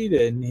OD'd,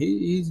 and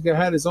he's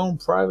had his own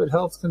private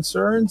health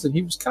concerns, and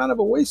he was kind of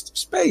a waste of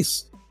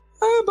space.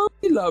 But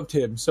we loved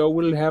him, so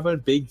we'll have a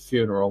big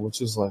funeral,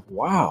 which is like,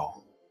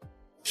 wow.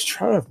 Just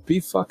try to be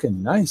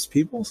fucking nice,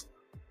 people.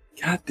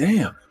 God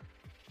damn.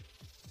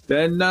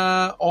 Then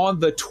on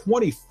the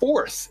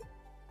 24th,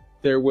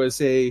 there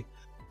was a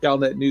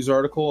Galnet News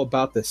article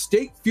about the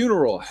state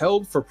funeral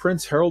held for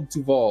Prince Harold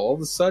Duval. All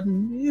of a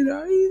sudden, he's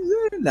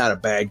not a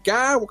bad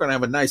guy. We're going to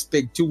have a nice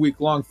big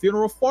 2-week-long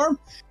funeral for him,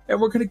 and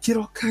we're going to get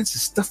all kinds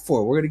of stuff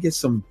for it. We're going to get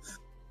some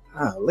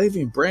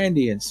Lavian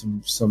brandy and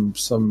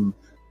some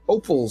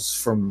opals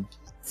from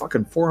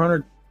fucking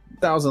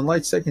 400,000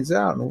 light seconds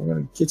out, and we're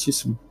going to get you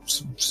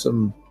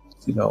some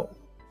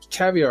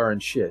caviar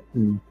and shit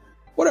and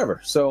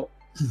whatever. So,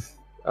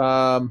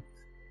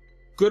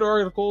 good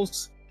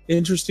articles.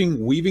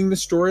 Interesting, weaving the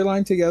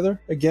storyline together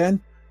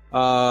again.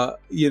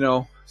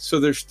 So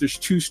there's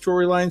 2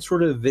 storylines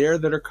sort of there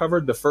that are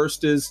covered. The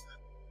first is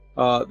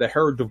the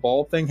Harold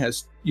Duval thing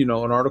has an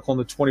article on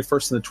the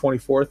 21st and the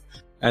 24th,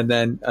 and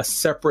then a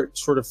separate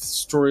sort of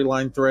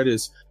storyline thread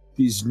is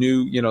these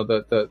new,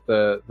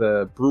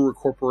 the Brewer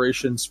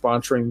Corporation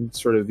sponsoring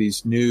sort of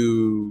these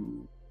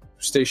new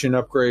station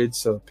upgrades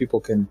so people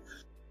can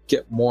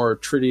get more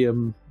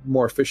tritium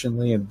more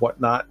efficiently and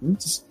whatnot, and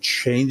just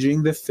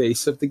changing the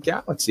face of the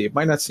galaxy. It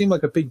might not seem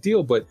like a big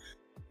deal, but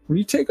when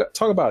you talk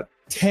about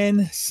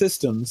 10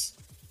 systems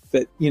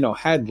that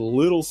had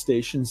little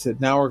stations that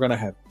now are going to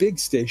have big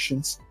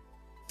stations,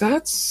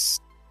 that's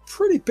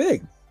pretty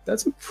big.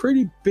 That's a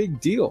pretty big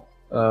deal,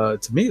 to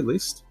me at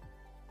least.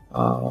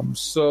 And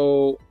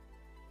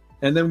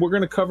then we're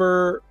going to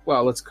cover,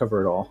 let's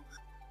cover it all.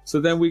 So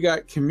then we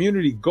got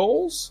community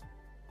goals.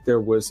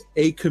 There was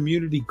a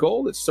community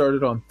goal that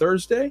started on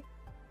Thursday.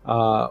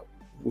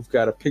 We've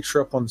got a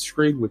picture up on the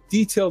screen with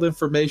detailed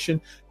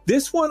information.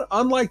 This one,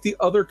 unlike the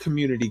other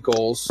community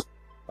goals,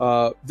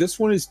 this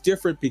one is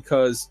different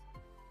because,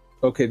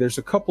 there's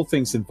a couple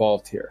things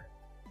involved here.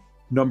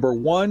 Number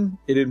one,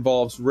 it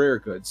involves rare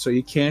goods. So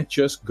you can't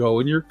just go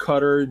in your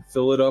cutter and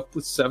fill it up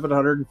with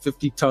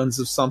 750 tons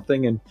of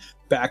something and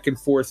back and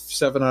forth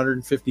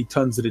 750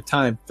 tons at a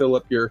time, fill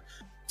up your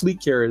fleet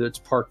carrier that's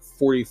parked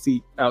 40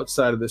 feet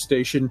outside of the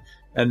station,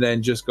 and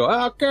then just go,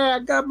 okay, I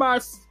got my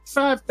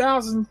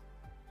 5,000,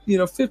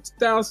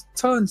 50,000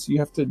 tons. You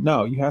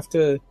have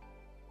to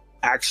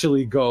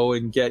actually go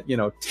and get,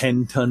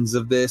 10 tons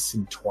of this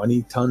and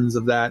 20 tons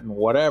of that and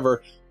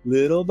whatever,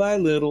 little by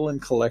little,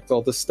 and collect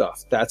all the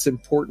stuff. That's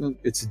important.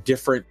 It's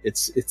different.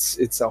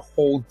 It's a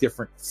whole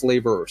different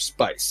flavor or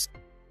spice.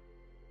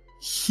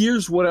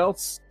 Here's what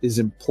else is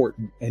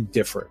important and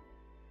different.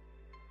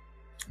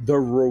 The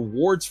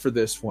rewards for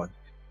this one.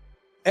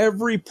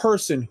 Every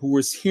person who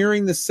is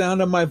hearing the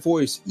sound of my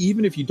voice,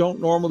 even if you don't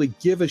normally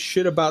give a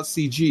shit about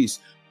CGs,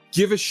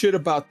 give a shit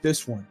about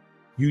this one.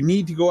 You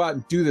need to go out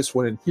and do this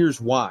one, and here's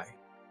why.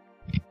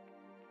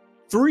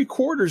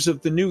 3/4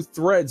 of the new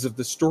threads of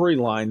the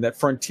storyline that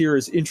Frontier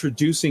is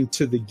introducing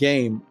to the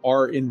game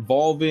are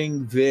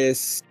involving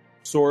this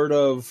sort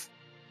of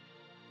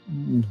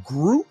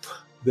group,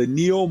 the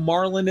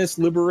Neo-Marlinist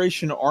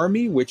Liberation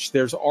Army, which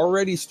there's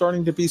already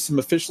starting to be some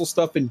official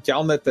stuff in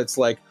Galnet that's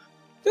like,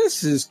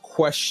 this is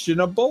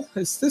questionable.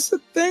 Is this a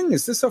thing?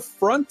 Is this a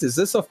front? Is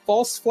this a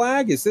false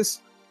flag? Is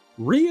this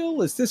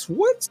real? Is this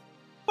what's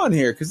on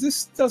here? Because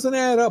this doesn't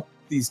add up,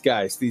 these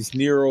guys, these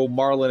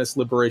Neo-Marlinist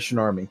Liberation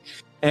Army.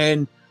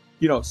 And,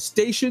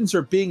 stations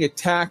are being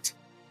attacked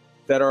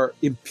that are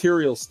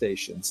Imperial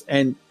stations.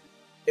 And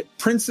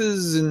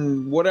princes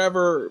and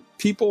whatever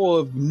people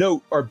of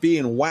note are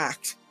being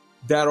whacked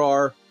that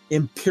are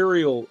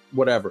Imperial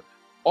whatever.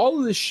 All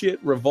of this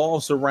shit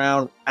revolves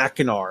around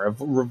Achenar.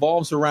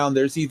 Revolves around,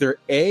 there's either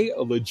a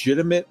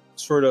legitimate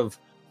sort of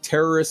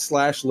terrorist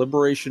 /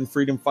 liberation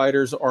freedom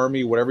fighters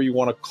army, whatever you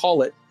want to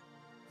call it,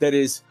 that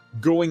is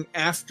going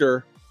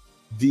after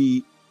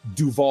the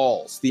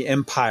Duvals, the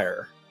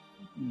Empire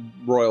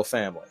royal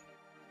family.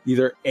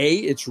 Either A,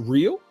 it's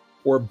real,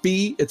 or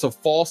B, it's a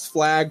false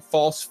flag,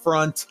 false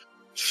front,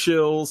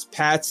 shills,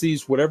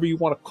 patsies, whatever you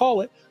want to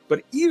call it.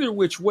 But either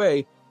which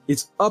way,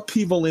 it's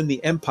upheaval in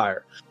the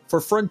Empire. For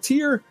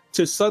Frontier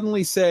to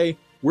suddenly say,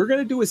 we're going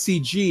to do a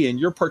CG and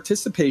your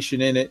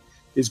participation in it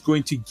is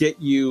going to get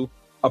you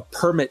a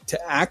permit to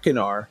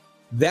Achenar,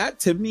 that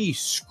to me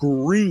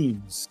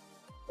screams,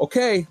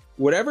 okay,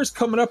 whatever's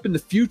coming up in the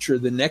future,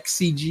 the next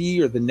CG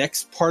or the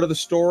next part of the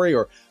story,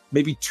 or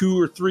maybe 2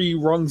 or 3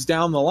 rungs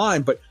down the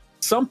line, but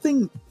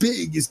something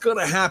big is going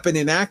to happen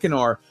in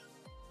Akinar.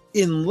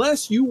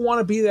 Unless you want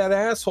to be that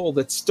asshole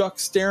that's stuck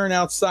staring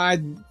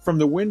outside from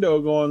the window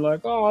going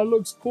like, oh, it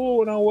looks cool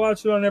when I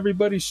watch it on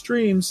everybody's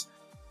streams,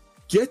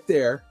 get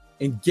there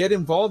and get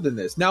involved in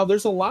this. Now,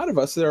 there's a lot of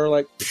us that are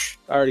like,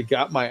 I already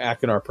got my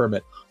Akinar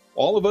permit.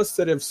 All of us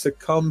that have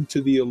succumbed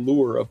to the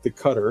allure of the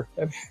cutter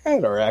have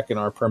had our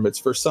Akinar permits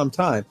for some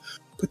time.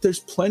 But there's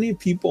plenty of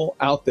people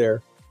out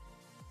there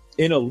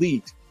in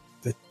Elite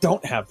that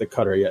don't have the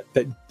cutter yet,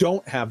 that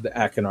don't have the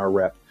Akinar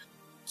rep.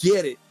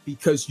 Get it,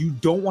 because you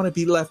don't want to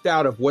be left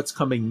out of what's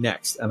coming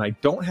next. And I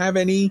don't have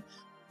any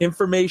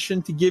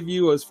information to give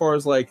you as far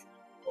as like,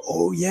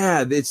 oh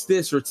yeah, it's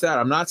this or it's that.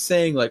 I'm not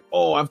saying like,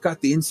 oh, I've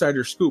got the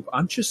insider scoop.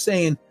 I'm just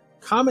saying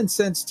common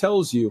sense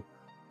tells you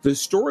the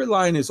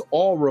storyline is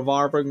all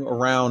revolving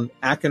around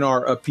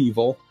Akinar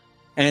upheaval,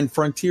 and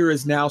Frontier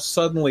is now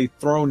suddenly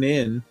thrown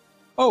in,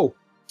 oh,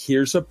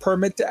 here's a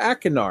permit to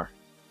Akinar.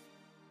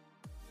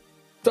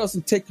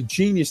 Doesn't take a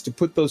genius to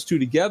put those two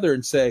together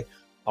and say,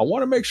 I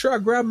want to make sure I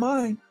grab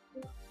mine.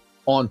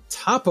 On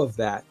top of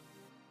that,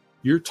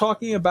 you're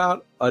talking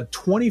about a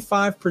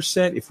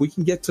 25%, if we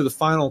can get to the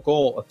final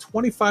goal, a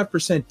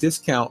 25%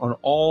 discount on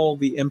all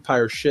the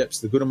Empire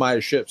ships, the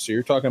Gudamaya ships. So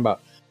you're talking about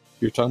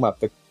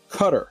the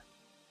Cutter,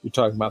 you're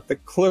talking about the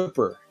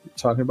Clipper, you're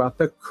talking about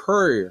the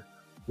Courier,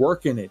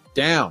 working it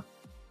down.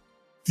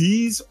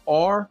 These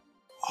are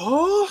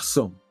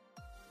awesome.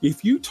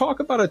 If you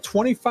talk about a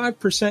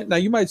 25%, now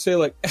you might say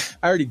like,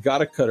 I already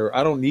got a Cutter.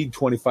 I don't need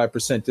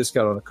 25%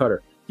 discount on a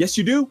Cutter. Yes,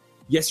 you do.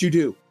 Yes, you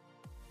do.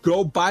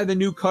 Go buy the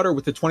new Cutter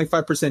with the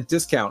 25%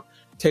 discount.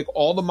 Take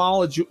all the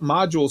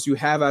modules you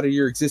have out of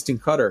your existing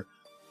Cutter.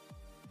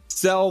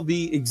 Sell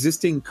the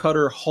existing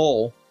Cutter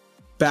hull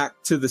back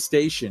to the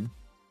station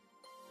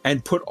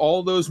and put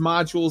all those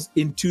modules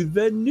into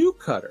the new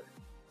Cutter.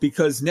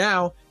 Because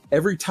now,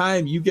 every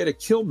time you get a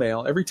kill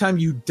mail, every time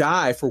you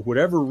die for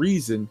whatever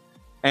reason,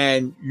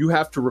 and you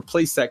have to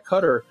replace that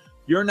Cutter,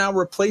 you're now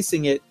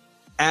replacing it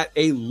at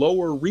a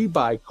lower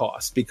rebuy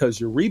cost, because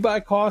your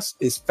rebuy cost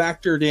is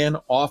factored in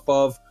off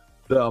of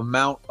the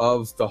amount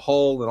of the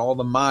hull and all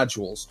the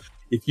modules.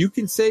 If you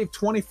can save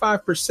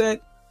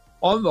 25%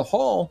 on the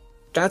hull,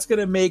 that's going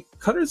to make,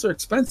 Cutters are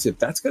expensive.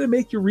 That's going to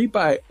make your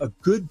rebuy a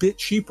good bit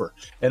cheaper.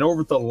 And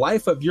over the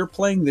life of your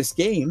playing this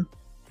game,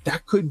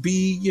 that could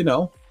be,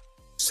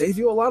 save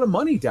you a lot of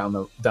money down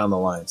the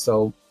line.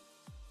 So,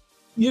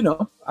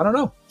 I don't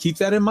know. Keep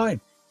that in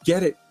mind.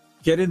 Get it.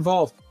 Get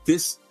involved.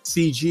 This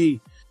CG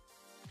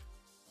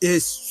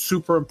is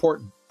super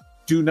important.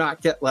 Do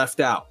not get left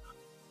out.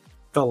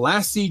 The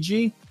last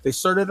CG, they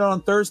started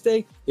on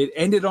Thursday. It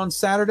ended on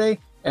Saturday.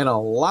 And a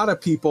lot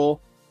of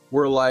people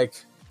were like,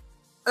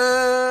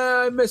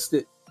 I missed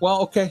it.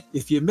 Well, okay.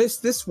 If you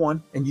missed this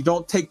one and you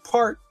don't take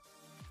part,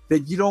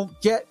 then you don't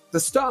get the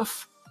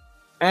stuff.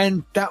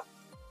 And that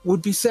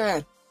would be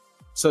sad.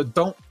 So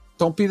don't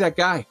be that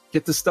guy.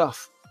 Get the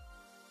stuff.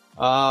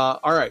 All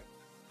right.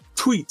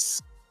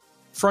 Tweets.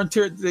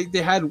 Frontier,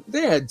 they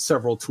had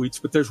several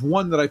tweets, but there's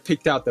one that I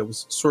picked out that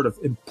was sort of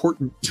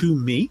important to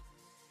me.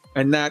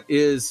 And that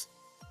is,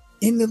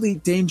 in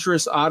Elite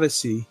Dangerous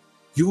Odyssey,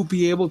 you will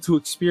be able to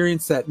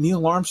experience that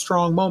Neil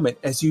Armstrong moment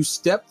as you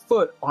step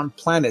foot on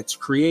planets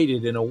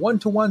created in a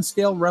 1-to-1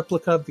 scale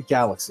replica of the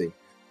galaxy.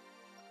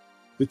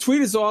 The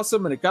tweet is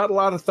awesome and it got a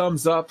lot of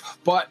thumbs up,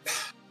 but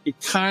it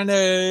kind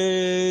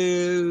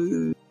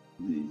of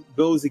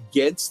goes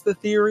against the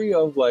theory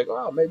of like,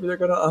 oh, maybe they're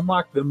going to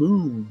unlock the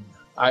moon.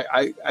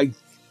 I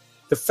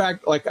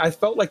felt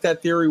like that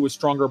theory was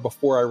stronger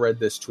before I read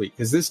this tweet,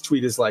 because this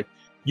tweet is like,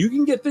 you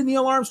can get the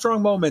Neil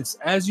Armstrong moments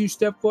as you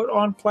step foot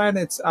on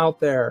planets out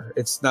there.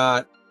 It's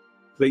not,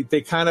 I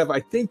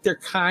think they're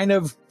kind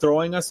of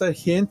throwing us a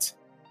hint.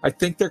 I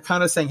think they're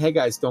kind of saying, hey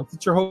guys, don't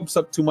get your hopes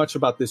up too much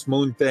about this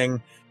moon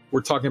thing. We're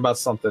talking about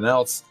something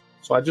else.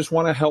 So I just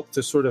want to help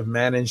to sort of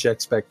manage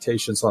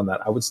expectations on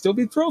that. I would still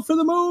be thrilled for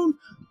the moon,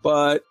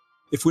 but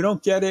if we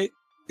don't get it,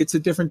 it's a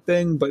different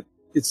thing, but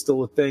it's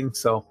still a thing.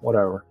 So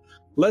whatever.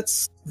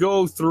 Let's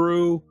go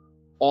through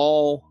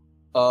all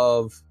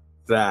of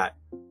that.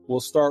 We'll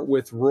start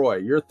with Roy.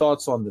 Your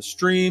thoughts on the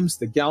streams,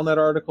 the Galnet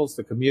articles,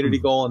 the community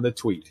goal, and the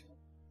tweet.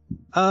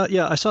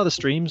 Yeah, I saw the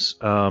streams.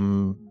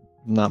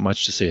 Not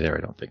much to say there,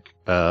 I don't think.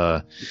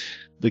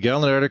 The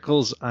Galnet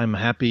articles, I'm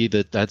happy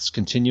that that's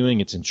continuing.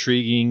 It's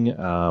intriguing.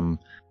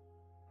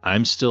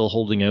 I'm still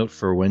holding out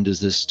for when does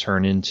this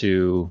turn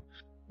into,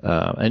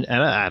 and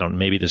I don't,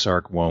 maybe this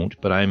arc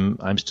won't, but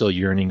I'm still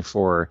yearning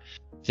for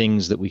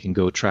things that we can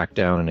go track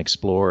down and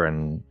explore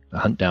and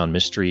hunt down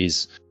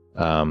mysteries.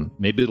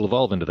 Maybe it'll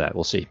evolve into that.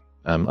 We'll see.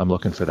 I'm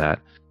looking for that.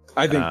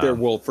 I think there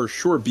will for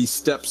sure be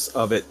steps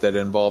of it that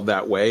involve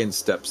that way and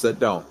steps that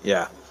don't.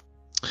 Yeah.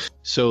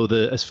 So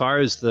as far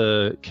as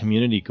the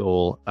community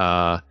goal,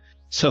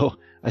 so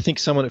I think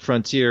someone at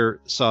Frontier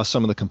saw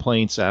some of the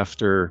complaints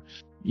after,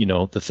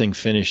 the thing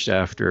finished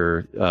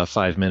after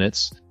 5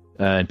 minutes.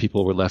 and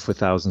people were left with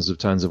thousands of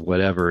tons of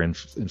whatever in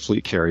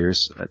fleet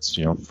carriers. That's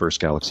first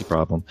galaxy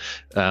problem.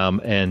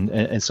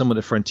 And some of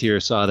the Frontier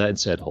saw that and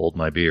said, "Hold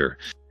my beer."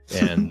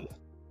 And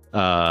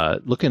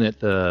looking at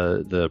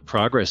the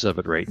progress of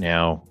it right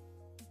now,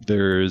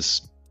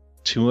 there's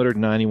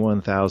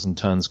 291,000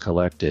 tons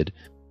collected,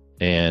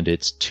 and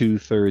it's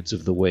 2/3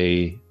 of the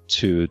way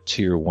to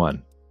Tier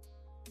 1.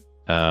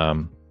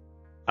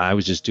 I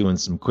was just doing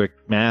some quick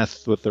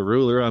math with the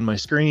ruler on my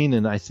screen,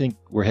 and I think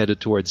we're headed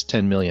towards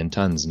 10 million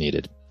tons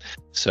needed.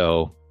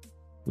 So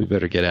we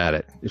better get at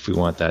it if we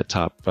want that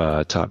top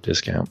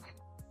discount.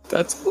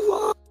 That's a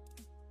lot.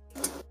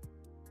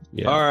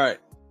 Yeah. All right.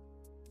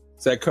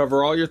 Does that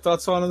cover all your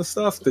thoughts on the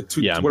stuff? The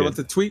tweet. Yeah, I'm what good. about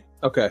the tweet?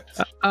 Okay.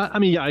 I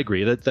mean, yeah, I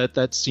agree.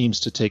 That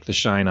seems to take the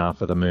shine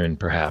off of the moon,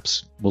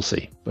 perhaps. We'll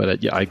see.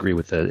 But yeah, I agree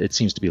with that. It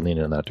seems to be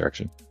leaning in that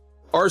direction.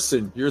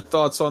 Arson, your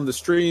thoughts on the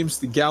streams,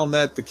 the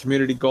Galnet, the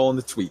community goal, and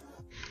the tweet?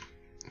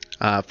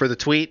 For the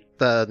tweet,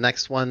 the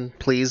next one,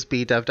 please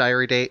be Dev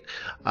Diary date.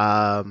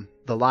 The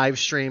live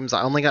streams,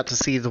 I only got to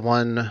see the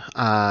one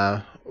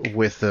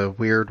with the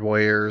Weird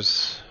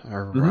Warriors,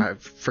 or I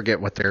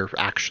forget what they're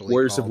actually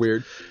Warriors called. of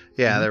Weird.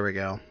 Yeah, there we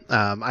go.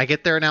 I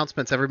get their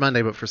announcements every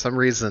Monday, but for some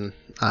reason,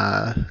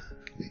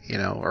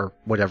 or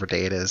whatever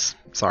day it is,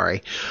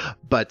 sorry.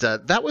 But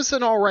that was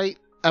an all right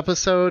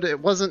episode. It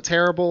wasn't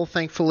terrible,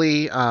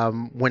 thankfully.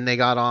 When they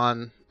got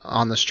on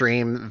the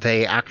stream,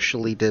 they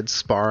actually did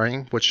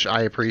sparring, which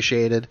I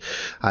appreciated,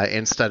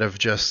 instead of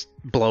just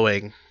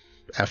blowing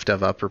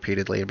FDev up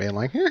repeatedly and being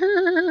like,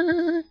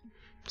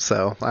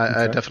 so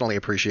I definitely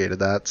appreciated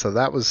that. So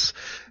that was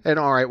an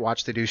all right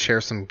watch. They do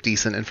share some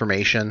decent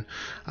information,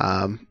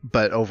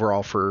 but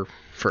overall for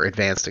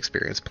advanced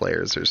experienced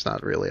players, there's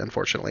not really,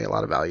 unfortunately, a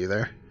lot of value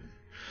there.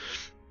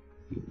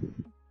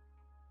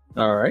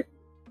 All right.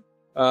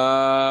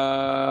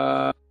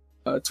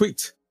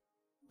 Tweet.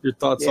 Your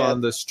thoughts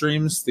on the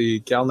streams, the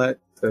Galnet,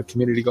 the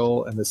community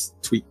goal, and this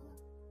tweet.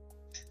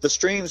 The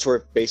streams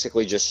were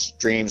basically just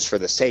streams for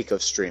the sake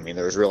of streaming.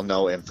 There was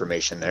no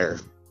information there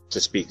to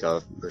speak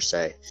of, per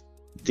se.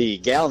 The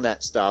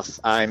Galnet stuff,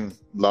 I'm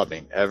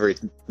loving. Every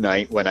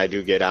night when I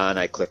do get on,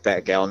 I click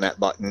that Galnet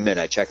button and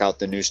I check out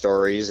the new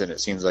stories, and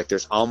it seems like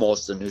there's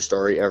almost a new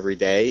story every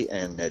day,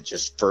 and it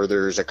just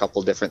furthers a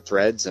couple different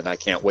threads, and I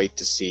can't wait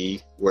to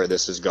see where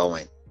this is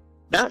going.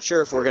 Not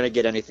sure if we're going to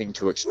get anything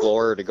to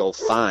explore or to go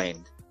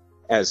find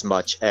as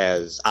much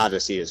as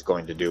Odyssey is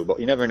going to do, but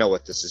you never know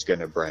what this is going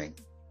to bring.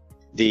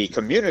 The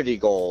community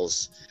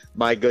goals,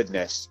 my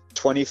goodness,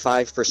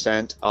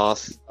 25%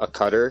 off a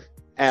cutter.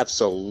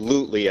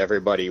 Absolutely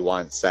everybody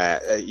wants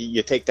that.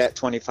 You take that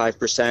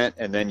 25%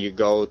 and then you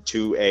go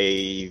to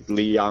a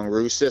Li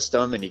Yangru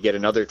system and you get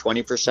another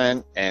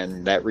 20%,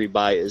 and that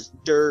rebuy is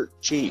dirt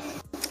cheap.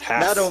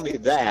 Not only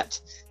that,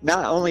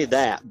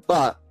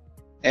 but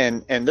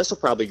and this will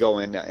probably go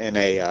in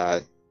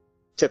a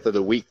tip of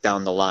the week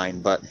down the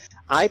line, but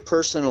I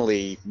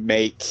personally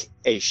make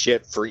a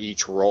ship for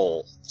each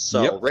role.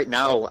 So right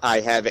now I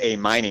have a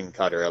mining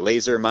cutter, a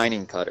laser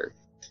mining cutter,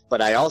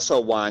 but I also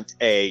want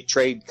a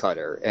trade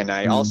cutter, and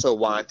I also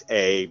want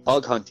a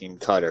bug hunting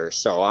cutter.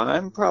 So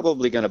I'm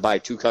probably going to buy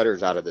 2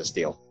 cutters out of this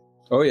deal.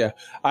 Oh yeah.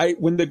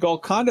 When the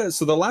Golconda,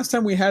 so the last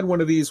time we had one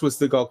of these was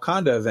the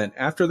Golconda event.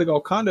 After the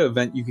Golconda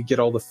event, you could get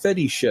all the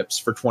Fetty ships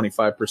for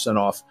 25%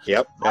 off.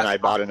 Yep. And I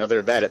bought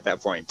another vet at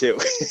that point too.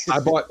 I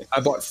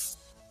bought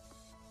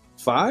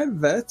 5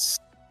 vets,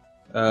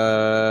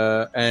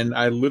 and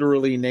I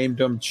literally named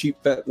them Cheap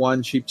Vet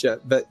 1, Cheap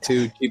Vet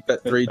 2, Cheap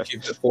Vet 3,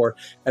 Cheap Vet 4.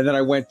 And then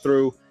I went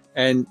through,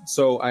 and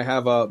so I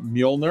have a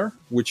Mjolnir,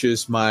 which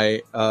is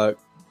my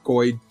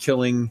Goid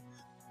killing,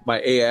 my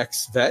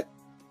AX vet,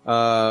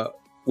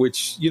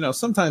 which,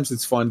 sometimes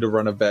it's fun to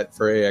run a vet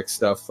for AX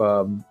stuff.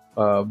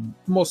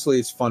 Mostly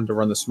it's fun to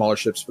run the smaller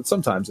ships, but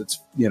sometimes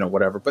it's,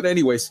 whatever. But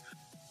anyways,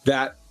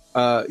 that,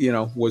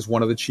 was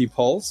one of the cheap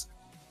hulls.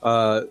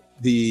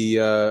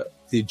 The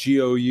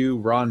GOU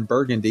Ron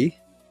Burgundy,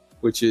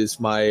 which is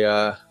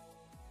my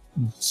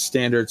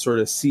standard sort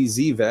of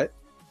CZ vet,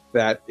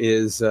 that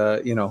is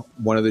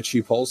one of the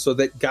cheap hulls. So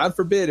that, God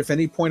forbid, if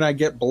any point I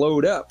get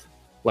blowed up,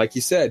 like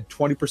you said,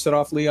 20%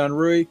 off Leon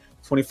Rui,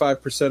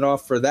 25%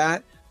 off for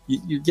that,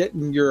 you're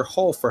getting your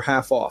hull for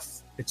half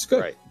off. It's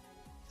good. Right.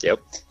 Yep.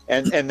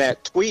 And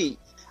that tweet,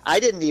 I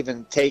didn't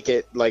even take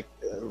it like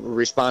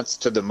response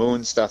to the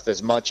moon stuff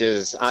as much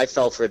as I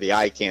fell for the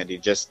eye candy,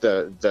 just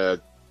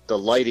the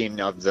lighting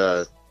of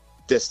the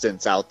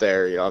distance out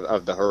there,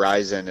 of the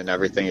horizon and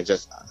everything. It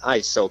just,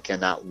 I so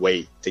cannot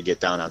wait to get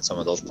down on some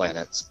of those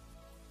planets.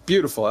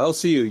 Beautiful.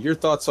 LCU, your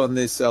thoughts on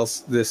this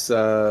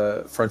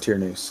Frontier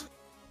news?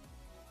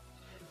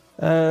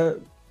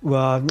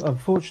 Well,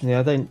 unfortunately,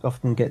 I don't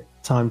often get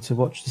time to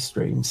watch the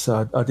streams,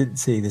 so I didn't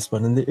see this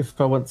one. And if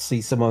I want to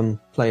see someone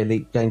play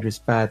Elite Dangerous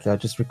badly, I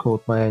just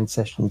record my own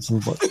sessions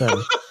and watch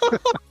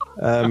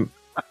them.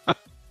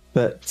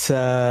 But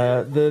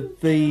the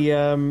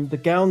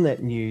Galnet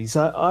news,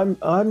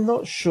 I'm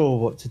not sure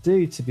what to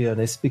do, to be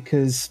honest,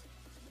 because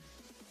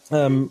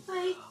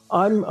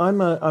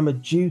I'm a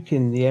duke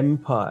in the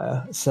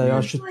Empire, so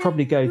I should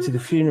probably go to the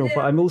funeral.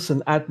 But I'm also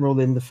an admiral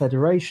in the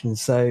Federation,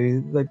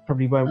 so they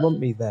probably won't want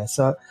me there.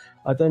 So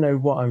I don't know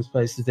what I'm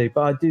supposed to do.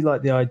 But I do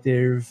like the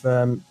idea of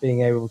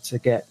being able to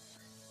get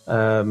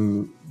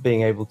some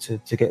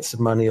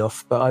money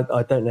off. But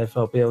I don't know if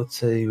I'll be able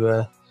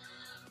to.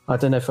 I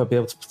don't know if I'll be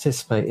able to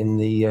participate in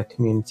the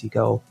community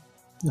goal.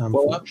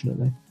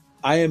 Unfortunately.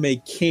 I am a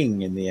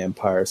king in the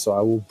Empire, so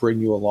I will bring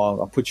you along.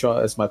 I'll put you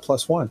on as my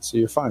 +1, so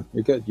you're fine.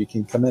 You're good. You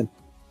can come in.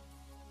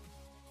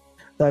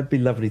 That'd be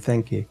lovely.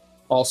 Thank you.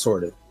 All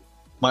sorted.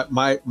 It's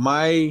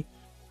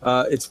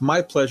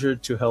my pleasure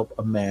to help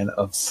a man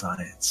of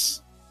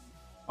science.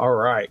 All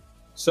right.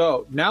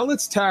 So now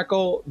let's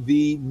tackle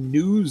the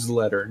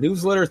newsletter.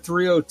 Newsletter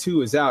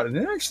 302 is out, and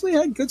it actually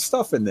had good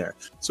stuff in there.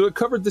 So it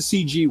covered the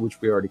CG, which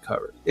we already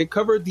covered. It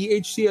covered the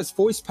HCS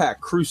voice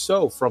pack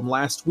Crusoe from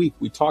last week.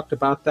 We talked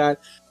about that.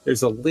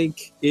 There's a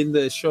link in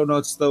the show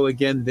notes, though,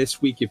 again,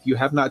 this week. If you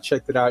have not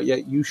checked it out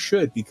yet, you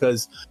should,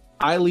 because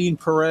Eileen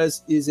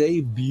Perez is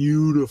a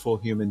beautiful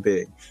human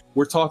being.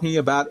 We're talking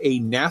about a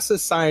NASA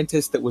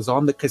scientist that was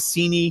on the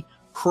Cassini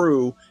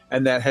crew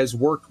and that has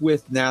worked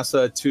with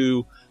NASA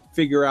to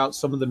figure out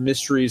some of the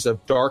mysteries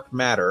of dark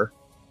matter,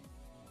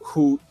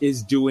 who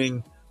is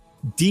doing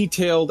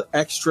detailed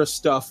extra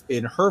stuff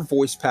in her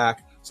voice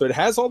pack. So it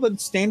has all the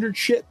standard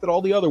shit that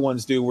all the other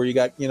ones do, where you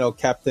got,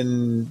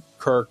 Captain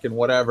Kirk and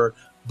whatever.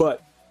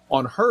 But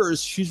on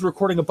hers, she's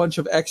recording a bunch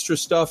of extra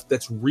stuff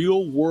that's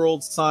real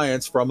world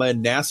science from a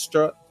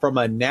NASA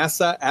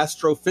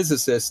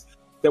astrophysicist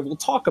that will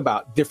talk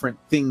about different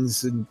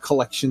things and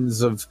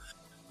collections of,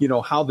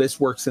 how this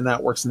works and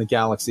that works in the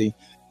galaxy.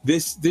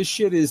 This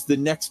shit is the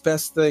next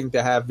best thing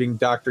to having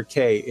Dr.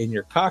 K in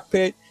your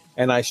cockpit,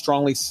 and I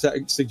strongly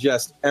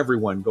suggest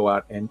everyone go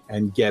out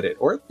and get it,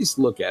 or at least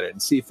look at it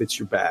and see if it's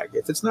your bag.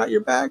 If it's not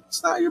your bag,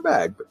 it's not your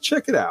bag, but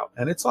check it out.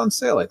 And it's on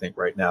sale, I think,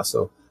 right now,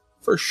 so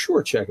for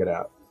sure check it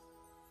out.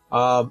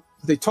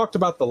 They talked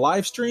about the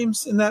live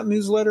streams in that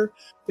newsletter.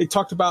 They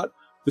talked about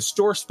the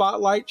store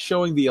spotlight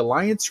showing the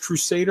Alliance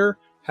Crusader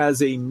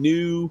has a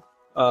new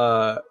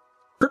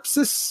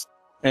Crypsis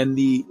and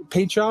the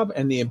paint job,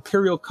 and the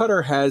Imperial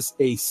Cutter has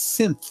a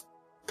synth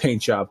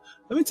paint job.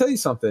 Let me tell you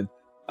something.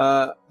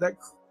 That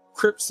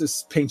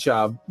Crypsis paint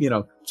job,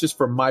 just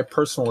for my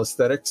personal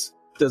aesthetics,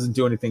 doesn't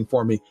do anything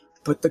for me.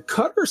 But the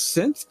Cutter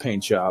synth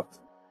paint job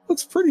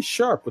looks pretty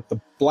sharp with the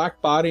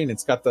black body, and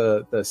it's got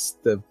the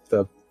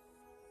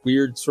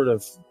weird sort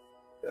of,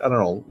 I don't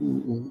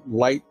know,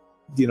 light,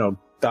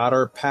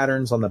 daughter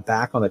patterns on the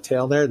back, on the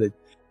tail there that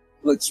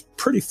looks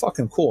pretty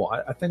fucking cool.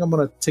 I think I'm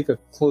going to take a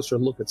closer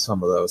look at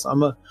some of those. I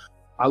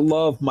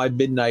love my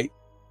midnight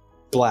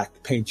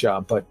black paint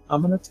job, but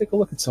I'm going to take a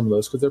look at some of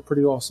those because they're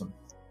pretty awesome.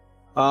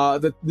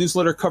 The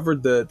newsletter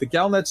covered the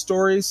Galnet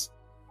stories.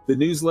 The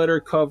newsletter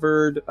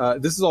covered,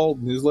 this is all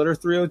newsletter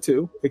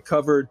 302. It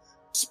covered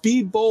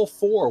Speed Bowl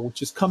 4,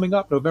 which is coming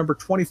up November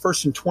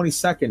 21st and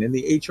 22nd in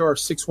the HR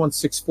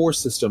 6164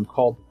 system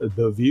called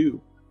The View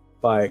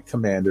by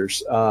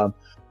Commanders.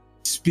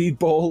 Speed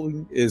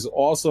bowling is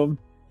awesome.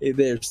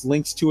 There's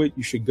links to it.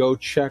 You should go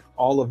check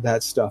all of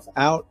that stuff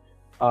out.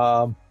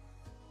 And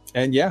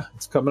yeah,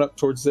 it's coming up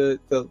towards the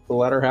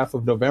latter half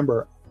of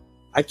November.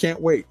 I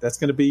can't wait. That's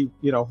going to be,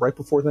 right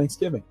before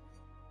Thanksgiving.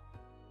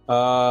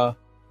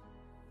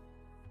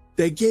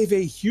 They gave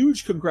a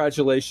huge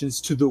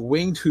congratulations to the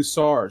Winged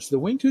Hussars. The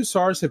Winged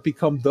Hussars have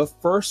become the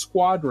first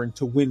squadron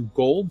to win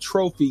gold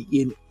trophy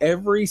in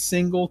every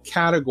single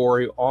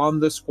category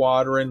on the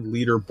squadron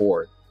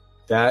leaderboard.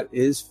 That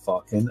is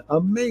fucking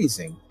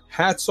amazing.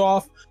 Hats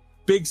off,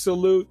 big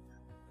salute,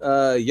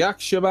 jak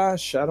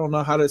shabash. I don't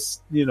know how to,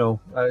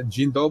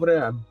 dzień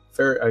dobry.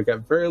 I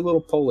got very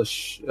little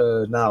Polish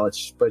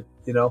knowledge, but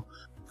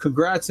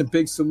congrats and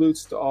big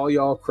salutes to all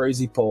y'all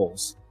crazy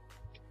Poles.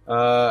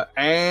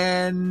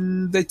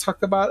 And they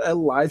talk about a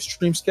live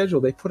stream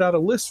schedule. They put out a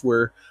list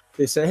where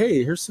they say,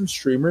 hey, here's some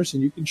streamers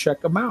and you can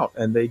check them out,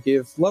 and they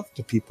give love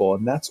to people,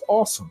 and that's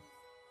awesome.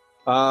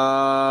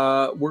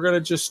 We're gonna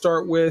just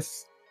start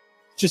with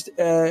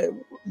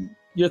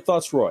your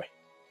thoughts, Roy.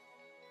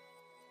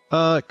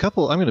 A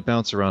couple. I'm going to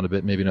bounce around a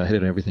bit, maybe not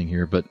hit on everything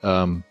here, but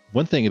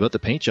one thing about the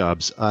paint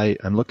jobs,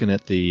 I'm looking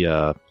at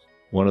the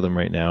one of them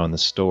right now in the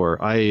store.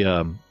 I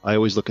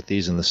always look at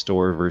these in the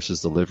store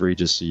versus the livery,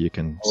 just so you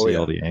can see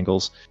all the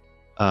angles.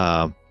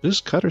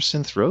 This Cutter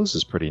Synth Rose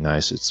is pretty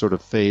nice. It sort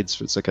of fades.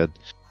 It's like a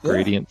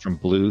gradient from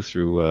blue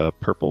through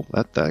purple.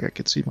 That I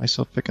could see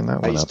myself picking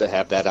that one up. I used to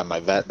have that on my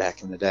vet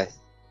back in the day.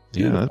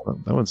 Yeah,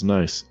 that one's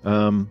nice.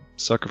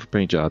 Sucker for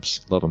paint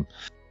jobs. Love them.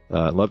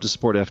 Love to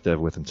support FDev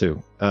with them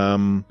too.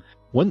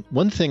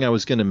 One thing I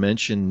was going to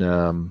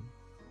mention,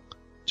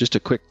 just a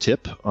quick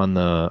tip on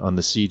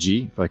the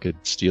CG, if I could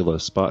steal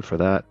a spot for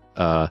that.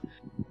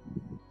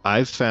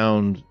 I've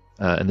found,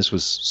 and this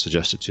was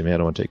suggested to me, I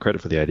don't want to take credit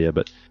for the idea,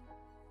 but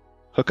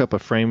hook up a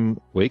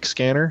frame wake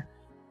scanner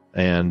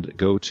and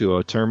go to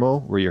a thermo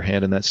where you're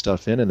handing that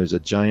stuff in, and there's a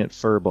giant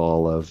fur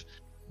ball of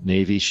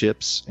Navy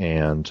ships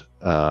and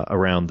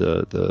around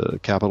the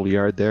Capitol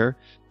Yard there.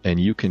 and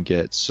you can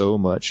get so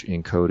much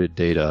encoded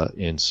data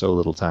in so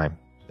little time.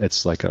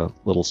 It's like a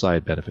little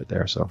side benefit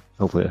there, so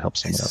hopefully it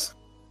helps someone out.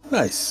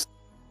 Nice.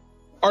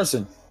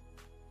 Arson.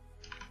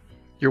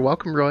 You're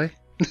welcome, Roy.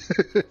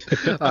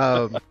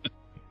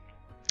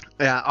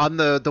 Yeah, on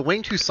the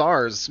Winged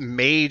Hussars,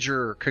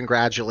 major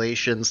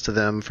congratulations to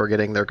them for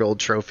getting their gold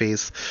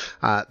trophies.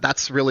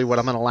 That's really what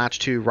I'm going to latch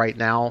to right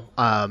now.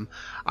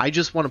 I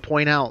just want to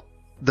point out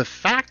the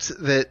fact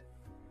that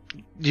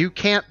you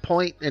can't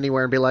point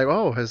anywhere and be like,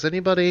 oh, has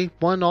anybody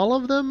won all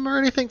of them or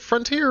anything?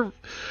 Frontier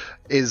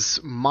is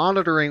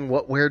monitoring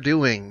what we're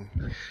doing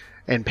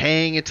and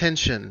paying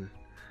attention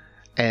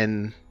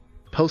and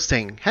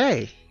posting,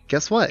 hey,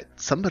 guess what?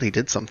 Somebody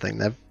did something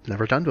they've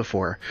never done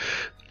before.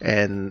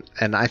 And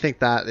I think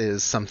that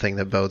is something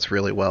that bodes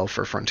really well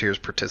for Frontier's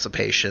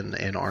participation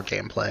in our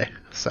gameplay.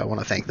 So I want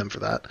to thank them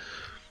for that.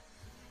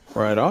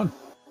 Right on.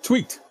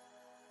 Tweaked.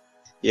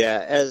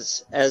 Yeah,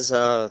 as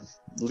a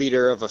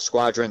leader of a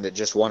squadron that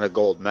just won a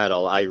gold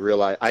medal, I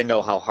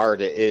know how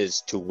hard it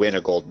is to win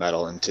a gold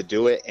medal, and to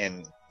do it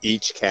in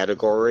each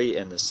category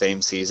in the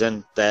same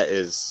season, that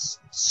is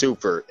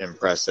super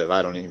impressive.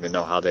 I don't even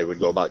know how they would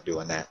go about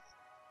doing that.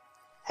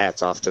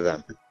 Hats off to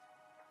them.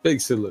 Big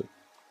salute.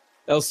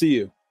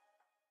 LCU.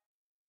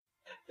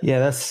 Yeah,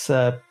 that's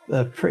a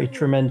pretty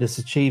tremendous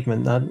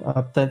achievement. I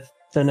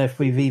don't know if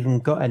we've even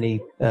got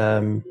any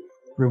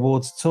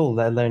rewards at all,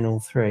 let alone all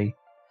three.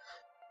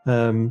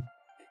 I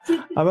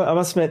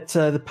must admit,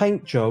 the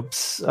paint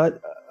jobs, I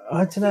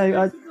don't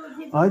know,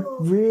 I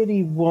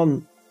really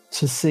want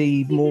to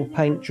see more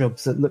paint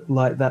jobs that look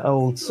like that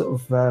old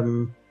sort of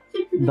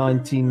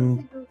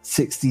 1960s,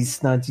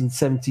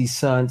 1970s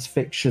science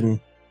fiction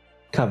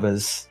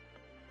covers.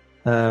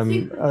 I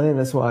think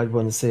that's what I'd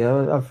want to see.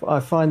 I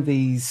find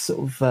these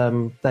sort of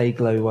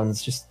Dayglow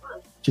ones just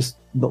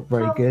not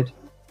very good.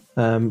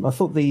 I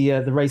thought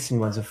the racing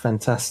ones are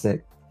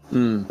fantastic,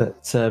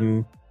 but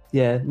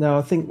yeah, no,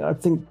 I think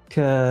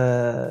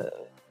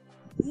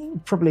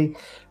probably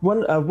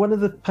one of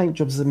the paint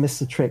jobs that missed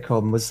the trick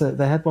on was that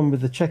they had one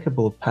with the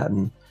checkerboard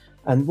pattern,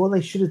 and what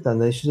they should have done,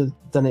 they should have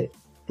done it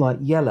like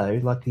yellow,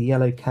 like a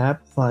yellow cab,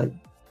 like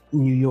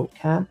New York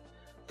cab.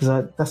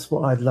 Because that's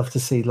what I'd love to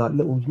see, like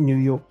little New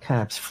York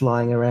cabs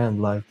flying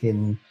around, like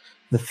in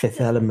The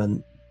Fifth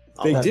Element.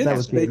 They That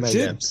would be did.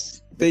 amazing.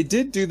 They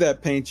did do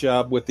that paint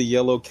job with the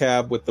yellow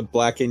cab with the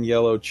black and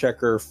yellow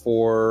checker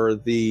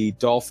for the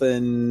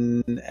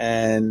Dolphin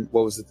and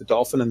what was it? The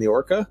Dolphin and the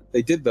Orca.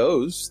 They did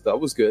those. That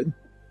was good.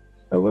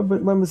 Oh,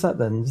 when was that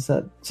then? Is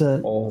that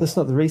that's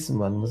not the recent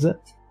one, was it?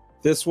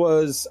 This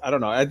was, I don't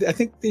know. I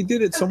think they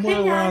did it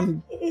somewhere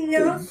around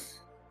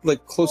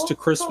like close to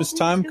Christmas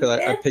time because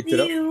I picked it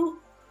up.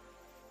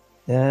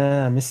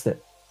 Yeah, I missed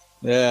it.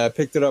 Yeah, I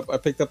picked it up. I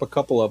picked up a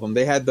couple of them.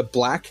 They had the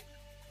black,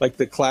 like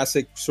the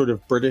classic sort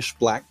of British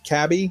black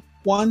cabbie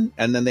one,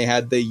 and then they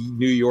had the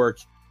New York.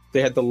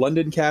 They had the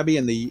London cabbie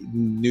and the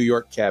New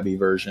York cabbie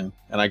version,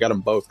 and I got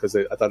them both because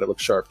I thought it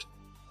looked sharp.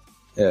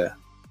 Yeah.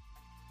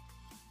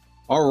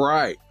 All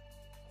right.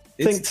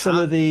 I think some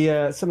of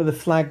the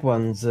flag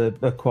ones are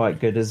quite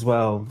good as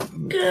well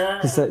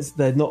because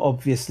they're not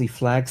obviously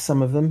flags.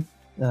 Some of them.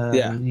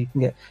 Yeah, you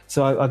can get.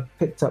 So I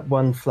picked up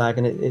one flag,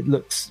 and it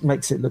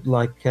makes it look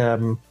like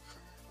the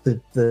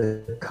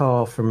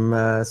car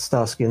from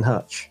Starsky and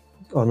Hutch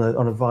on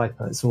a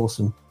Viper. It's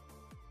awesome.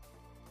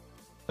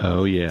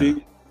 Oh yeah.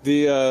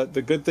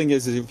 The good thing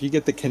is if you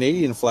get the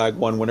Canadian flag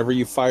one, whenever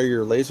you fire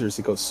your lasers,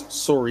 it goes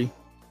sorry.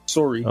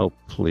 Oh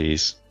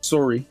please.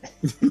 Sorry.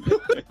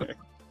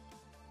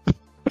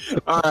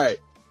 All right,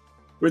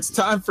 it's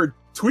time for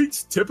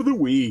Tweak's Tip of the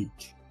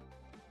Week.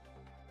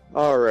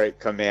 All right,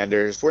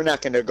 Commanders. We're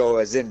not going to go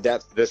as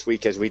in-depth this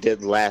week as we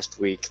did last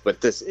week, but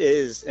this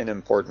is an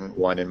important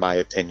one in my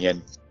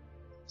opinion.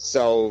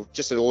 So,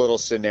 just a little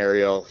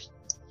scenario.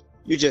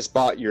 You just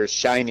bought your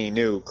shiny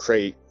new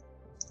Crate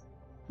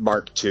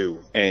Mark II,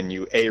 and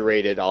you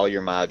A-rated all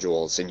your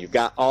modules, and you've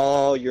got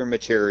all your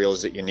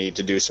materials that you need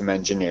to do some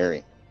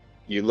engineering.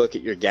 You look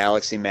at your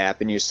galaxy map,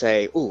 and you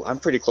say, ooh, I'm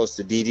pretty close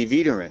to DD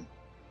Veteran.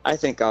 I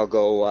think I'll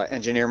go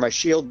engineer my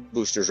shield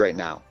boosters right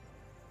now.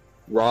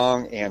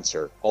 Wrong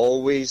answer.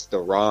 Always the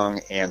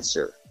wrong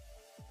answer.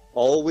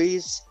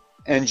 Always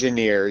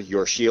engineer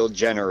your shield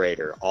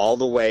generator all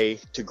the way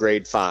to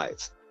grade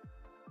 5.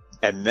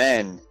 And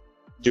then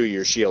do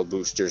your shield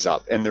boosters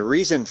up. And the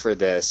reason for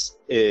this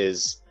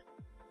is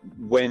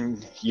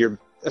when you're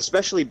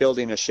especially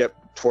building a ship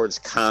towards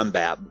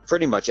combat,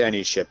 pretty much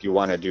any ship you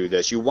want to do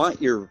this, you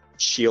want your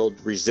shield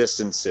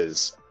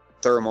resistances,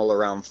 thermal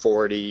around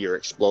 40, your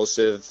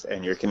explosive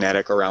and your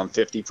kinetic around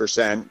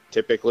 50%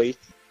 typically.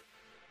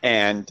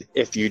 And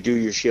if you do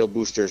your shield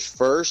boosters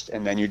first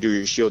and then you do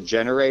your shield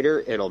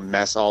generator, it'll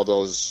mess all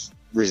those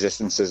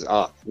resistances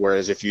up.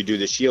 Whereas if you do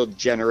the shield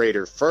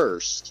generator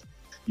first,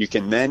 you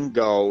can then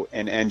go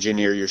and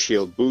engineer your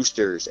shield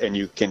boosters and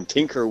you can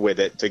tinker with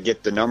it to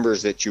get the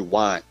numbers that you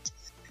want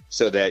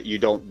so that you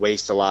don't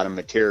waste a lot of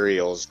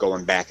materials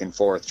going back and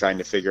forth trying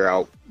to figure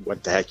out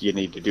what the heck you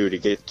need to do to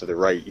get to the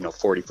right,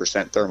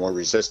 40% thermal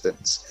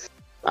resistance.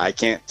 I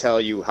can't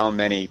tell you how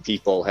many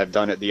people have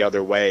done it the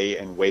other way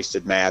and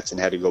wasted mats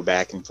and had to go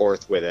back and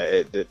forth with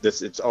it.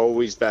 It's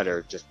always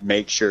better. Just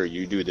make sure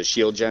you do the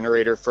shield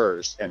generator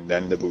first and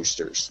then the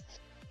boosters.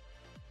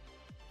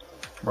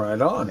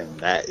 Right on. And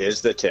that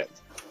is the tip.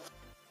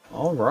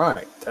 All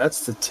right,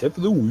 that's the tip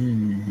of the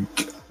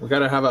week. We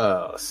gotta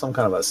have some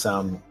kind of a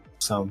sound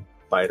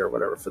bite or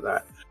whatever for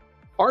that.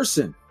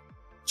 Arson,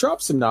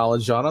 drop some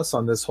knowledge on us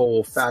on this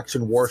whole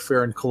faction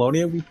warfare in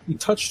Colonia. We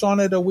touched on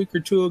it a week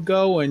or two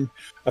ago, and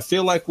I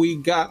feel like we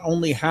got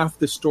only half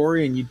the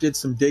story, and you did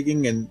some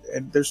digging, and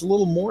there's a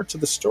little more to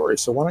the story.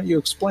 So why don't you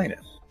explain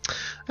it?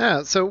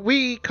 Yeah, so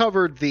we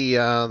covered the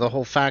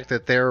whole fact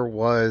that there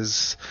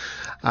was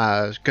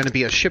going to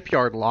be a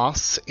shipyard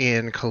loss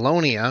in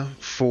Colonia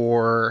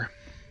for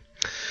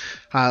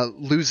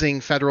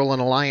losing Federal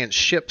and Alliance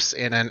ships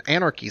in an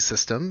anarchy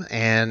system.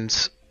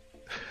 And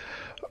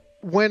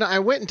when I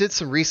went and did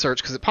some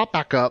research, because it popped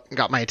back up and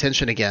got my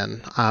attention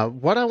again,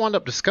 what I wound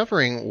up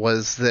discovering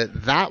was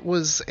that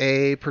was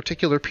a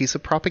particular piece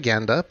of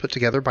propaganda put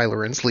together by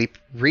Lorenz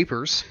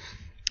Reapers.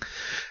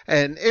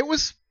 And it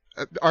was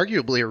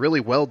arguably a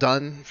really well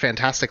done,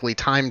 fantastically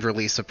timed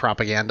release of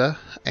propaganda.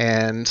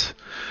 And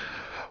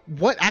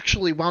what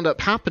actually wound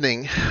up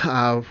happening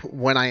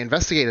when I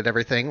investigated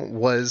everything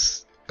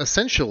was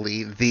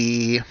essentially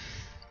the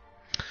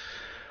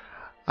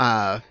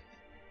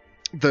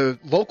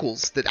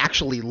locals that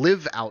actually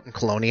live out in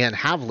Colonia and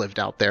have lived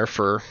out there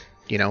for,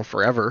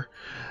 forever,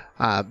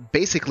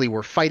 basically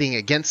were fighting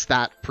against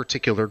that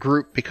particular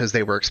group because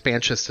they were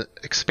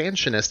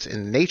expansionist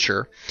in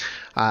nature.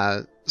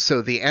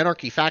 So the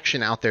Anarchy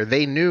faction out there,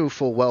 they knew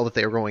full well that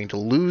they were going to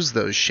lose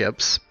those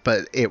ships,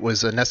 but it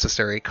was a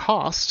necessary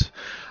cost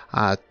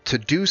to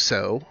do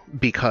so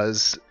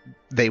because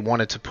they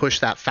wanted to push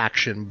that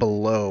faction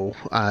below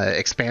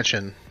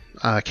expansion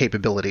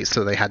capabilities,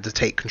 so they had to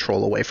take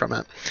control away from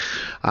it.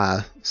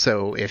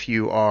 So if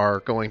you are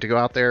going to go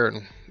out there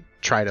and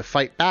try to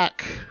fight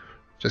back,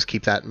 just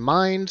keep that in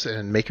mind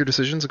and make your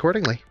decisions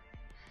accordingly.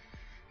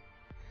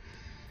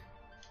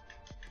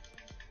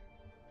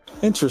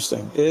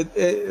 Interesting.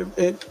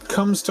 It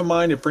comes to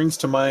mind. It brings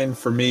to mind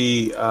for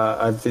me.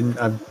 I've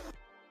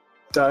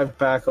dived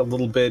back a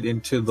little bit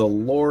into the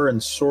lore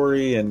and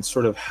story and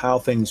sort of how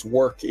things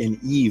work in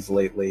EVE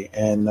lately,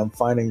 and I'm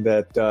finding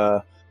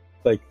that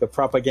like the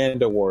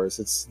propaganda wars,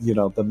 it's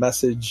the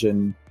message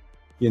and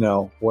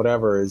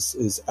whatever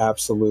is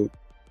absolute.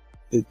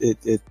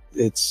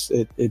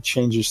 It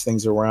changes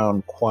things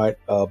around quite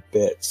a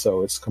bit.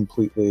 So it's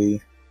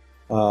completely.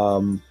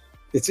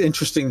 It's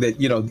interesting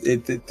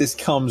that this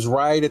comes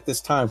right at this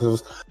time.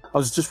 Because I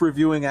was just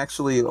reviewing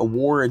actually a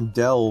war in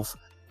Delve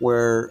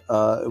where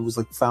it was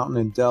like Fountain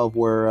in Delve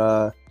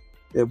where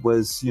it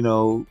was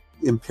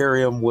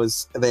Imperium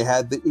was they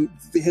had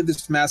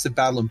this massive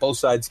battle and both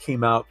sides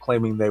came out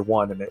claiming they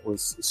won, and it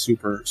was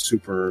super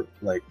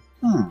like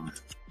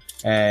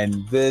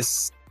and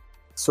this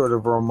sort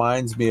of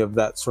reminds me of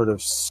that sort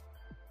of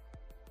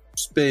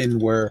spin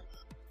where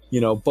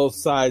both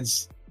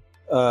sides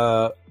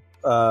will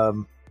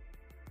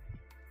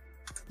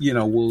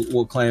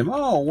claim,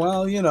 oh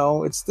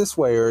well, it's this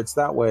way or it's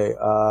that way.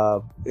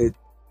 It's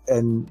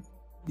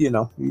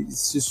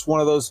just one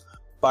of those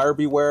buyer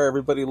beware.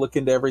 Everybody look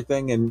into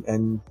everything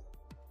and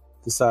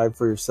decide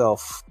for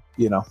yourself,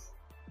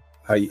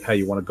 how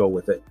you want to go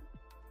with it.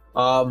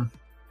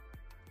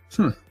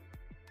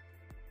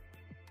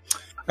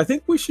 I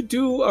think we should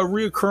do a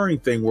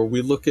reoccurring thing where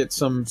we look at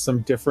some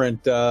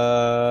different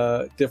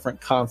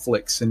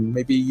conflicts, and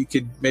maybe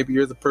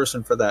you're the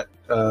person for that,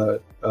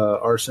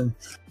 Arson,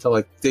 to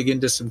like dig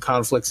into some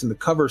conflicts and to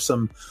cover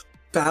some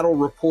battle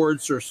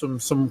reports or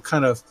some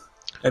kind of,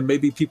 and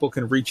maybe people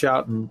can reach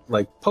out and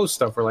like post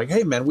stuff or like,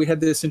 hey man, we had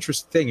this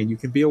interesting thing, and you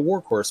can be a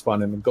war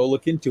correspondent and go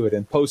look into it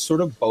and post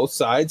sort of both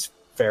sides,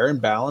 fair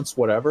and balanced,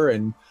 whatever,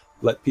 and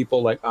let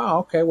people like, oh,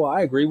 okay, well,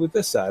 I agree with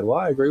this side. Well,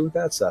 I agree with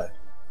that side.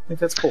 I think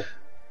that's cool.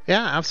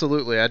 Yeah,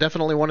 absolutely. I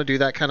definitely want to do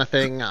that kind of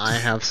thing. I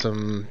have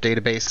some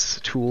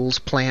database tools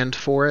planned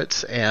for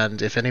it,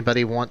 and if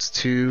anybody wants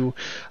to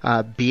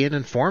be an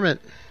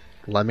informant,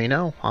 let me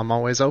know. I'm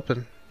always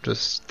open.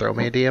 Just throw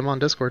me a DM on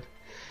Discord.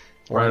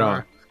 Right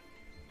on.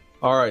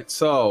 All right,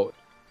 so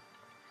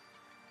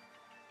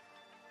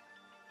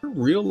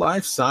real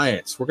life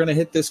science. We're going to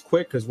hit this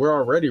quick because we're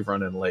already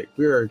running late.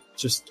 We are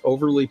just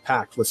overly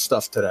packed with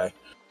stuff today.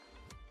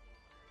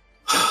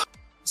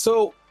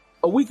 So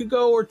a week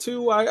ago or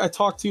two, I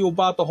talked to you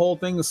about the whole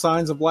thing, the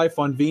signs of life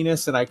on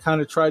Venus, and I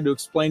kind of tried to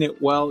explain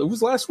it well. It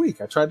was last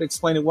week. I tried to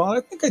explain it well, and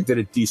I think I did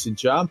a decent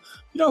job.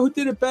 You know who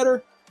did it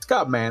better?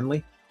 Scott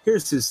Manley.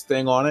 Here's his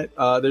thing on it.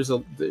 There's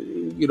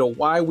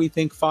why we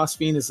think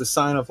phosphine is a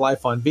sign of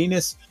life on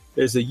Venus.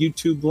 There's a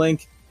YouTube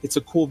link. It's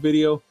a cool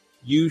video.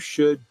 You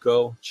should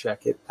go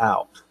check it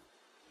out.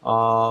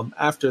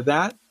 After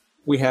that,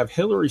 we have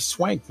Hillary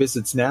Swank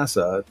visits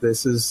NASA.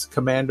 This is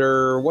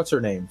Commander, what's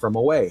her name, from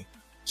Away.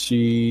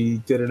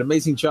 She did an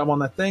amazing job on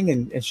that thing,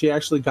 and she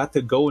actually got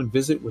to go and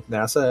visit with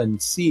NASA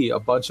and see a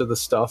bunch of the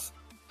stuff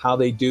how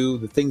they do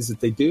the things that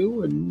they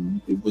do,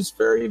 and it was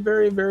very,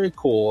 very, very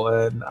cool.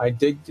 And I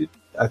digged it.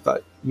 I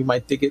thought you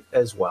might dig it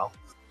as well.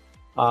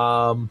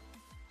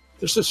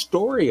 There's a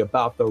story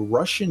about the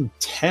Russian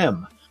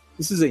TEM.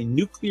 This is a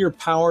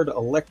nuclear-powered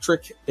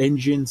electric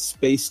engine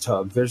space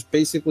tug.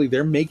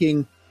 They're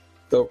making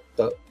those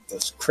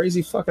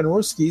crazy fucking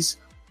Ruskies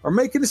are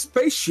making a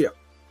spaceship,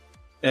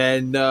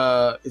 and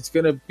it's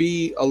going to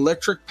be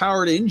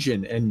electric-powered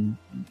engine and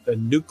a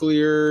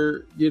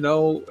nuclear,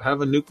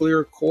 have a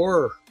nuclear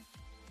core.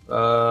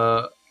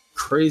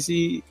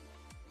 Crazy,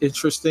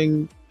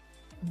 interesting,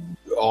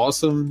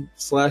 awesome /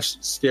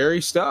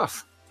 scary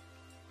stuff.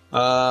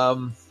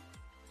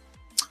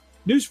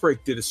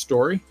 Newsbreak did a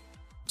story.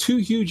 2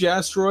 huge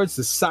asteroids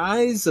the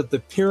size of the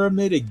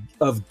Pyramid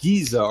of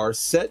Giza are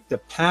set to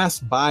pass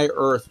by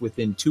Earth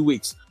within 2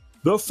 weeks.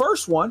 The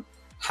first one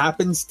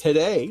happens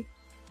today,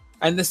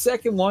 and the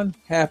second one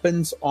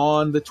happens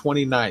on the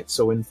 29th,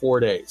 so in 4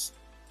 days.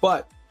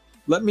 But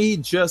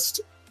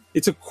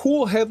it's a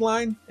cool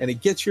headline, and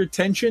it gets your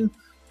attention.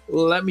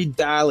 Let me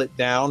dial it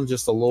down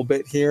just a little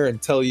bit here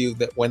and tell you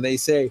that when they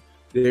say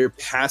they're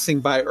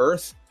passing by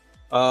Earth,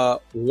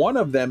 one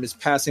of them is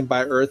passing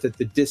by Earth at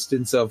the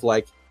distance of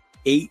like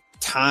 8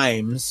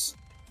 times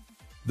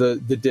the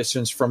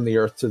distance from the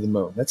Earth to the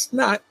moon. That's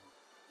not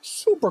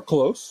super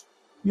close.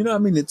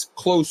 It's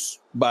close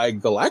by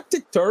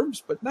galactic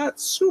terms, but not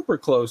super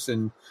close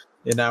in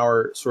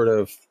our sort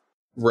of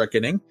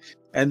reckoning.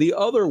 And the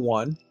other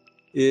one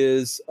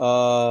is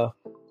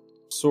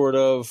sort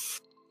of,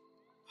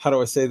 how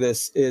do I say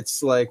this?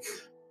 It's like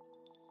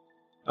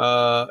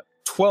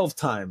 12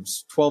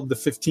 to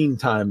 15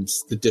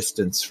 times the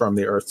distance from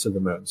the Earth to the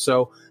moon.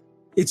 So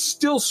it's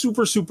still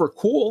super, super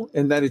cool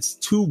in that it's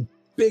 2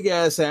 big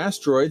ass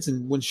asteroids.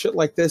 And when shit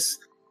like this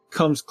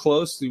comes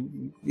close,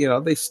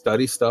 they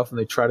study stuff and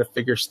they try to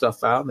figure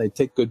stuff out and they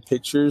take good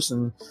pictures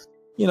and,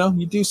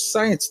 you do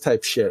science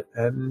type shit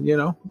and,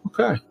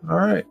 okay. All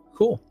right,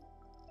 cool.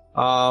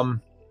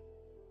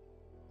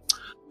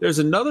 There's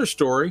another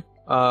story.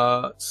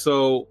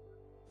 So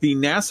the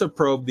NASA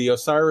probe, the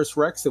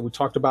OSIRIS-REx that we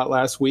talked about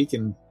last week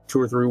and 2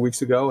 or 3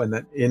 weeks ago, and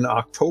that in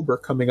October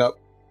coming up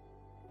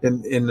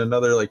in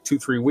another like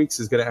 2-3 weeks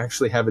is going to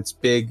actually have its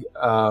big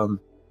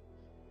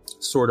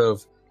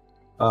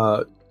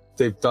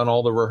they've done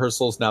all the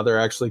rehearsals. Now they're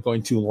actually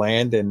going to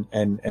land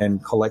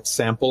and collect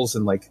samples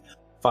in like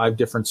 5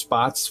 different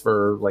spots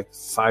for like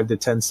 5 to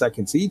 10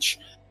 seconds each.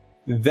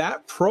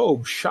 That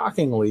probe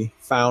shockingly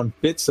found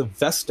bits of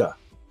Vesta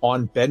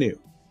on Bennu.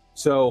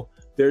 So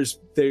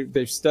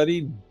they've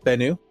studied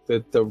Bennu,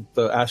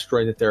 the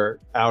asteroid that they're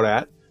out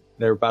at.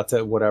 They're about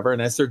to whatever.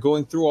 And as they're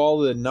going through all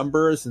the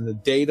numbers and the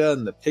data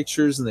and the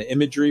pictures and the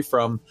imagery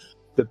from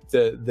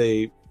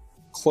the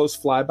close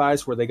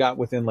flybys where they got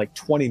within like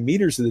 20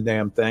 meters of the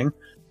damn thing,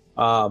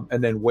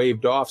 and then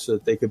waved off so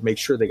that they could make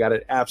sure they got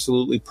it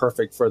absolutely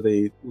perfect for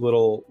the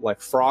little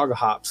like frog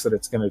hops that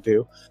it's going to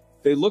do.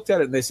 They looked at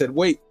it and they said,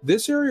 wait,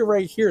 this area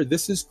right here,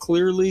 this is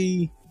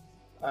clearly,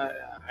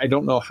 I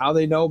don't know how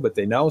they know, but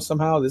they know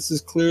somehow this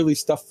is clearly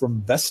stuff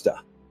from Vesta.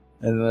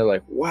 And they're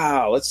like,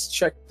 wow, let's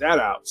check that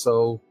out.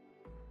 So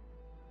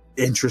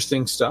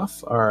interesting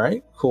stuff. All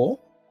right, cool.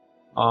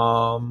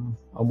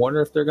 I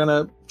wonder if they're going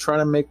to try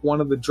to make one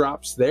of the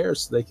drops there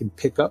so they can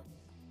pick up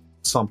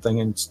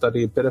something and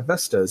study a bit of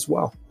Vesta as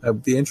well. That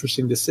would be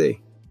interesting to see.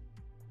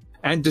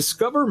 And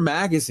Discover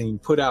Magazine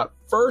put out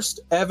first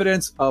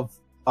evidence of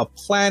a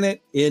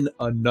planet in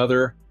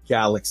another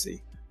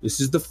galaxy. This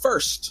is the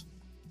first.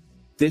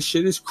 This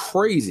shit is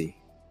crazy.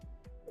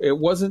 It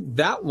wasn't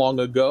that long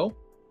ago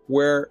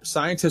where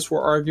scientists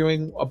were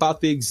arguing about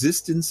the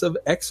existence of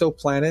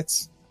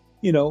exoplanets,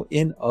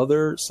 in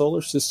other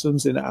solar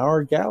systems in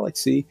our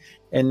galaxy.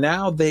 And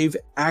now they've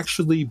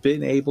actually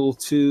been able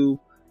to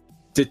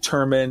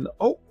determine,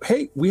 oh,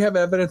 hey, we have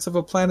evidence of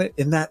a planet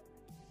in that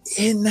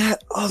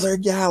other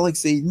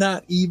galaxy,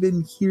 not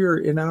even here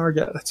in our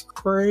galaxy. That's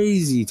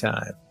crazy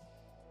time.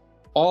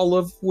 All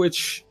of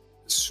which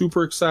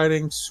super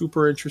exciting,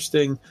 super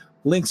interesting.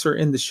 Links are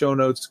in the show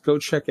notes. Go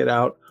check it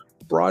out.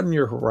 Broaden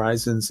your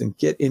horizons and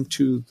get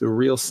into the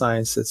real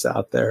science that's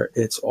out there.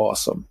 It's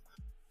awesome.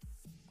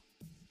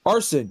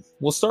 Arson,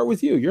 we'll start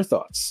with you. Your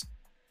thoughts.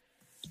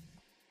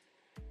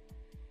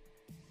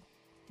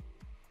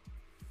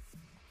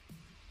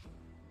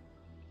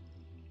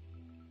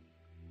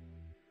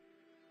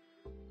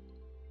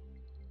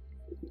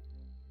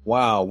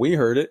 Wow, we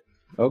heard it.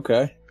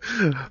 Okay.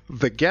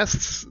 The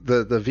guests,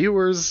 the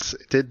viewers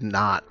did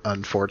not,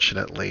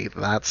 unfortunately.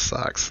 That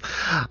sucks.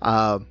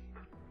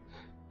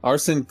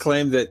 Arson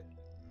claimed that,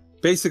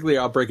 basically,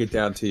 I'll break it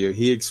down to you.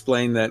 He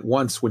explained that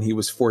once when he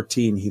was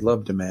 14, he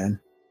loved a man.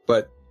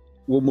 But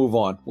we'll move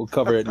on. We'll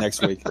cover it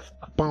next week.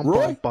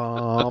 Roy,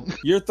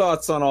 your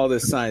thoughts on all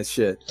this science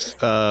shit?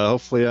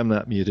 Hopefully I'm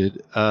not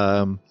muted.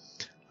 When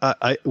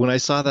I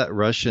saw that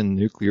Russian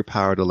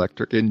nuclear-powered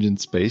electric engine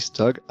space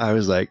tug, I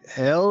was like,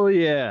 hell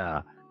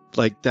yeah.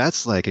 Like,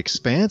 that's like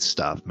Expanse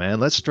stuff, man.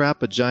 Let's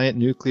strap a giant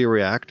nuclear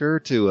reactor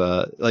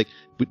to,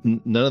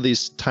 none of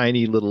these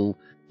tiny little,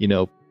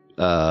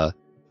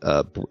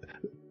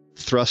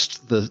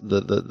 thrust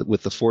the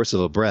with the force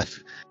of a breath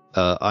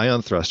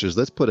ion thrusters.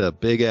 Let's put a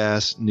big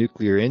ass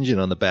nuclear engine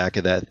on the back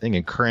of that thing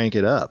and crank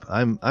it up.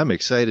 I'm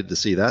excited to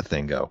see that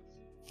thing go.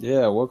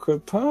 Yeah, what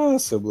could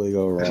possibly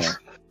go wrong?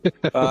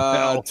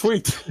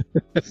 Tweet.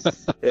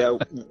 Yeah,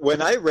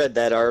 when I read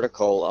that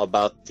article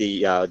about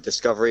the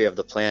discovery of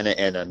the planet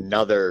in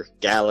another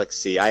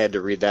galaxy, I had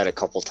to read that a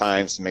couple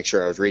times to make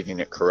sure I was reading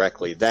it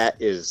correctly. That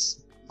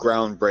is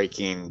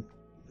groundbreaking,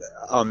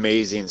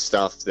 amazing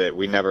stuff that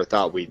we never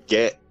thought we'd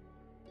get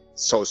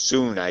so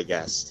soon, I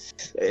guess.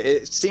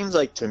 It seems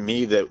like to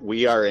me that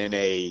we are in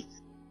a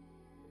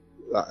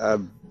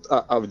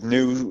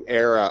new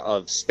era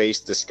of space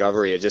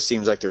discovery. It just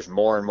seems like there's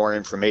more and more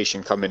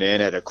information coming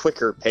in at a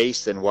quicker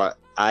pace than what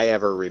I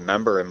ever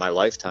remember in my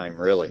lifetime,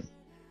 really.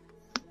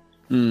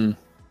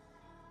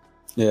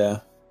 Yeah.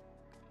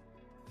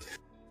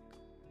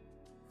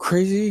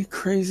 Crazy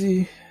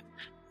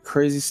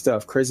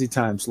stuff, crazy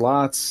times.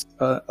 Lots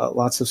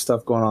of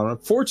stuff going on.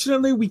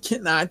 Unfortunately, we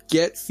cannot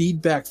get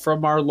feedback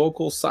from our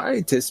local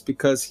scientist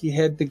because he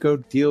had to go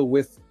deal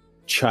with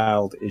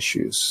child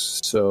issues.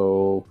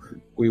 So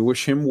we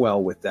wish him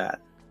well with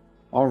that.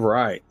 All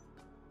right.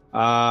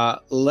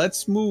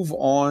 Let's move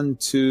on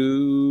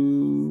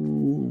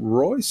to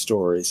Roy's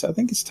stories. I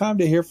think it's time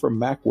to hear from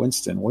Mac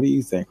Winston. What do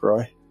you think,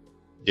 Roy?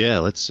 Yeah,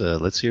 let's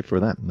hear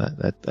for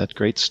that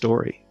great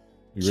story.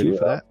 You ready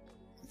for that?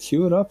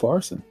 Cue it up,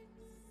 Arson.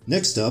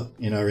 Next up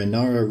in our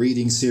Inara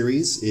reading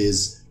series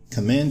is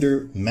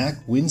Commander Mac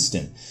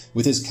Winston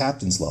with his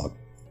captain's log.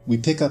 We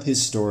pick up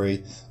his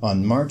story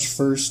on March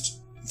 1st,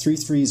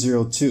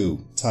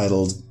 3302,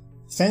 titled,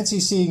 Fancy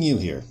Seeing You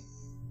Here.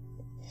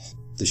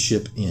 The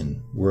Ship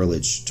Inn,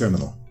 Whirlage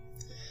Terminal.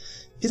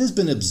 It has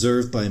been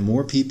observed by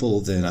more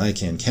people than I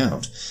can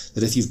count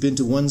that if you've been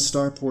to one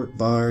starport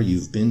bar,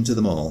 you've been to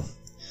them all.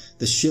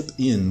 The Ship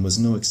Inn was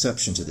no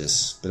exception to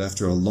this, but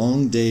after a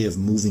long day of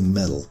moving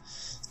metal,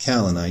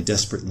 Cal and I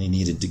desperately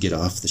needed to get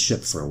off the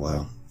ship for a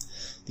while.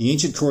 The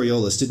ancient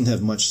Coriolis didn't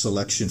have much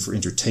selection for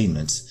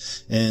entertainment,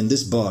 and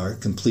this bar,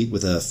 complete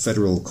with a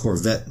Federal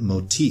Corvette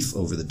motif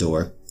over the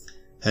door,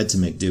 had to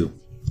make do.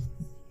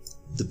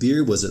 The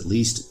beer was at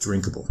least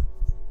drinkable.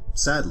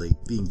 Sadly,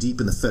 being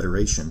deep in the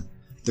Federation,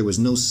 there was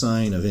no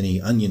sign of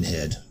any onion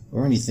head,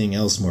 or anything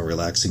else more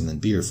relaxing than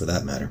beer for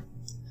that matter.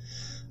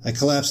 I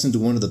collapsed into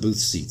one of the booth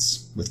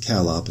seats, with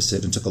Cal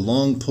opposite, and took a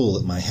long pull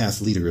at my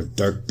half-liter of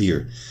dark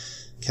beer.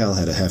 Cal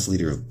had a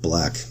half-liter of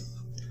black.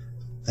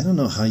 I don't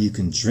know how you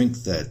can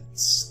drink that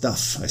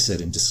stuff, I said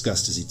in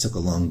disgust as he took a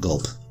long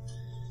gulp.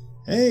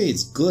 Hey,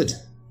 it's good.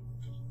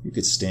 You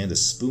could stand a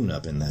spoon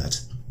up in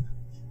that.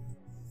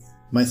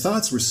 My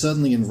thoughts were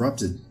suddenly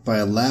interrupted by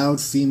a loud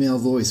female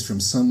voice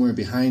from somewhere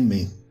behind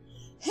me.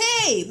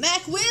 Hey,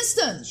 Mac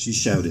Winston! She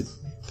shouted.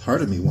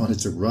 Part of me wanted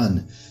to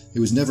run.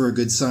 It was never a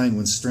good sign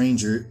when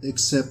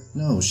except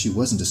no, she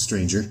wasn't a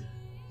stranger.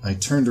 I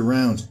turned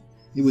around.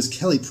 It was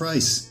Kelly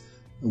Price,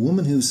 a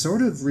woman who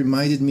sort of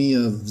reminded me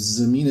of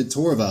Zemina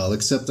Torval,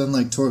 except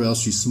unlike Torval,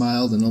 she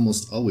smiled and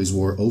almost always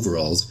wore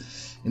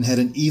overalls, and had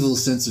an evil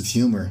sense of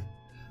humor.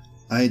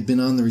 I had been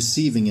on the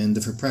receiving end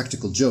of her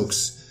practical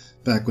jokes,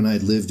 back when I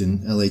had lived in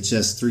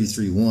LHS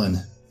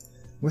 331.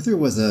 With her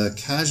was a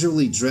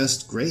casually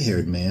dressed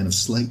gray-haired man of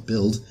slight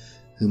build,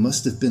 who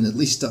must have been at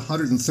least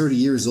 130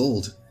 years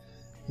old.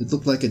 It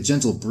looked like a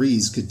gentle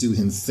breeze could do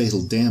him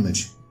fatal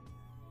damage.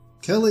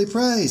 Kelly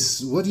Price,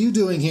 what are you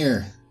doing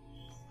here?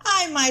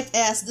 I might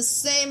ask the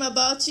same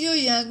about you,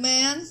 young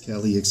man.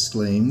 Kelly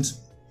exclaimed.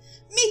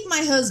 Meet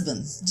my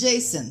husband,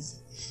 Jason.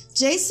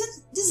 Jason,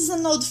 this is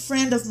an old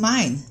friend of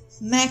mine,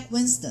 Mac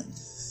Winston.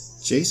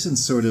 Jason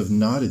sort of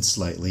nodded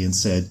slightly and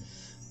said,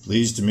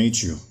 Pleased to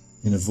meet you,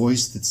 in a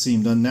voice that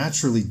seemed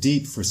unnaturally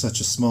deep for such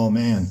a small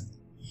man.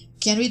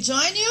 Can we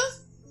join you?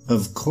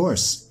 Of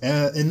course.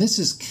 And this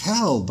is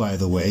Cal, by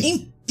the way.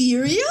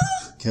 Imperial?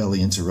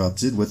 Kelly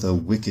interrupted with a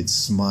wicked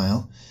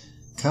smile.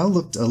 Cal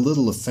looked a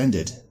little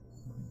offended.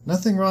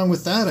 Nothing wrong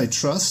with that, I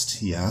trust,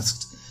 he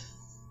asked.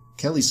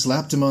 Kelly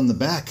slapped him on the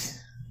back.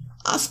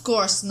 Of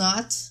course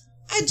not.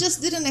 I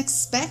just didn't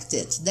expect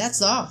it,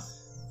 that's all.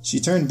 She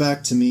turned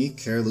back to me,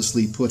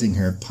 carelessly putting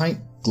her pint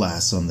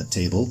glass on the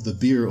table, the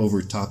beer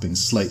overtopping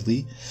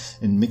slightly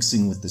and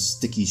mixing with the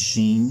sticky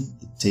sheen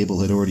the table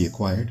had already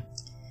acquired.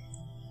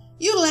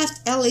 You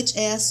left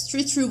LHS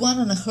 331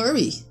 in a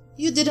hurry.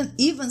 You didn't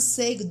even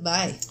say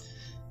goodbye.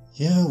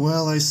 Yeah,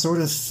 well, I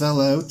sort of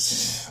fell out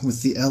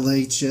with the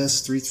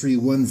LHS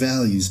 331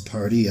 Values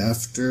Party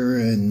after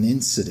an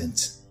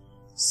incident.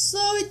 So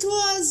it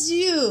was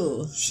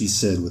you, she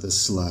said with a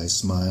sly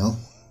smile.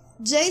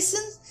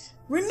 Jason,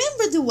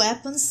 remember the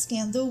weapons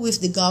scandal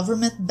with the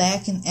government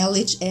back in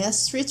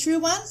LHS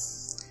 331?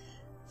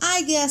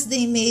 I guess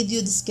they made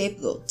you the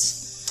scapegoat.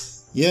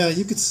 Yeah,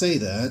 you could say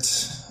that,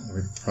 I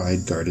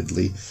replied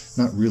guardedly,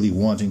 not really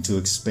wanting to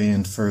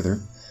expand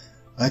further.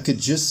 I could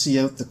just see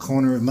out the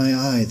corner of my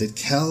eye that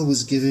Cal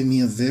was giving me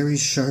a very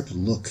sharp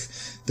look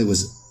that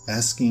was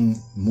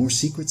asking, more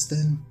secrets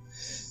then?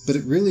 but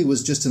it really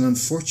was just an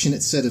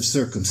unfortunate set of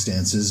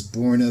circumstances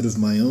born out of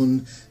my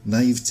own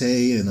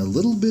naivete and a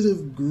little bit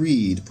of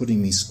greed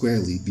putting me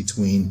squarely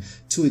between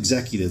two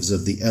executives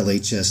of the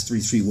LHS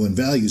 331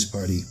 Values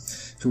Party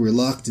who were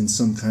locked in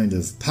some kind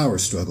of power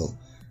struggle.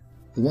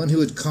 The one who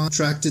had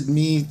contracted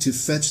me to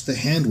fetch the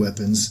hand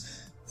weapons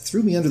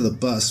threw me under the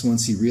bus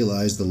once he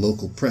realized the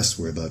local press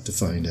were about to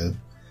find out.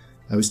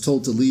 I was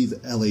told to leave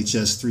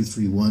LHS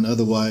 331,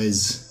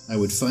 otherwise I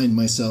would find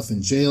myself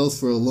in jail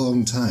for a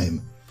long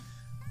time.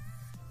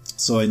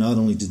 So I not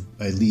only did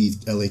I leave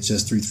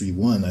LHS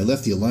 331, I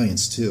left the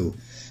Alliance too,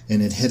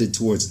 and had headed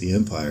towards the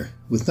Empire,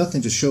 with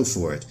nothing to show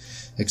for it,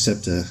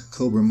 except a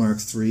Cobra Mark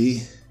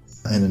III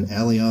and an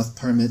Alioth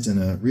permit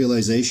and a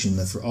realization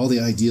that for all the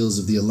ideals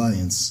of the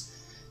Alliance,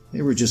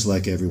 they were just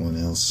like everyone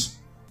else.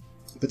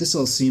 But this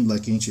all seemed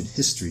like ancient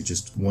history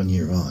just 1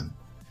 year on.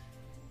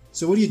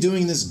 "So what are you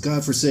doing in this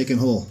godforsaken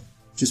hole?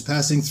 Just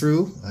passing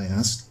through?" I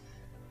asked.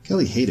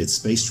 Kelly hated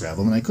space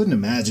travel, and I couldn't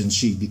imagine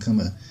she'd become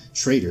a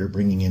trader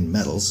bringing in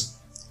metals.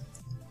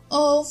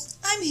 "Oh,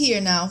 I'm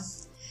here now.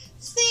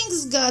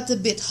 Things got a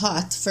bit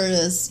hot for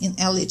us in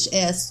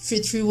LHS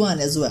 331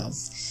 as well.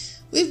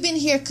 We've been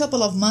here a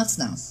couple of months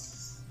now."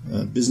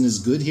 Business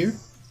good here?"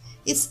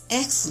 "It's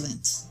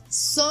excellent.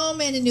 So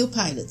many new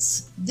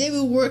pilots. They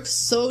will work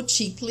so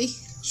cheaply,"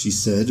 she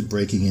said,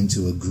 breaking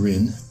into a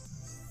grin.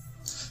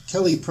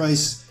 Kelly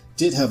Price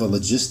did have a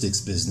logistics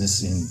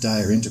business in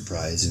Dyer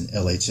Enterprise in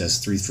LHS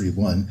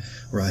 331,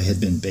 where I had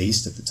been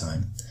based at the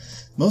time.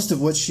 Most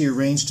of what she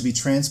arranged to be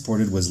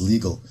transported was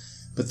legal,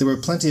 but there were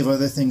plenty of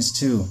other things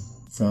too.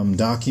 From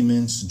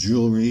documents,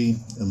 jewelry,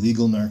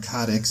 illegal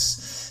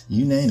narcotics,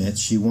 you name it,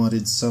 she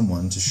wanted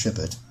someone to ship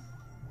it.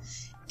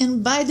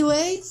 "And by the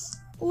way,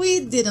 we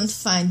didn't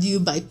find you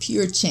by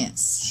pure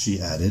chance," she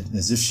added,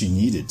 as if she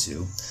needed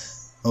to.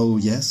 "Oh,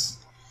 yes?"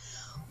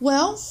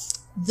 "Well,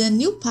 the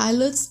new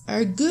pilots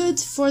are good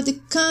for the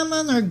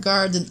common or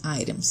garden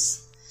items.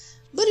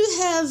 But you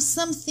have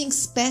something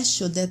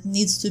special that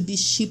needs to be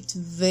shipped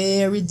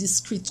very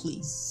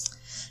discreetly.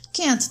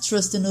 Can't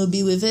trust a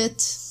newbie with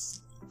it.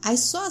 I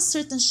saw a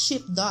certain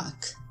ship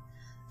dock,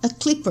 a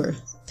clipper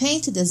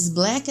painted as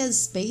black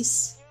as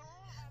space,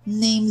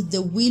 named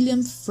the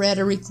William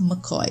Frederick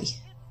McCoy.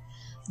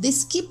 The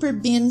skipper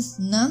being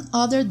none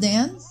other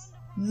than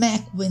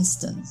Mac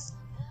Winston.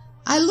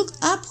 I looked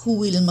up who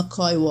William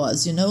McCoy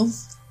was, you know.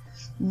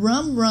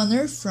 Rum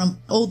runner from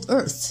Old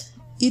Earth.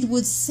 It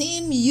would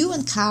seem you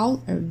and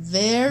Cal are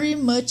very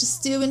much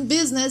still in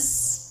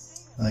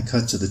business." I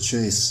cut to the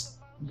chase.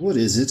 "What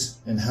is it,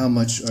 and how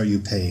much are you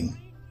paying?"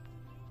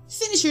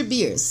 "Finish your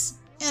beers,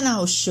 and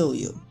I'll show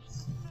you."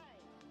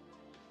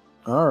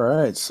 All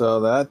right, so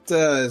that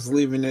is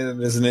leaving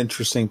it as an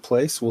interesting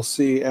place. We'll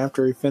see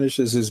after he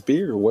finishes his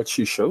beer what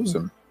she shows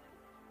him.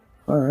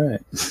 All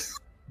right.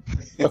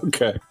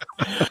 Okay.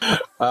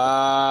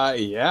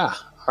 Yeah.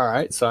 All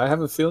right, so I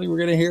have a feeling we're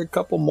going to hear a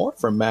couple more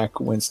from Mac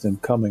Winston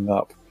coming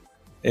up.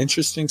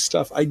 Interesting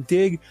stuff.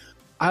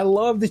 I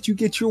love that you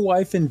get your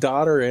wife and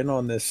daughter in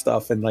on this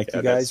stuff, and like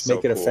you guys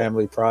make it a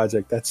family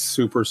project. That's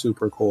super,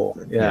 super cool.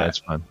 Yeah, it's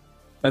fun.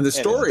 And the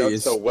story and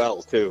is so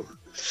well too.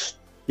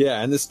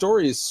 Yeah, and the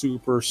story is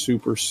super,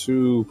 super,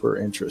 super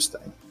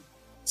interesting.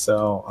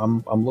 So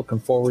I'm looking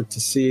forward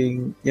to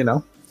seeing,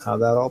 how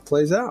that all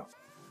plays out.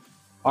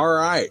 All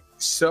right.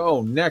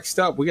 So next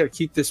up, we got to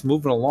keep this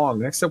moving along.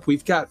 Next up,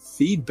 we've got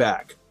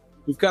feedback.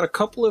 We've got a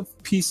couple of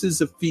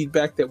pieces of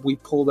feedback that we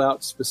pulled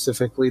out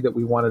specifically that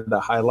we wanted to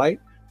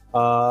highlight.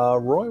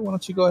 Roy, why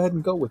don't you go ahead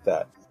and go with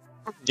that?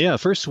 Yeah,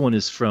 first one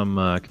is from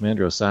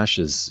Commander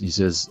Osash's. He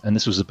says, and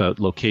this was about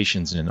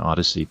locations in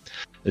Odyssey.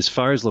 As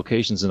far as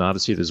locations in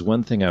Odyssey, there's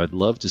one thing I would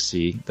love to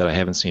see that I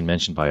haven't seen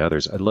mentioned by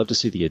others. I'd love to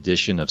see the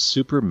addition of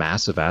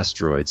supermassive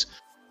asteroids,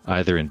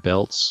 either in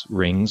belts,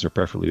 rings, or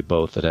preferably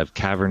both, that have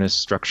cavernous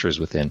structures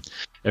within.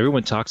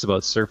 Everyone talks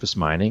about surface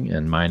mining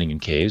and mining in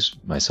caves,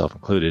 myself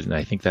included, and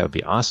I think that would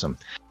be awesome.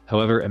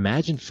 However,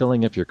 imagine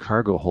filling up your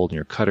cargo hold in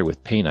your cutter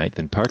with painite,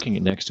 then parking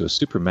it next to a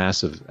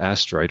supermassive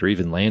asteroid or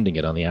even landing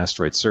it on the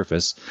asteroid's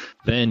surface.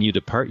 Then you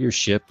depart your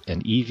ship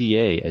and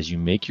EVA as you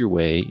make your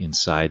way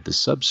inside the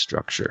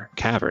substructure,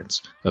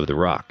 caverns of the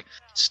rock,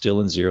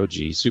 still in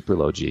 0G, super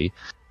low G,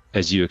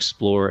 as you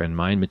explore and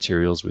mine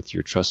materials with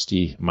your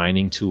trusty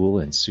mining tool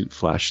and suit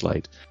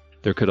flashlight.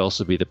 There could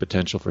also be the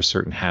potential for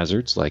certain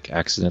hazards, like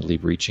accidentally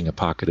breaching a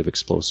pocket of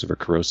explosive or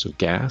corrosive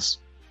gas,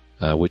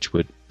 which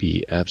would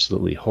be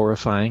absolutely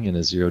horrifying in a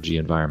 0G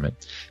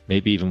environment.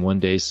 Maybe even one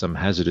day some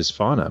hazardous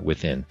fauna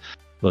within,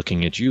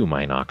 looking at you,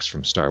 Minox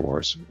from Star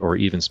Wars, or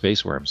even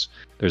space worms.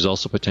 There's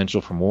also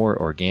potential for more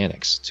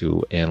organics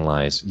to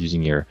analyze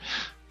using your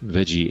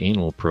veggie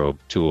anal probe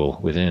tool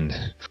within.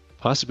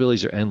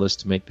 Possibilities are endless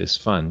to make this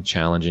fun,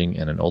 challenging,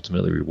 and an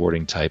ultimately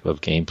rewarding type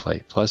of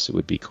gameplay. Plus, it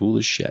would be cool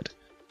as shit.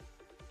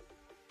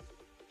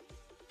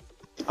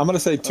 I'm going to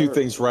say two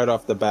things right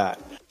off the bat.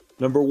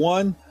 Number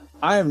one,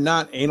 I am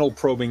not anal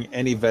probing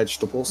any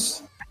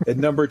vegetables. And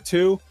number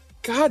two,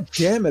 God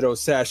damn it,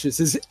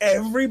 Osashis, is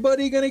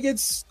everybody going to get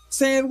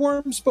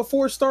sandworms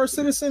before Star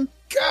Citizen?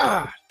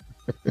 God.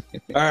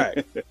 All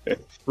right.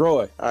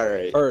 Roy. All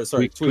right. Or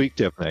sorry, Tweak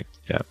Tip next.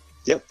 Yeah.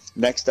 Yep.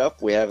 Next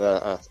up, we have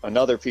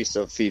another piece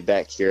of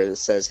feedback here that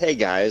says, "Hey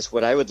guys,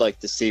 what I would like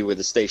to see with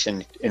the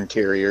station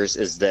interiors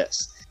is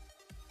this: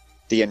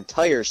 the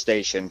entire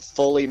station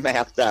fully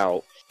mapped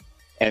out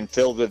and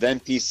filled with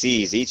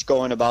NPCs, each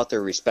going about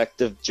their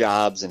respective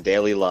jobs and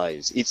daily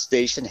lives. Each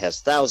station has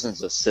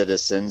thousands of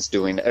citizens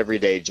doing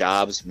everyday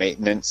jobs,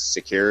 maintenance,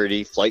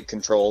 security, flight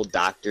control,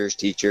 doctors,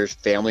 teachers,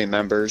 family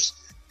members,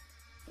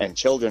 and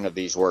children of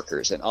these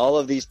workers. And all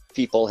of these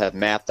people have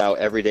mapped out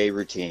everyday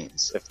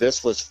routines. If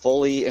this was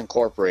fully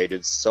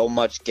incorporated, so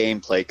much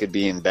gameplay could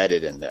be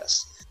embedded in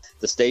this.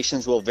 The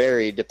stations will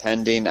vary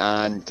depending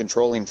on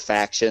controlling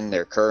faction,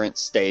 their current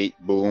state,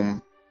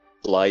 boom,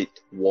 blight,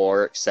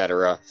 war,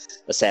 etc.,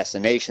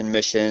 assassination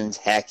missions,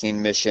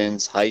 hacking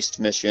missions, heist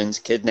missions,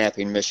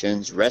 kidnapping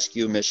missions,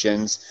 rescue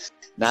missions.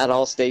 Not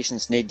all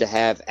stations need to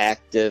have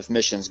active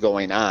missions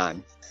going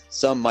on.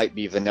 Some might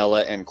be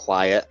vanilla and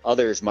quiet,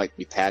 others might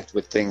be packed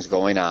with things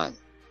going on.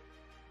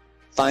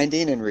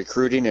 Finding and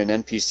recruiting an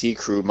NPC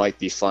crew might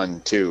be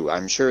fun too.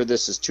 I'm sure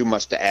this is too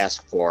much to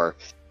ask for,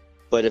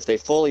 but if they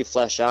fully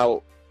flesh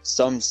out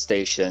some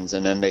stations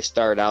and then they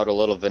start out a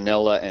little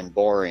vanilla and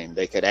boring,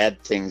 they could add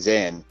things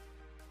in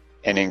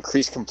and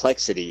increase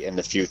complexity in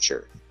the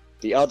future.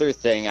 The other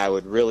thing I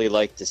would really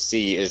like to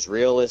see is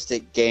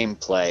realistic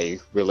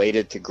gameplay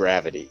related to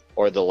gravity,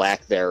 or the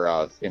lack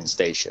thereof, in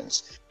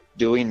stations.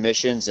 Doing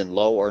missions in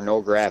low or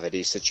no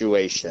gravity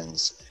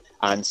situations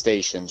on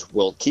stations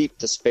will keep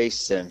the space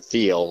sim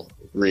feel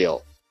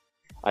real.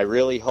 I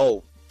really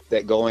hope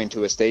that going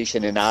to a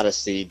station in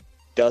Odyssey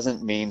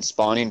doesn't mean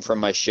spawning from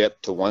my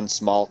ship to one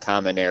small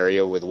common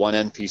area with one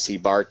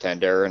NPC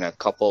bartender and a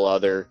couple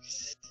other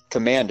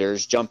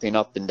commanders jumping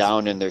up and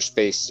down in their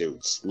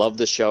spacesuits. Love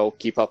the show.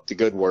 Keep up the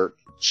good work.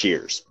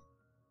 Cheers.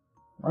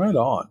 Right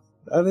on.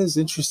 That is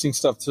interesting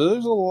stuff. So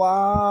there's a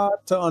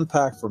lot to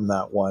unpack from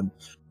that one.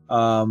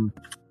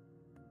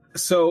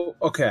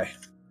 Okay.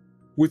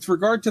 With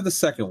regard to the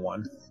second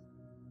one,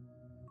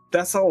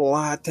 that's a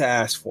lot to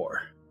ask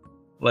for.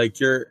 Like,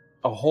 you're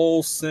a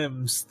whole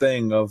Sims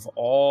thing of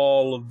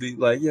all of the,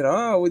 like,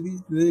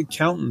 with the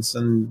accountants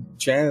and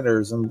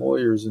janitors and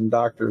lawyers and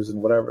doctors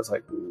and whatever. It's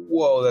like,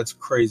 whoa, that's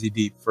crazy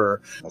deep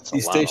for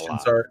these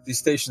stations. These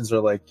stations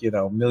are like,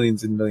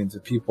 millions and millions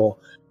of people.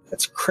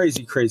 That's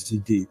crazy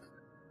deep.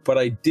 But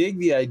I dig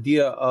the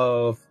idea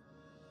of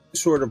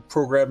sort of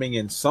programming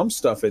in some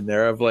stuff in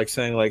there of like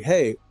saying like,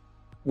 hey,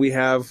 we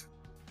have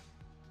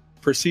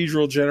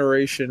procedural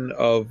generation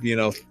of,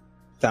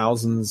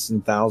 thousands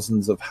and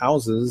thousands of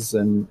houses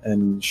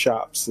and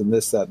shops and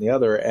this, that, and the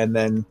other. And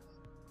then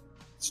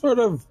sort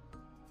of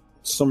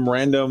some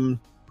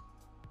random,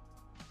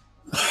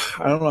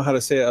 I don't know how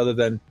to say it other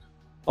than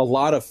a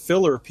lot of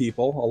filler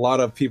people, a lot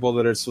of people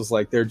that it's just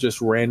like, they're just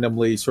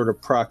randomly sort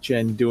of proc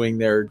gen doing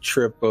their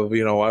trip of,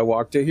 I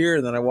walk to here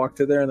and then I walk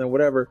to there and then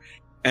whatever.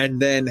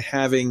 And then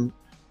having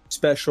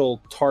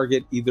special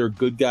target, either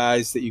good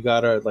guys that you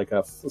got like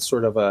a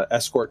sort of a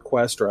escort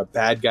quest, or a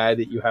bad guy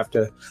that you have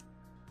to,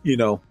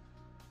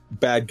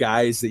 bad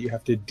guys that you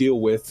have to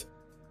deal with.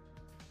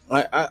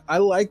 I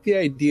like the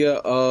idea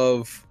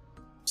of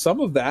some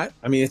of that.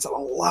 I mean, it's a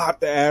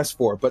lot to ask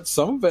for, but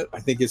some of it I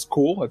think is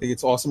cool. I think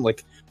it's awesome.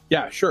 Like,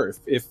 yeah, sure.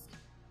 If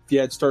you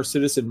had Star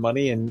Citizen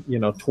money and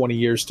 20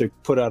 years to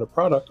put out a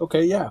product,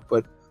 okay, yeah.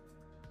 But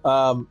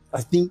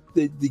I think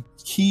the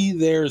key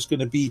there is going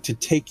to be to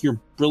take your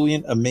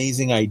brilliant,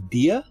 amazing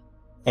idea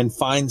and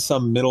find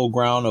some middle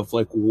ground of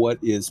like what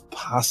is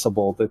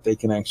possible that they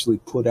can actually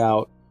put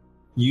out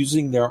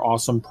using their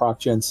awesome proc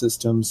gen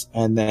systems,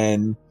 and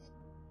then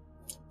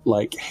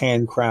like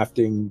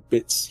handcrafting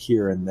bits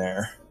here and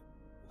there.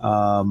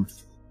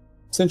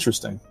 It's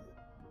interesting.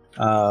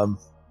 Roy,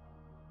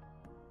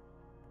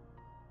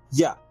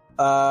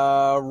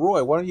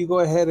 why don't you go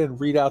ahead and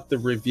read out the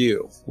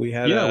review? We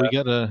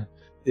got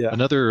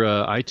another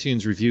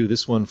iTunes review.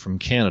 This one from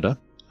Canada.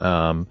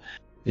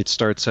 It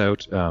starts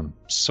out,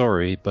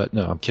 sorry, but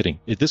no, I'm kidding.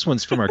 This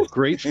one's from our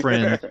great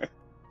friend,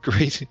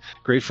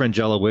 great friend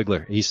Jello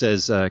Wiggler. He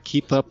says,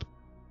 keep up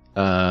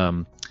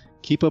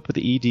with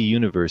the ED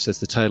universe. That's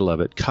the title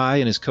of it. Kai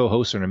and his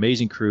co-hosts are an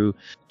amazing crew.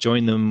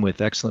 Join them with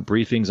excellent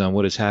briefings on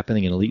what is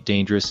happening in Elite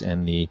Dangerous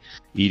and the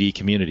ED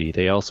community.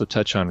 They also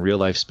touch on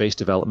real-life space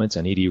developments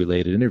and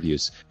ED-related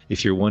interviews.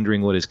 If you're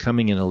wondering what is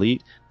coming in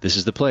Elite, this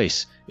is the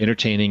place.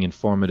 Entertaining,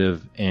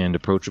 informative, and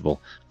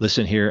approachable.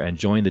 Listen here and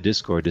join the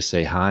Discord to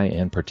say hi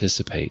and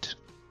participate.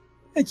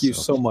 Thank you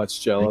so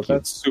much, Jello.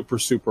 That's super,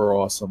 super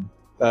awesome.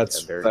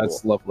 That's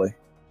cool. Lovely.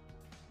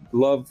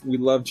 We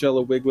love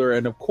Jello Wiggler,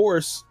 and of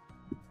course,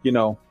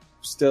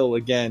 still,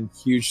 again,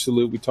 huge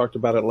salute. We talked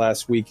about it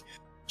last week.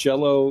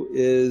 Jello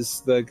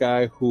is the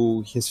guy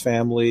who his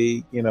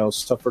family,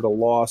 suffered a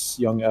loss,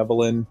 young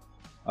Evelyn,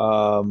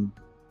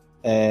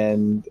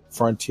 and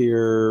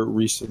Frontier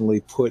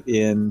recently put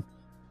in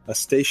a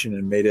station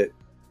and made it,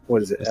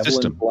 what is it?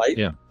 Evelyn Light?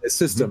 Yeah. A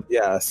system. Mm-hmm.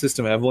 Yeah, a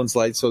system, Evelyn's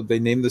Light. So they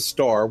named the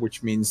star,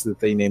 which means that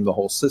they named the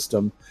whole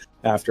system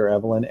after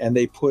Evelyn. And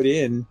they put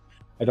in,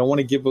 I don't want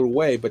to give it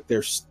away, but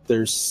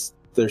there's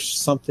there's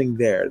something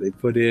there. They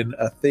put in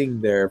a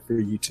thing there for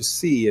you to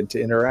see and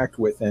to interact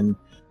with, and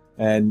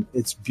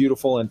it's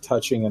beautiful and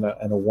touching, and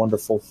a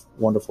wonderful,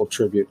 wonderful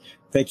tribute.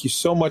 Thank you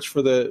so much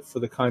for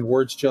the kind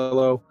words,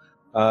 Jello,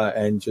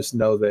 and just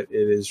know that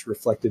it is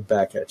reflected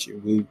back at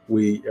you.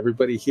 We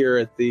everybody here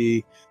at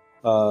the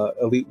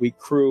Elite Week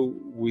crew,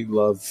 we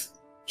love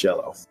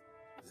Jello.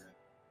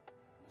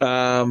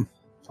 All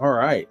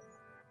right.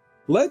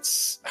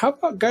 How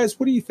about, guys,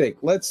 what do you think?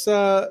 Let's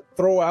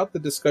throw out the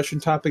discussion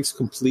topics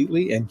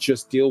completely and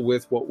just deal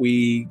with what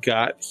we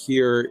got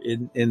here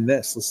in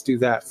this. Let's do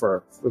that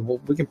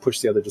we can push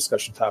the other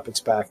discussion topics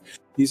back.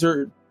 These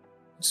are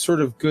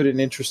sort of good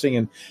and interesting.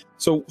 And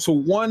so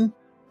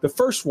the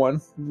first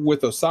one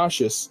with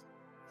Osashis,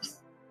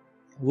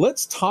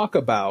 let's talk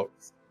about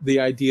the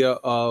idea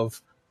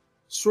of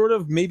sort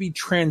of maybe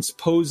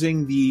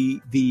transposing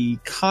the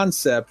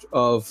concept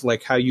of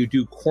like how you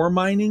do core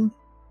mining,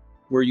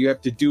 where you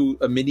have to do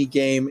a mini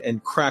game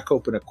and crack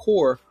open a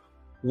core.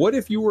 What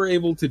if you were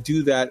able to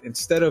do that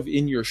instead of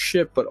in your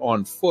ship, but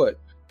on foot,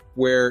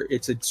 where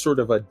it's a sort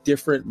of a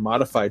different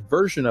modified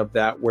version of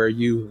that, where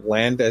you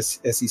land, as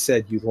he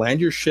said, you land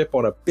your ship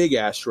on a big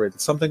asteroid,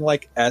 something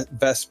like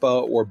Vespa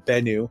or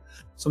Bennu,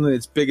 something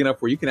that's big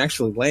enough where you can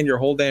actually land your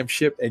whole damn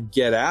ship and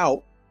get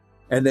out,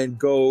 and then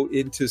go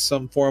into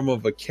some form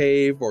of a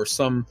cave or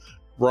some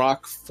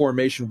rock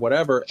formation,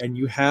 whatever, and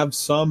you have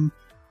some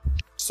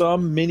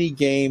mini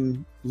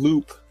game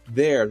loop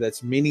there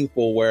that's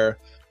meaningful, where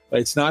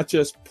it's not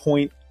just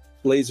point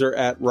laser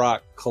at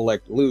rock,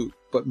 collect loot,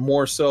 but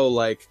more so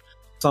like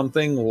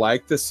something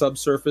like the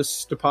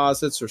subsurface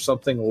deposits or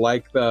something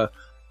like the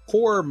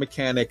core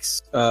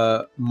mechanics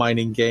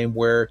mining game,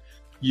 where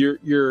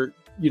you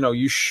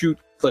shoot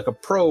like a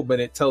probe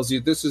and it tells you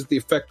this is the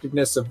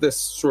effectiveness of this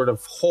sort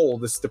of hole,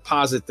 this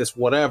deposit, this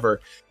whatever,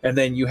 and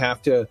then you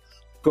have to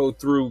go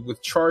through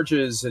with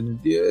charges, and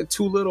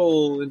too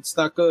little, it's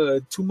not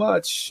good, too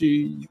much,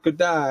 you could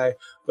die,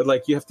 but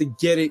like you have to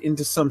get it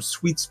into some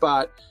sweet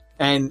spot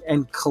and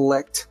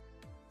collect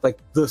like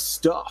the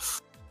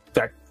stuff.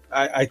 That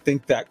I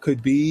think that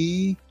could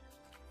be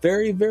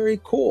very, very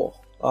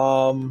cool.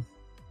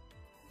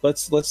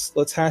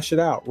 Let's hash it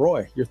out.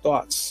 Roy, your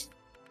thoughts?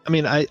 I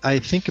mean, I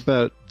think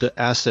about the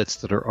assets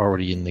that are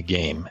already in the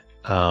game,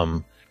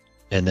 and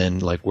then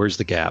like, where's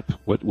the gap?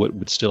 What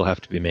would still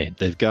have to be made?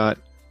 They've got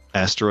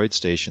asteroid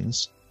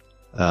stations.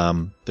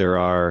 There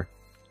are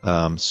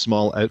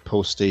small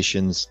outpost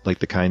stations, like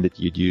the kind that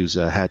you'd use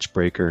a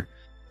Hatchbreaker,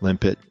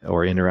 Limpet,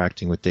 or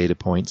interacting with data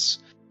points.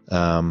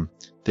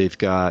 They've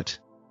got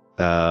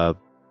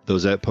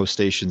those outpost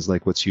stations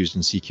like what's used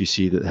in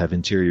CQC that have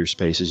interior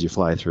spaces you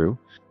fly through.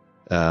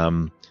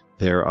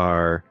 There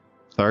are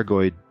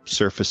Thargoid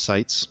surface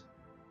sites.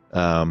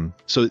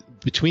 So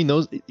between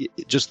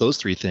just those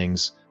three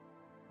things,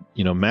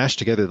 mash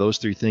together those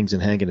three things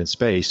and hang it in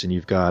space, and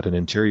you've got an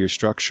interior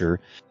structure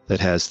that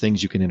has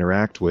things you can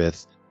interact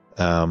with,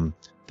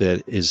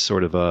 that is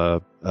sort of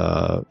a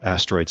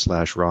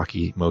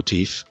asteroid/rocky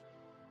motif.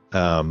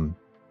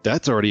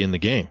 That's already in the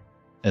game,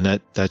 and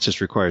that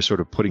just requires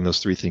sort of putting those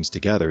three things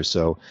together.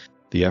 So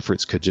the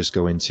efforts could just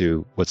go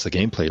into, what's the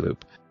gameplay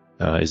loop?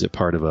 Is it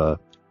part of a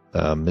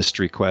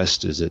mystery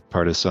quest? Is it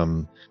part of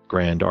some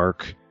grand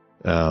arc?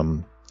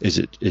 Is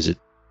it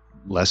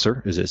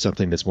lesser? Is it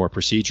something that's more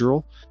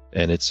procedural,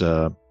 and it's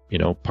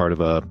part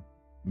of a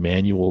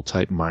manual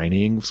type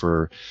mining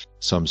for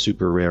some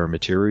super rare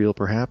material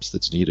perhaps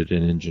that's needed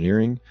in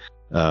engineering?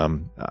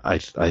 I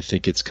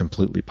think it's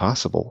completely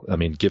possible. I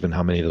mean, given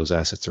how many of those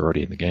assets are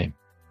already in the game.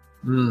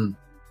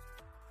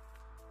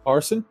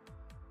 Arson?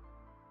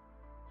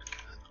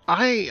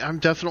 I'm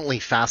definitely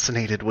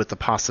fascinated with the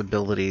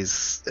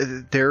possibilities.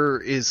 There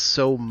is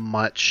so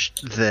much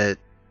that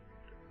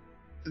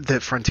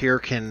Frontier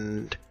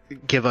can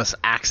give us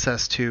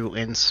access to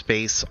in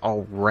space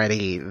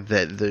already,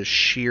 that the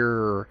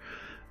sheer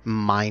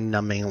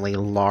mind-numbingly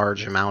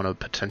large amount of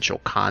potential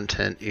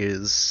content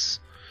it's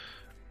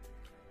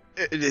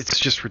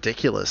just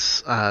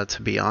ridiculous, to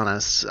be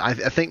honest. I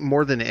think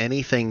more than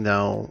anything,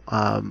 though,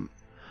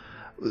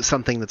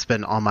 something that's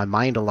been on my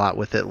mind a lot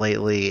with it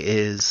lately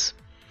is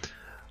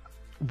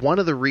one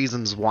of the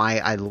reasons why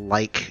I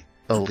like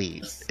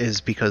Elite is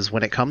because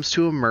when it comes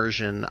to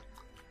immersion,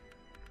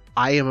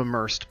 I am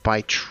immersed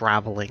by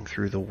traveling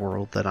through the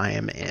world that I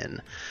am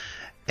in.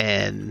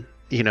 And,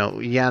 we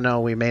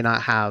may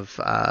not have,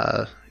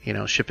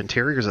 ship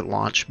interiors at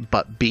launch,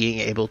 but being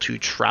able to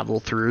travel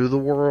through the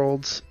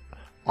world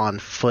on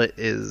foot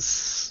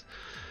is...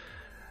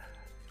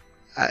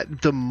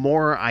 the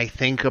more I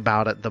think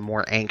about it, the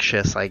more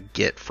anxious I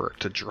get for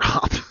it to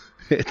drop.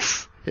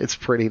 It's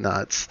pretty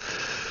nuts.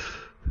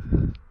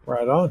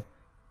 Right on.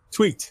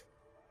 Tweaked.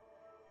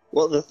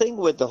 Well, the thing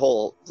with the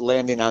whole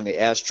landing on the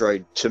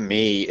asteroid, to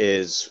me,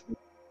 is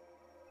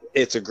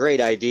it's a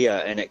great idea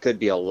and it could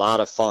be a lot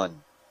of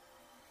fun.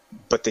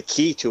 But the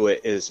key to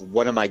it is,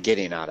 what am I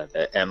getting out of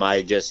it? Am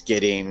I just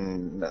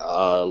getting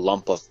a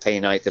lump of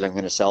painite that I'm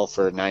going to sell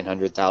for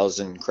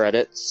 900,000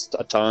 credits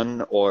a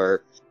ton?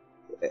 Or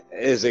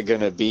is it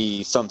going to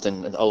be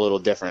something a little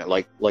different?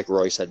 Like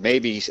Roy said,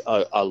 maybe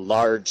a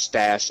large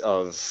stash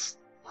of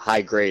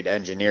high grade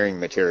engineering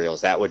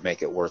materials that would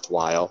make it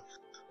worthwhile,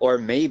 or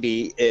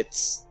maybe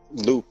it's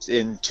looped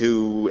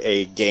into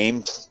a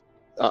game,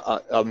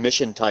 a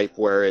mission type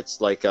where it's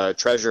like a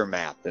treasure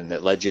map and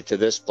it led you to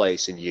this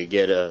place and you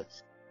get a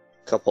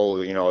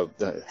couple,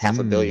 half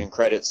a billion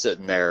credits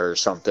sitting there or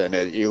something.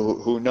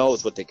 Who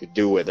knows what they could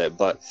do with it,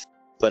 but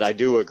I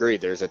do agree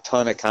there's a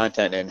ton of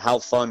content, and how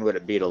fun would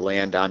it be to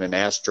land on an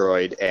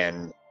asteroid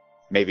and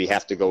maybe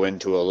have to go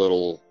into a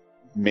little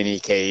mini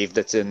cave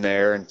that's in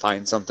there and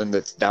find something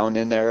that's down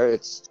in there.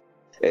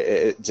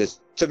 It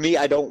just, to me,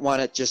 I don't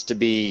want it just to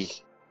be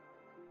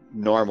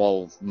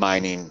normal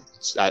mining.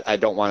 I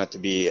don't want it to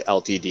be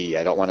LTD.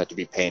 I don't want it to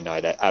be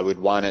Painite. I would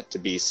want it to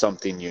be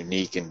something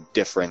unique and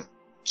different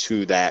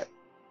to that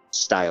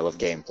style of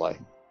gameplay.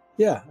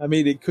 Yeah, I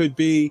mean, it could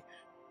be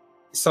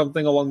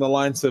something along the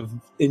lines of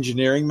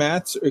engineering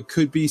mats. It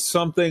could be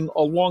something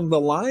along the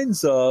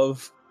lines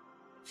of,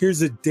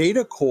 here's a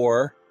data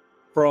core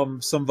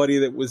from somebody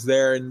that was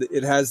there, and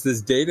it has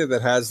this data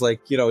that has, like,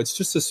 it's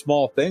just a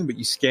small thing, but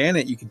you scan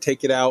it, you can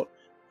take it out,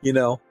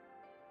 you're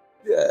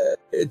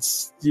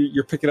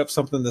picking up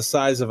something the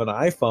size of an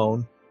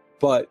iPhone,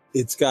 but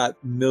it's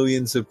got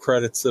millions of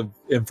credits of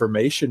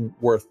information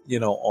worth,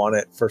 on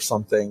it for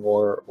something,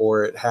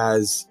 or it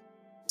has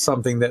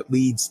something that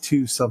leads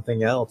to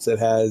something else. It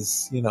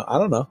has, I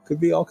don't know, could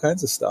be all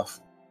kinds of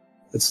stuff.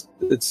 It's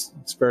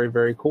very,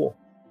 very cool.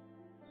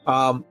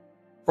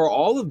 For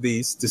all of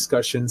these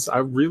discussions, I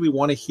really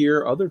want to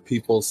hear other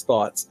people's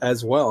thoughts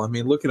as well. I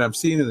mean, I'm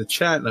seeing in the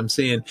chat, and I'm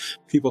seeing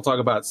people talk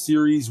about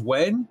series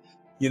when,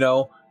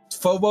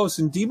 Phobos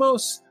and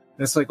Deimos.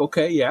 And it's like,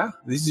 okay, yeah,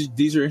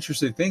 these are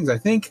interesting things. I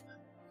think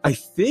I'm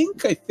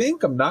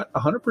not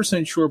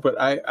 100% sure, but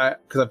I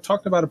because I've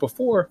talked about it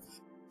before,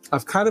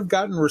 I've kind of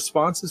gotten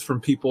responses from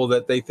people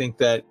that they think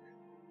that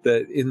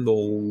in the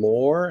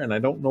lore, and I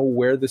don't know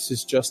where this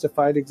is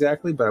justified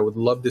exactly, but I would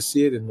love to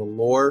see it in the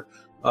lore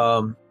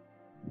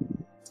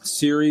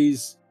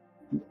series.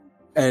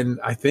 And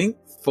I think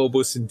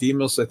Phobos and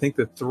Deimos, I think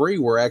the 3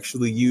 were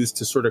actually used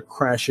to sort of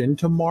crash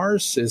into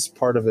Mars as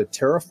part of a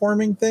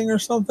terraforming thing or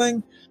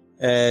something.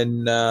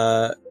 And,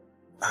 they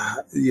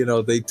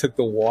took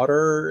the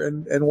water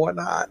and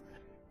whatnot.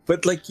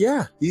 But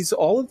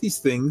all of these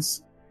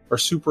things are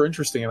super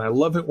interesting. And I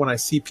love it when I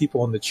see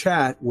people in the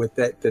chat with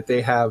that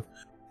they have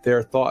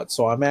their thoughts.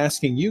 So I'm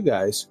asking you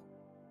guys,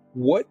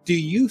 what do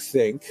you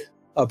think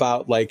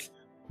about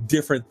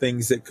different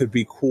things that could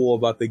be cool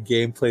about the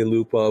gameplay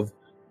loop of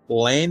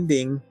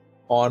landing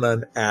on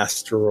an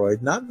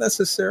asteroid, not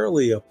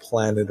necessarily a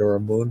planet or a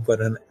moon,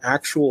 but an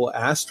actual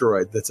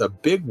asteroid that's a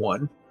big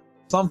one,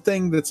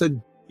 something that's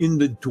in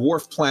the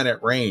dwarf planet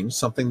range,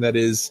 something that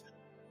is,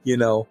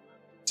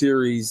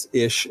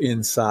 Ceres-ish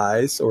in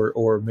size,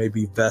 or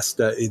maybe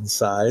Vesta in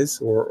size,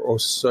 or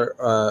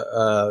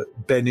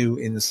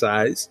Bennu in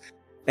size,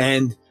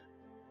 and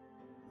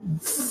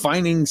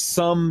finding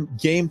some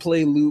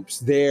gameplay loops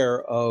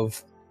there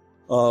of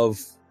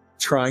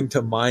trying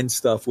to mine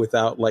stuff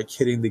without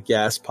hitting the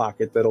gas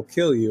pocket that'll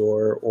kill you,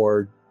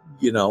 or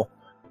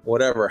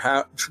whatever,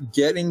 how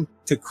getting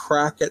to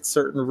crack at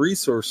certain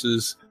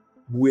resources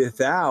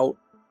without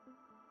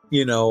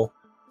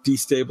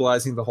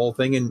destabilizing the whole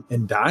thing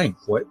and dying.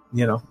 What,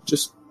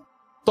 just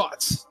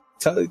thoughts,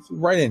 tell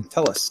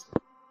us.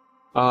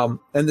 And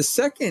the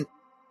second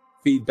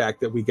feedback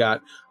that we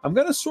got, I'm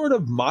going to sort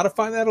of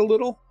modify that a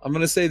little. I'm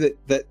going to say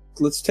that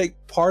let's take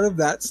part of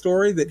that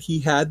story that he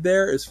had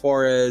there, as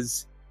far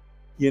as,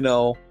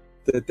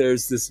 that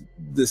there's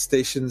the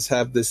stations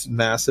have this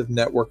massive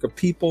network of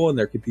people, and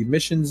there could be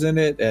missions in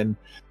it, and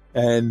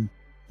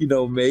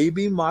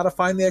maybe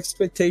modifying the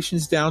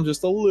expectations down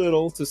just a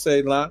little to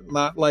say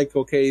not like,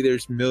 okay,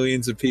 there's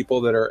millions of people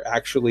that are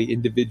actually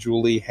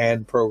individually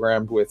hand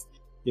programmed with,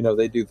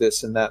 they do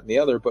this and that and the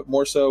other, but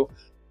more so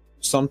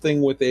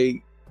something with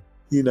a,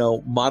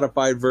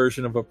 modified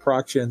version of a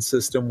proc-gen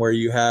system where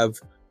you have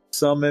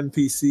some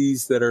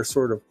NPCs that are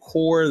sort of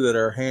core, that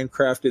are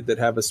handcrafted, that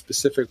have a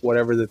specific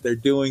whatever that they're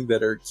doing,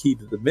 that are key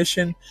to the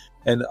mission,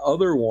 and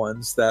other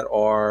ones that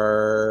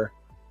are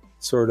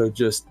sort of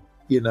just,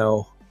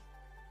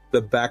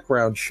 the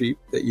background sheep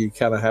that you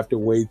kind of have to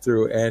wade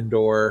through, and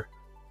or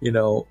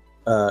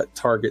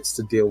targets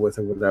to deal with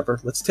or whatever.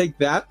 Let's take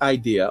that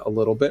idea a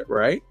little bit,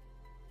 right?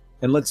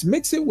 And let's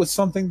mix it with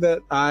something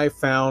that I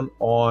found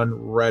on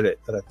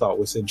Reddit that I thought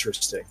was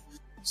interesting.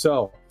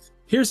 So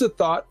here's a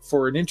thought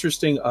for an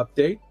interesting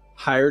update.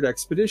 Hired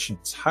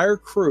expeditions.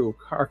 Hired crew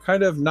are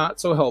kind of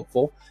not so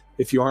helpful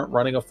if you aren't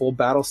running a full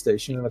battle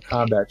station in a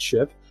combat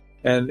ship.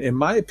 And in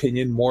my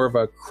opinion, more of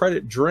a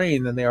credit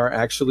drain than they are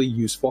actually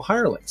useful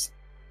hirelings.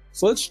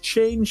 So let's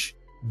change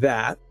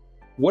that.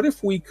 What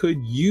if we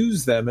could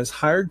use them as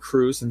hired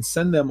crews and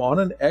send them on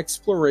an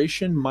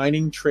exploration,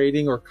 mining,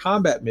 trading, or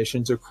combat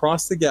missions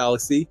across the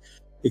galaxy,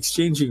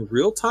 exchanging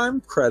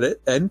real-time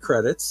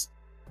credits,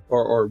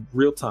 or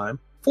real-time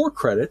for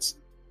credits,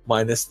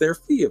 minus their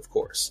fee, of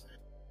course.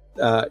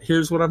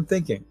 Here's what I'm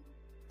thinking.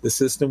 The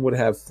system would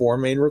have 4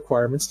 main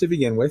requirements to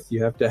begin with.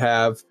 You have to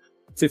have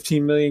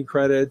 15 million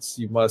credits.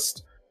 You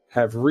must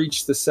have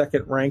reached the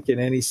 2nd rank in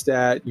any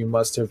stat. You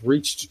must have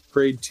reached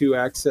grade 2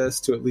 access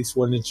to at least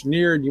 1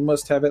 engineer, and you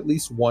must have at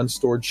least 1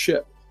 stored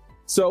ship.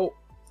 So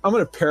I'm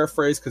going to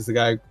paraphrase because the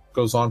guy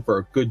goes on for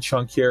a good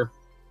chunk here.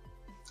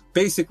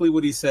 Basically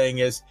what he's saying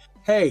is,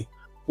 hey,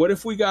 what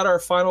if we got our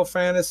Final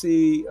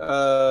Fantasy,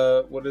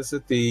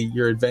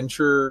 your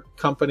adventure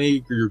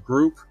company, your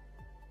group,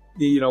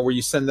 where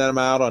you send them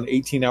out on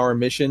 18-hour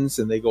missions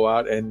and they go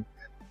out and,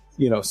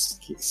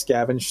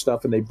 scavenge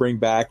stuff and they bring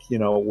back,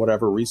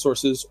 whatever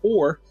resources.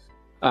 Or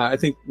I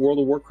think World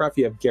of Warcraft,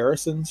 you have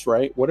garrisons,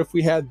 right? What if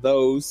we had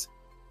those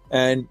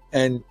and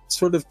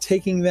sort of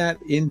taking that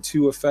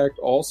into effect,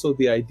 also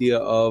the idea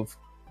of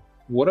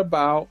what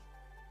about,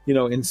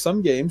 in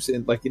some games,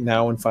 like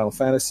now in Final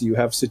Fantasy, you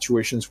have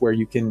situations where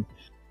you can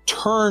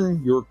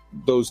turn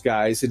those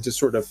guys into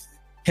sort of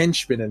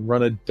henchmen and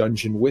run a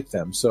dungeon with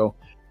them. So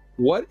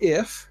what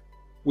if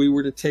we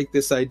were to take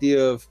this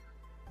idea of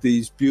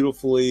these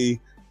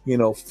beautifully,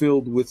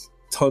 filled with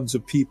tons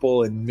of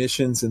people and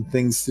missions and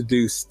things to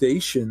do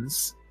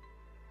stations,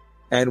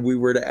 and we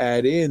were to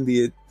add in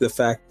the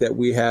fact that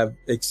we have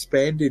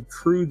expanded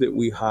crew that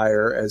we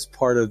hire as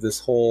part of this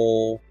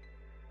whole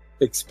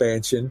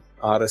expansion,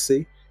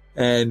 Odyssey,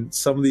 and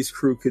some of these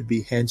crew could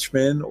be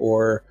henchmen,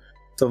 or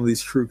some of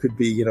these crew could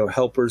be,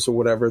 helpers or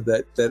whatever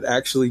that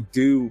actually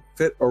do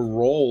fit a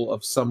role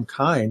of some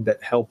kind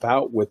that help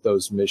out with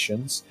those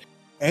missions.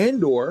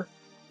 And or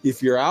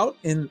if you're out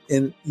in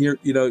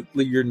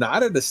you're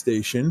not at a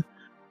station,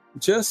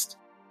 just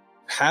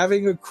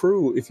having a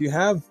crew. If you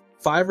have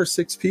 5 or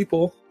 6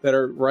 people that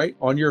are right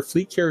on your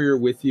fleet carrier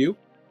with you,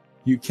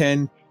 you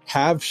can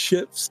have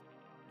ships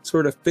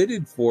sort of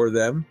fitted for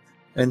them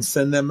and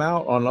send them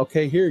out on,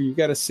 okay, here, you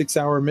got a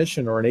 6-hour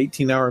mission or an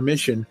 18-hour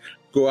mission.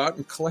 Go out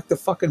and collect a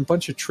fucking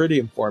bunch of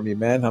tritium for me,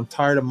 man. I'm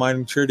tired of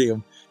mining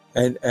tritium.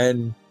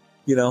 And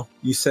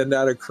you send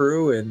out a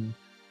crew and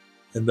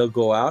they'll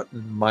go out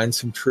and mine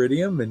some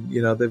tritium, and,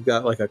 they've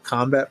got like a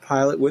combat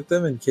pilot with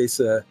them in case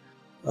a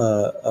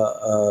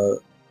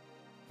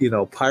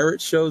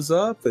pirate shows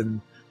up,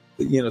 and,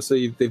 so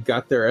they've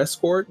got their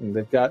escort and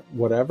they've got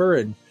whatever.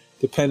 And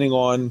depending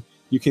on,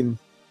 you can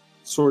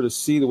sort of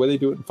see the way they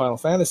do it in Final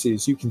Fantasy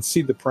is you can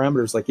see the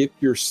parameters. Like if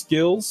your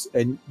skills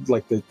and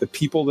like the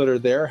people that are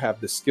there have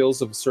the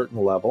skills of a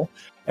certain level,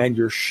 and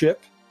your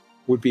ship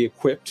would be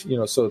equipped,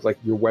 so like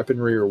your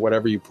weaponry or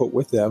whatever you put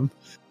with them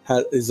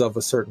is of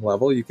a certain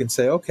level, you can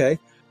say, okay,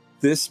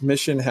 this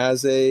mission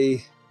has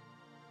a,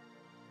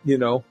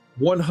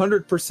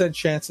 100%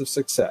 chance of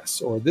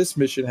success, or this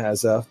mission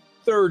has a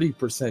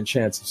 30%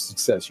 chance of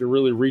success. You're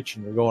really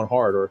reaching, you're going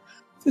hard. Or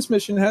this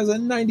mission has a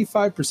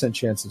 95%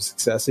 chance of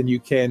success, and you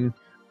can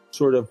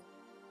sort of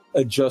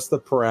adjust the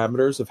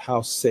parameters of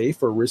how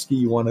safe or risky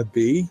you want to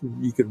be.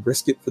 You could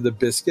risk it for the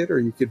biscuit, or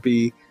you could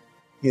be,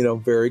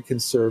 very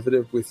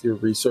conservative with your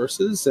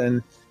resources.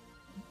 And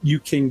you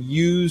can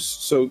use,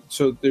 so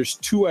there's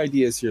 2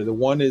 ideas here. The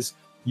one is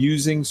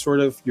using sort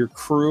of your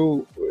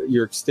crew,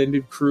 your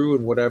extended crew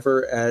and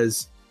whatever,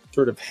 as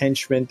sort of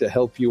henchmen to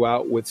help you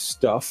out with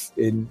stuff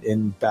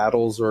in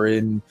battles, or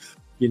in,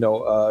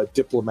 a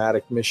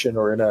diplomatic mission,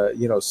 or in a,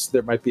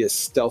 there might be a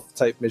stealth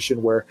type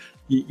mission where,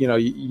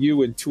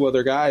 you and 2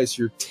 other guys,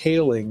 you're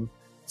tailing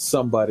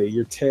somebody,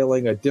 you're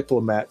tailing a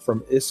diplomat from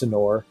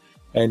Isinor,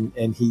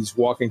 and he's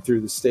walking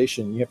through the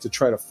station. You have to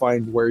try to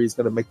find where he's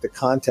going to make the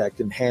contact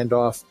and hand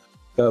off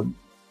the,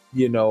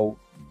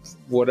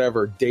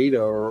 whatever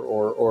data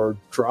or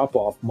drop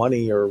off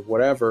money or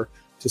whatever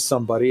to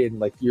somebody. And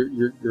like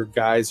your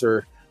guys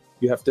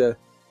you have to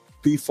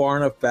be far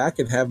enough back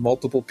and have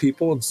multiple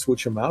people and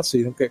switch them out so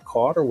you don't get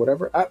caught or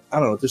whatever. I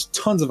don't know. There's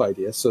tons of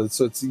ideas. So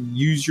it's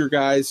use your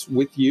guys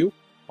with you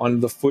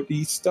on the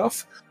footy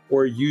stuff,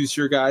 or use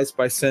your guys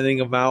by sending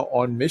them out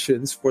on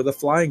missions for the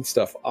flying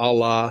stuff, a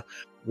la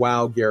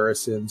WoW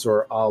garrisons,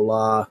 or a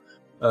la,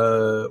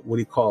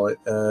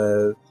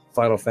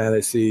 Final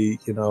Fantasy,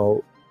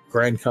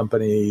 Grand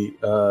Company,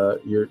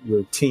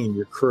 your team,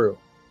 your crew.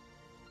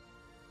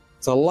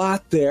 It's a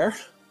lot there.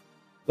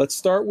 Let's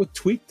start with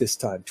Tweak this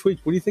time. Tweak,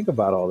 what do you think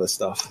about all this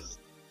stuff?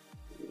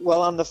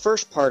 Well, on the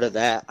first part of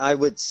that, I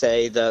would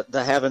say the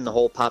having the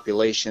whole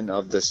population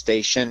of the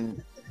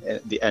station,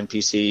 the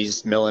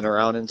NPCs milling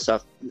around and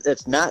stuff,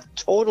 it's not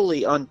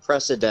totally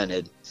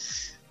unprecedented,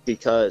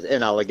 because,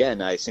 and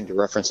I seem to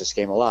reference this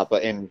game a lot,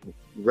 but in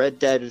Red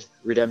Dead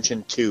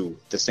Redemption 2,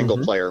 the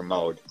single-player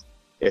mode,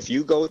 if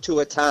you go to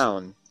a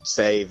town,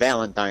 say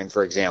Valentine,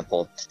 for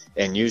example,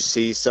 and you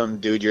see some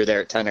dude, you're there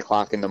at 10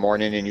 o'clock in the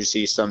morning, and you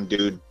see some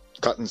dude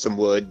cutting some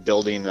wood,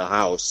 building a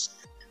house,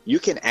 you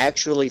can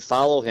actually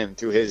follow him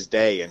through his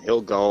day, and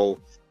he'll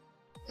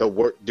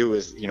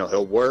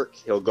work,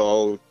 he'll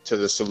go to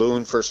the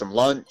saloon for some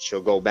lunch,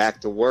 he'll go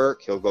back to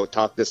work, he'll go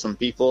talk to some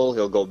people,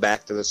 he'll go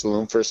back to the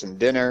saloon for some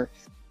dinner.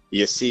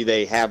 You see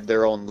they have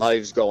their own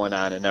lives going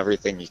on and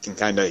everything. You can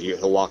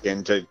he'll walk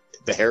into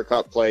the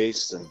haircut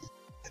place, and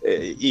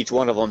each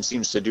one of them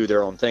seems to do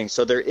their own thing.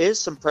 So there is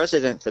some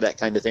precedent for that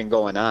kind of thing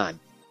going on.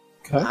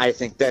 I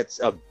think that's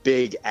a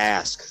big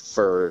ask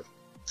for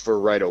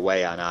right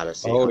away on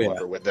Odyssey.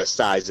 However, with the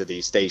size of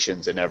these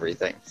stations and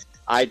everything,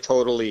 I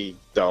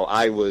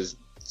was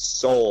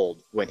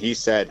sold when he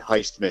said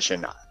heist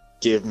mission.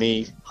 Give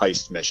me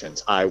heist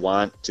missions. I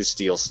want to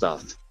steal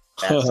stuff.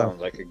 That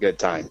sounds like a good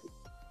time.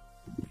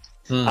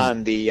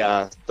 On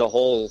the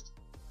whole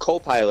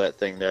co-pilot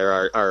thing,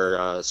 there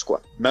are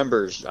squad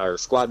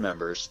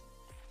members.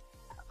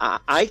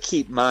 I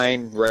keep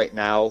mine right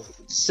now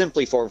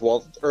simply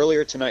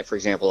earlier tonight, for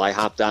example, I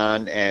hopped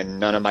on and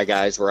none of my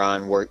guys were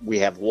on. We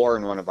have war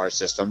in one of our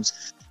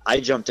systems. I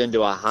jumped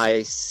into a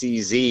high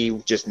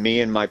CZ, just me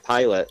and my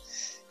pilot,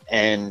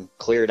 and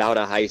cleared out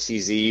a high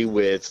CZ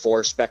with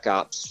 4 Spec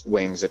Ops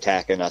wings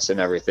attacking us and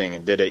everything,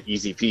 and did it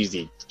easy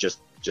peasy, just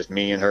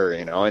me and her,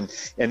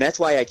 and that's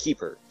why I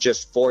keep her,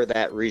 just for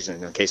that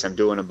reason, in case I'm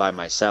doing them by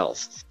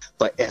myself.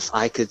 But if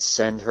I could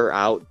send her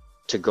out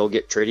to go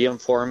get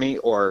tritium for me,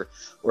 or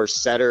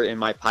set her in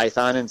my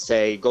Python and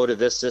say, go to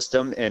this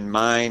system and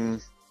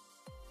mine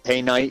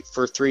pay night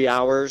for 3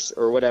 hours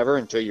or whatever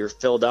until you're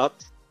filled up,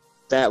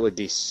 that would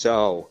be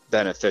so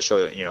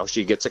beneficial.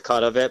 She gets a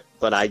cut of it,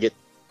 but I get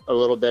a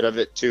little bit of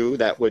it too.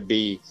 That would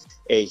be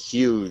a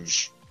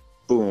huge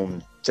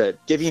boom to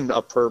giving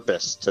a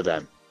purpose to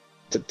them,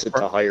 to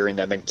hiring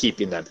them and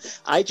keeping them.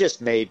 I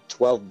just made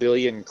 12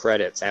 billion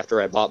credits after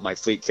I bought my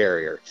fleet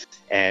carrier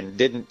and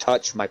didn't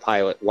touch my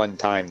pilot one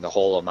time the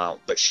whole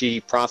amount, but she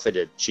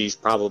profited. She's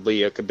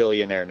probably a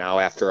billionaire now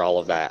after all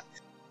of that.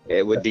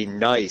 It would be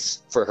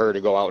nice for her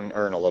to go out and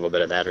earn a little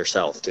bit of that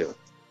herself too.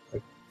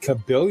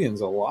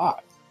 Billion's a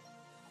lot.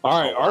 All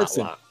right,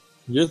 Arson,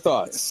 your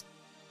thoughts?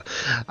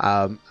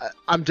 I'm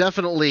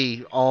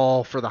definitely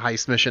all for the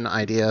heist mission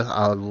idea.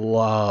 I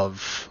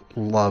love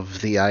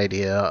the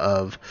idea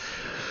of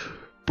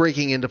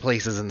breaking into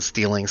places and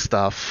stealing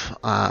stuff.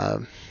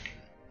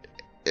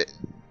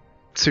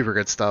 Super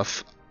good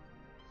stuff.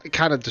 I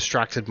kind of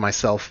distracted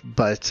myself,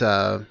 but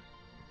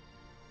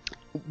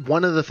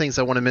one of the things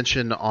I want to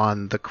mention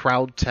on the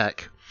crowd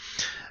tech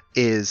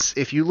is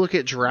if you look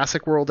at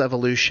Jurassic World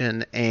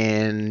Evolution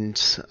and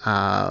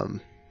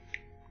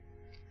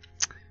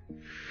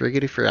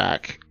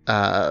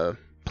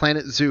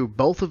Planet Zoo,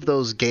 both of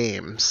those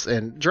games,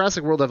 and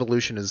Jurassic World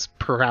Evolution is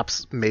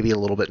perhaps maybe a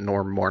little bit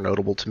more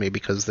notable to me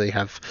because they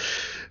have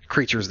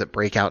creatures that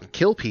break out and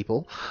kill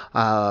people.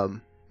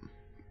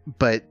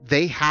 But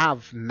they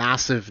have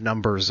massive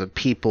numbers of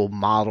people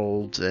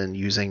modeled and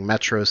using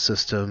metro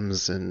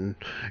systems and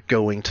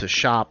going to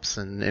shops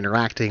and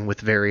interacting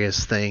with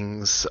various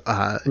things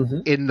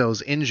in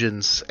those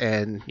engines.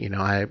 And,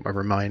 I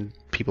remind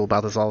people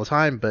about this all the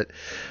time, but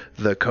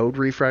the code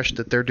refresh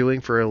that they're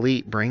doing for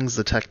Elite brings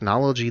the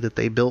technology that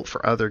they built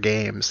for other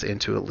games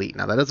into Elite.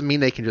 Now, that doesn't mean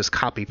they can just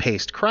copy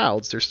paste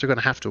crowds. They're still going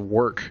to have to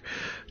work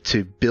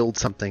to build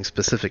something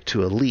specific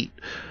to Elite.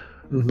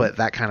 But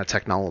that kind of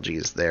technology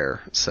is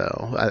there.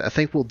 So I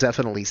think we'll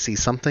definitely see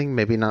something,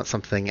 maybe not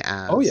something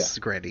as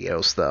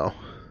grandiose, though.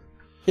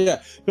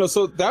 Yeah.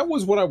 So that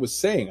was what I was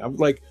saying.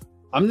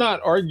 I'm not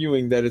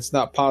arguing that it's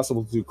not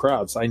possible to do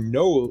crowds. I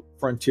know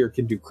Frontier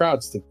can do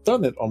crowds. They've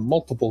done it on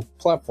multiple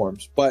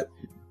platforms. But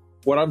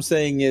what I'm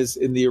saying is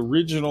in the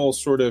original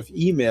sort of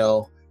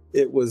email,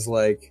 it was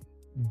like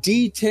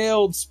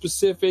detailed,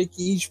 specific.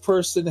 Each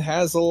person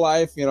has a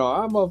life.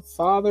 I'm a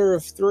father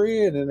of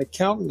 3 and an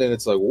accountant, and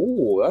it's like,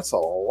 ooh, that's a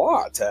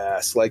lot to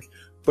ask.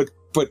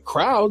 But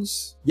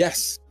crowds,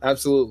 yes,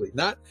 absolutely.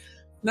 Not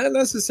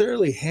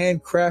necessarily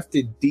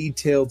handcrafted,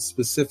 detailed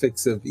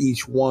specifics of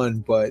each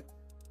one, but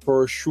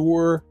for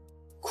sure,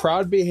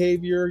 crowd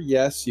behavior.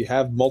 Yes, you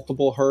have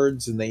multiple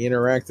herds and they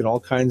interact in all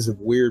kinds of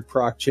weird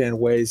proc-gen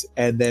ways,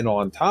 and then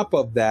on top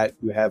of that,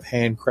 you have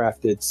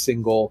handcrafted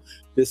single.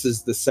 This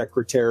is the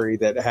secretary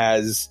that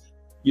has,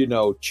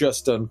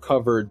 just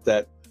uncovered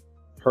that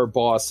her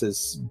boss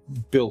has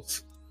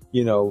built,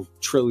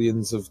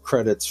 trillions of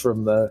credits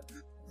from the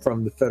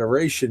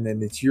Federation,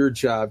 and it's your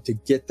job to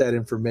get that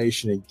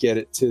information and get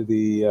it to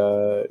the,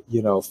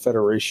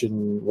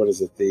 Federation. What is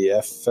it?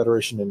 The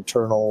Federation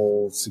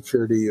Internal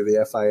Security, or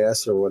the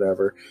FIS, or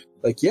whatever.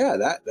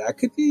 That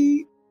could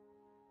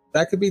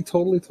be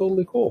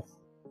totally cool.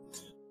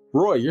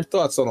 Roy, your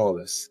thoughts on all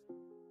this?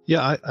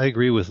 Yeah, I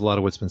agree with a lot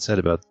of what's been said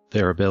about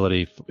their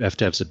ability,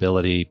 FDev's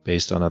ability,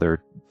 based on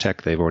other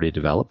tech they've already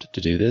developed to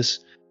do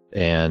this.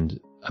 And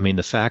I mean,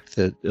 the fact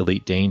that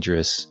Elite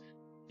Dangerous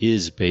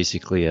is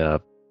basically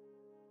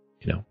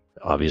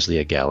obviously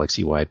a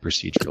galaxy-wide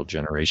procedural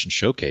generation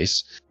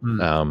showcase.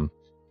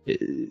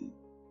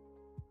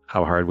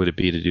 How hard would it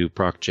be to do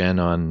proc gen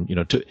on,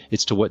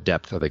 to what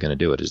depth are they going to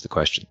do it is the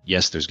question.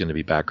 Yes, there's going to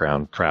be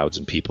background crowds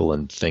and people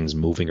and things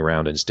moving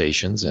around in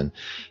stations, and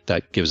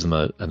that gives them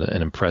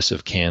an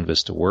impressive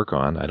canvas to work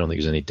on. I don't think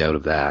there's any doubt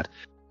of that.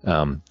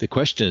 The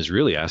question is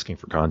really asking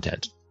for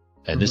content.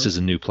 And this is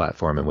a new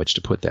platform in which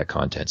to put that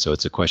content. So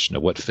it's a question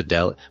of what's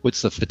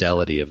the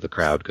fidelity of the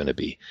crowd going to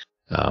be?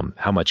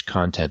 How much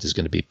content is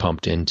going to be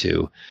pumped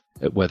into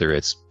whether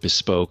it's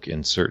bespoke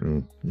in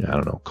certain, I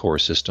don't know, core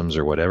systems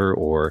or whatever,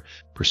 or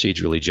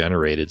procedurally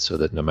generated so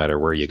that no matter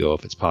where you go,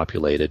 if it's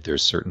populated,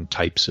 there's certain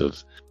types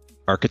of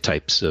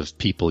archetypes of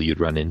people you'd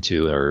run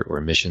into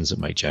or missions that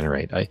might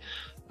generate.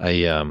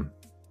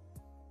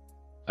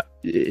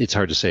 It's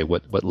hard to say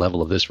what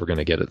level of this we're going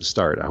to get at the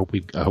start. I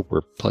hope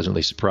we're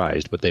pleasantly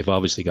surprised, but they've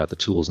obviously got the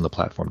tools and the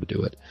platform to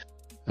do it.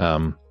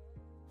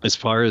 As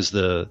far as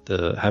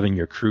the having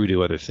your crew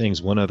do other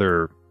things, one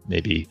other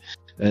maybe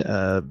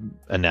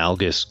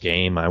analogous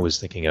game I was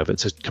thinking of,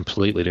 it's a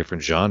completely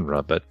different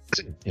genre, but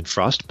in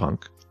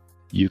Frostpunk,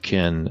 you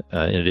can,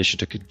 in addition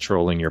to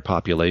controlling your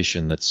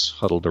population that's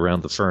huddled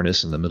around the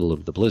furnace in the middle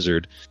of the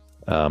blizzard,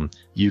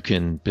 you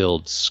can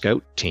build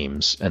scout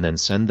teams and then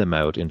send them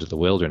out into the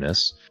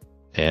wilderness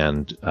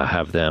and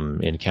have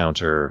them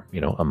encounter,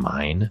 a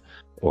mine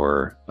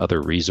or other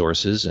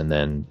resources, and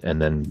then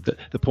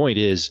the point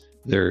is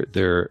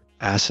they're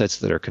assets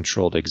that are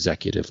controlled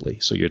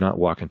executively. So you're not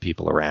walking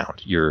people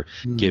around. You're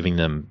giving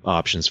them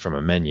options from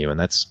a menu, and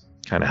that's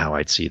kind of how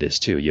I'd see this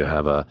too. You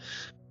have a,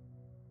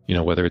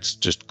 whether it's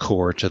just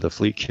core to the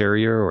fleet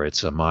carrier or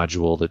it's a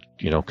module that,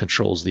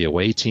 controls the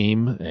away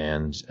team,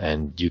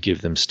 and you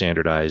give them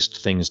standardized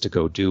things to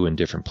go do in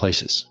different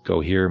places.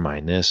 Go here,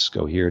 mine this,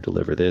 go here,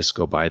 deliver this,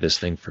 go buy this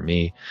thing for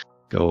me,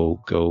 go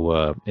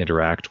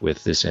interact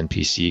with this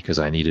NPC because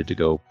I needed to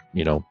go,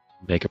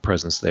 make a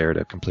presence there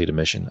to complete a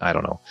mission. I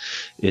don't know.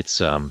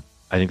 It's I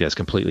think that's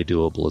completely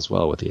doable as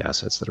well with the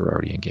assets that are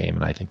already in game,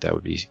 and I think that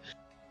would be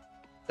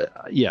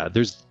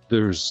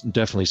there's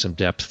definitely some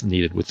depth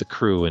needed with the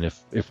crew, and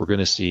if we're going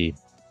to see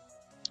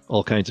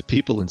all kinds of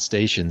people in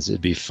stations,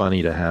 it'd be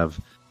funny to have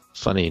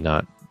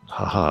not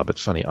haha, but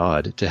funny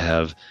odd to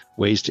have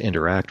ways to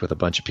interact with a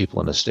bunch of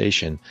people in a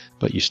station,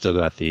 but you still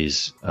got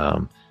these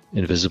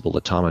invisible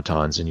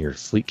automatons in your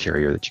fleet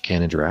carrier that you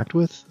can't interact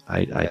with.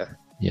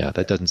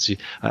 That doesn't see.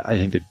 I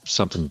think that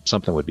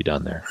something would be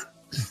done there.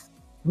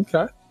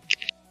 Okay.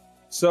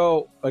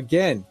 So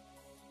again,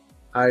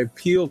 I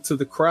appeal to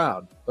the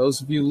crowd.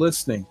 Those of you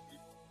listening,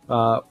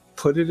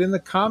 put it in the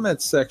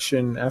comments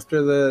section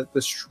after the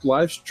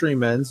live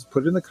stream ends.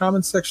 Put it in the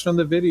comments section on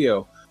the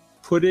video.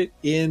 Put it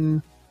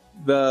in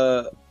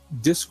the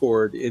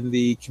Discord in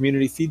the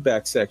community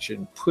feedback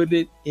section. Put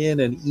it in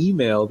an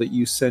email that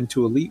you send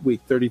to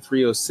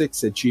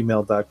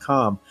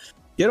eliteweek3306@gmail.com.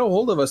 Get a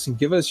hold of us and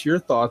give us your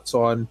thoughts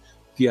on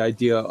the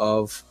idea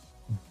of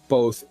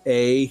both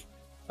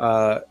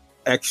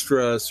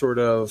extra sort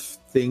of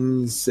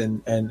things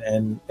and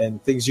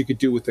things you could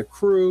do with the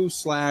crew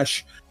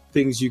 /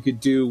 things you could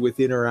do with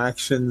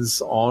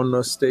interactions on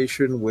a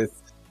station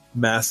with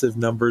massive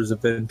numbers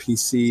of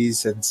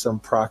NPCs and some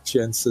proc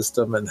gen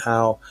system, and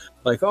how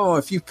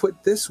if you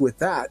put this with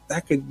that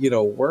could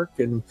work,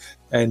 and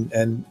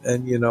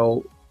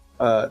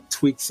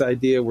Tweak's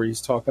idea where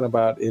he's talking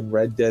about in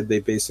Red Dead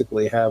they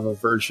basically have a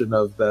version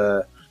of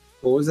the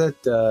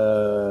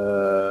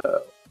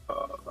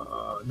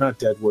not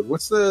Deadwood.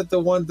 What's the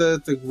one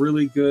the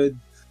really good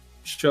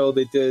show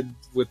they did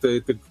with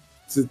the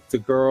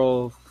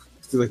girl?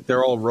 Like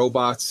they're all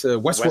robots.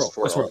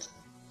 Westworld.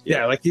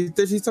 Yeah, like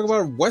he's talking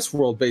about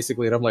Westworld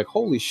basically, and I'm like,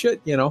 holy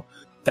shit,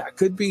 that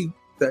could be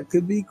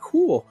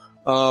cool.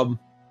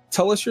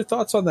 Tell us your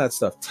thoughts on that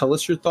stuff. Tell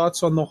us your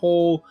thoughts on the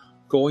whole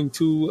going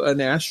to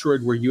an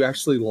asteroid where you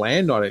actually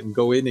land on it and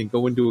go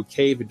into a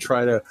cave and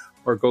try to,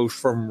 or go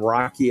from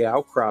rocky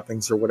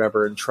outcroppings or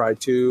whatever and try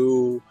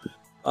to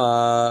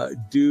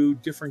do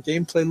different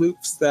gameplay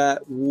loops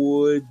that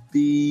would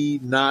be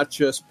not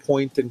just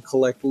point and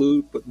collect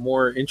loot, but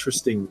more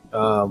interesting.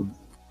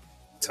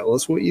 Tell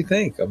us what you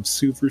think. I'm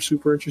super,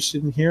 super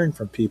interested in hearing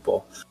from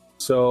people.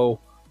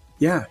 So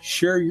yeah,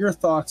 share your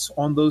thoughts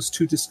on those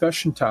two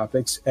discussion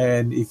topics.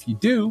 And if you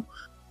do,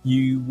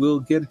 you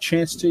will get a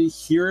chance to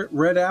hear it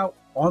read out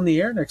on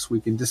the air next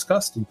week and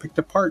discussed and picked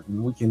apart.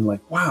 And we can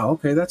wow,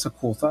 okay, that's a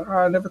cool thought. Oh,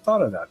 I never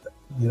thought of that.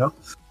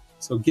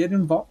 So get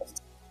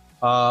involved.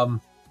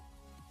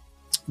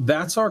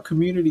 That's our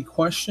community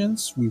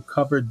questions. We've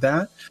covered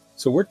that.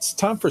 So it's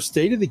time for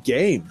State of the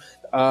Game.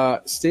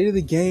 State of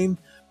the Game.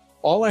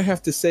 All I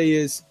have to say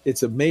is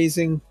it's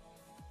amazing.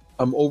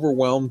 I'm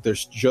overwhelmed.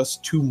 There's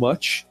just too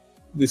much.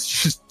 There's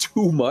just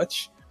too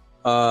much.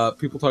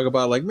 People talk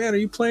about man, are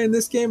you playing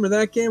this game or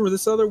that game or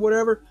this other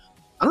whatever?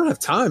 I don't have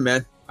time,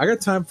 man. I got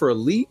time for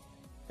Elite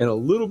and a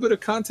little bit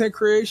of content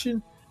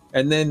creation,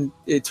 and then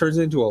it turns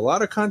into a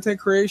lot of content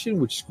creation,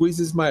 which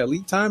squeezes my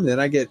Elite time. And then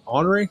I get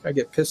ornery. I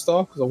get pissed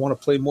off because I want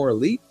to play more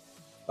Elite.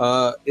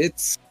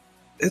 It's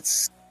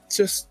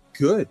just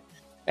good.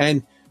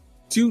 And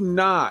do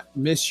not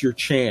miss your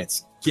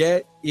chance.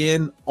 Get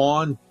in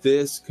on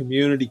this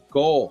community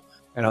goal.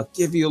 And I'll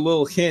give you a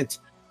little hint.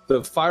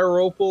 The Fire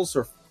Opals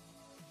are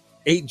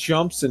 8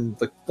 jumps and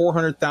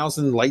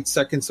 400,000 light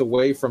seconds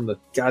away from the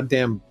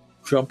goddamn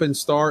jumping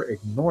star.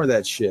 Ignore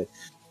that shit.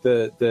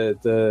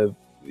 The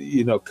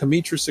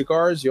Kamitra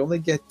cigars, you only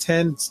get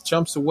 10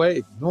 jumps away.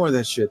 Ignore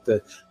that shit.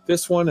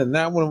 This one and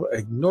that one,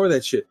 ignore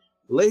that shit.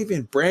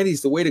 Lavian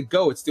Brandy's the way to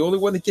go. It's the only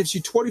one that gives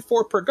you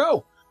 24 per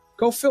go.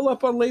 Go fill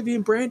up on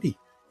Lavian Brandy.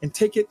 and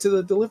take it to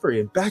the delivery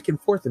and back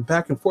and forth and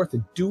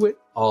do it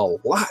a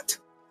lot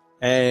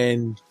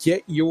and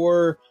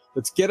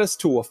let's get us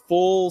to a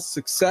full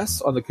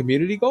success on the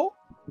community goal.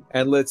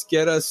 And let's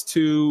get us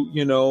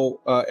to,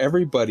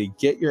 everybody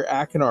get your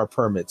Akinar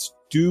permits.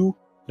 Do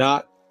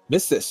not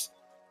miss this.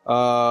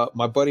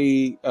 My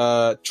buddy,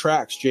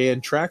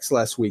 JN Trax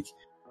last week,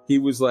 he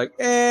was like,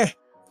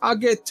 I'll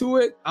get to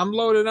it. I'm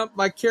loading up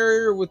my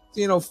carrier with,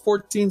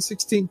 14,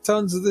 16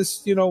 tons of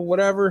this,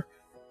 whatever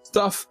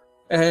stuff.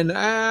 And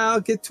I'll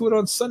get to it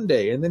on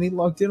Sunday. And then he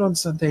logged in on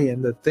Sunday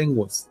and the thing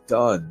was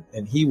done.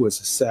 And he was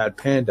a sad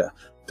panda.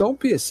 Don't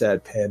be a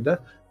sad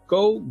panda.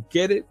 Go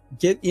get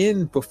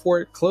in before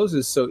it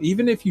closes. So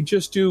even if you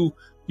just do,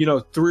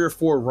 3 or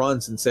 4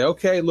 runs and say,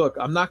 okay, look,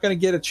 I'm not going to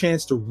get a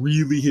chance to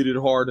really hit it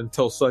hard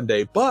until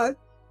Sunday, but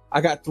I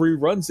got 3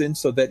 runs in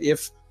so that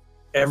if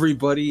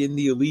everybody in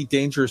the Elite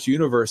Dangerous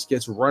universe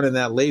gets running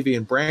that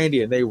Lavian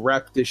Brandy and they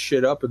wrap this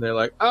shit up and they're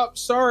like, oh,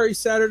 sorry,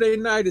 Saturday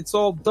night, it's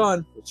all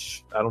done,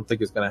 which I don't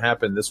think is going to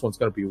happen. This one's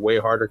going to be way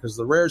harder because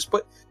of the rares,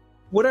 but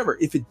whatever.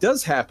 If it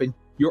does happen,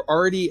 you're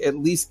already at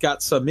least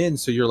got some in.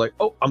 So you're like,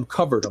 oh, I'm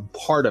covered. I'm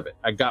part of it.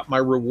 I got my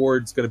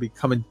rewards going to be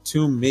coming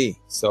to me.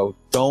 So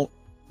don't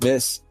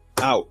miss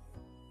out.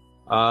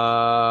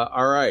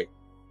 All right.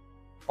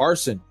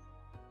 Arson,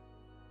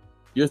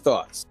 your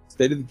thoughts.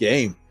 State of the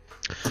game.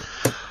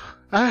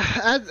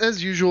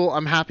 As usual,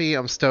 I'm happy.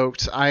 I'm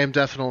stoked. I am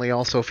definitely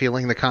also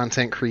feeling the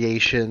content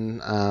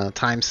creation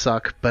time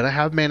suck, but I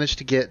have managed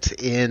to get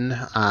in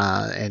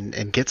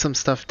and get some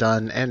stuff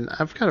done. And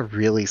I've got to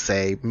really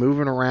say,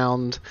 moving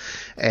around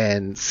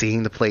and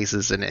seeing the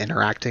places and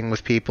interacting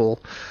with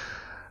people,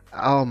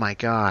 oh my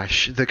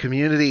gosh, the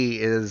community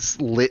is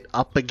lit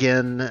up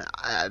again.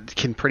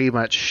 Can pretty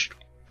much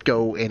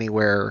go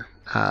anywhere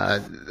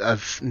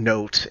of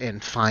note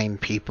and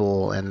find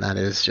people, and that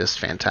is just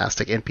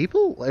fantastic. And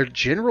people in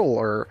general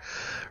are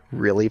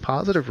really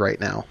positive right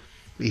now,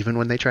 even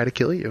when they try to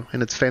kill you,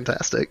 and it's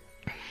fantastic.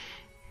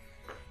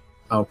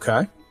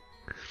 Okay.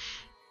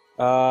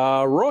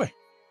 Roy.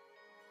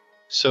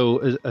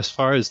 So as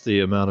far as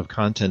the amount of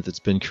content that's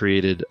been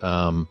created,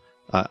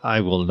 I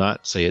will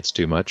not say it's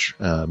too much.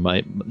 For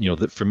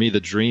me,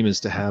 the dream is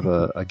to have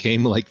a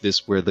game like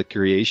this where the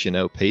creation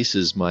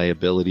outpaces my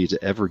ability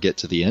to ever get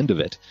to the end of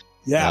it.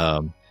 Yeah.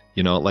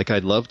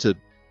 I'd love to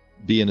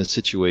be in a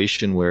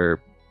situation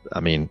where,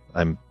 I'm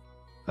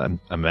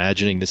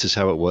imagining this is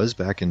how it was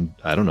back in,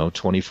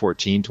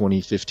 2014,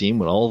 2015,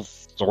 when all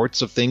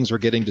sorts of things were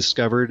getting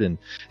discovered, and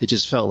it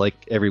just felt like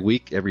every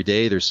week, every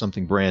day, there's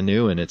something brand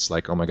new, and it's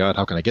like, oh my God,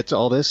 how can I get to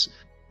all this?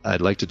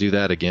 I'd like to do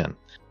that again.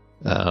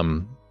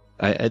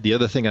 The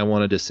other thing I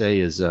wanted to say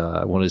is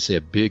I wanted to say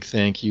a big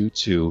thank you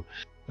to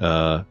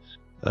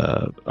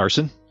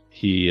Arson.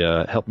 He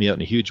helped me out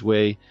in a huge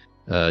way.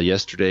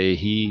 Yesterday,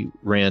 he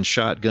ran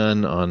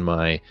shotgun on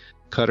my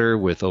cutter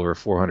with over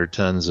 400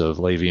 tons of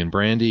Lavian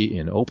Brandy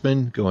in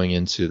open going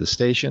into the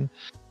station.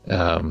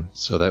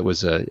 So that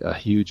was a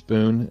huge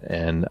boon.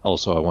 And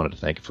also, I wanted to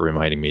thank him for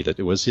reminding me that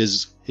it was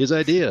his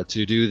idea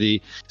to do the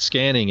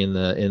scanning in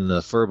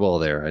the furball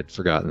there. I'd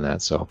forgotten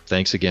that. So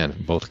thanks again,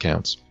 both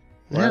accounts.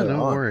 Yeah,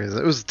 no worries.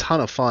 It was a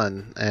ton of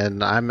fun,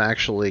 and I'm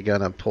actually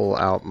going to pull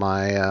out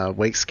my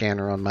wake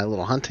scanner on my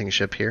little hunting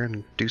ship here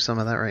and do some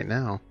of that right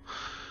now.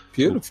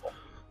 Beautiful.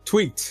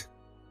 Tweaked.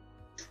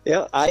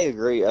 Yeah, I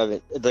agree.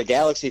 The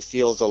galaxy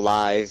feels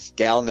alive.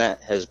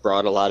 Galnet has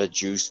brought a lot of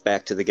juice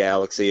back to the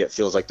galaxy. It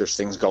feels like there's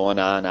things going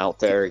on out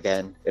there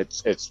again.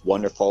 It's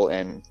wonderful,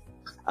 and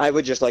I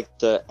would just like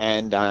to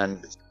end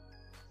on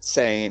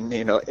saying,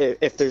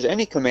 if there's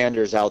any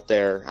commanders out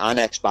there on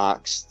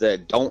Xbox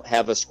that don't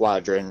have a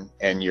squadron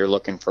and you're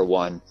looking for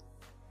one,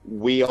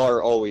 we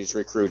are always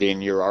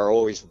recruiting. You are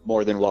always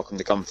more than welcome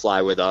to come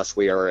fly with us.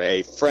 We are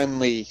a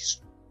friendly,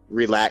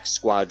 relaxed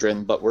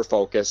squadron, but we're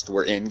focused.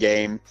 We're in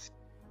game.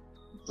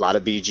 A lot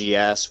of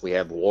BGS. We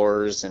have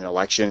wars and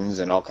elections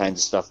and all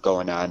kinds of stuff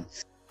going on.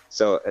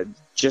 So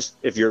just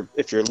if you're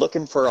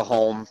looking for a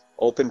home,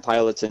 Open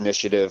Pilots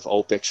Initiative,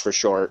 OPIX for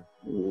short,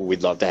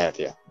 we'd love to have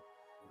you.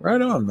 Right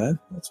on, man.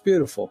 That's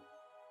beautiful.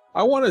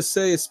 I want to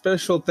say a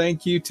special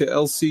thank you to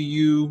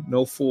LCU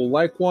No Fool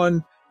Like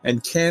One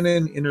and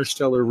Canon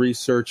Interstellar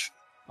Research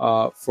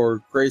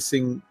for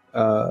gracing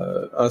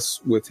us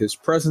with his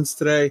presence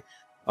today.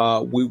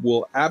 We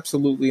will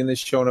absolutely in the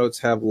show notes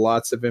have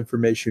lots of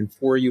information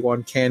for you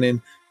on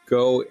Canon.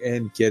 Go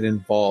and get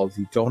involved.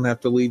 You don't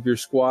have to leave your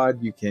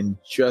squad. You can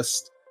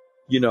just,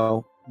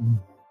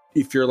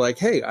 if you're like,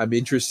 hey, I'm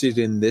interested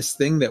in this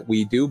thing that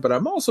we do, but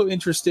I'm also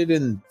interested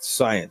in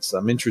science.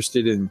 I'm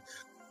interested in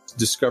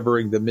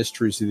discovering the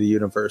mysteries of the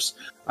universe.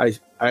 I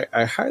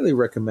highly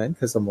recommend,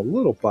 because I'm a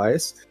little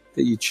biased,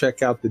 that you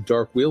check out the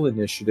Dark Wheel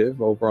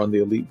Initiative over on the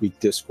Elite Week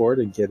Discord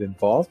and get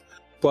involved.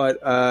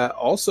 But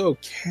also,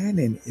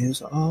 Canon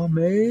is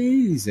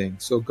amazing.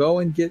 So go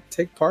and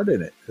take part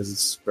in it, because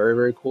it's very,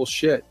 very cool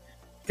shit.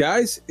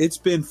 Guys, it's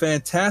been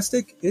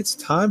fantastic. It's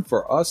time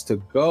for us to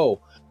go.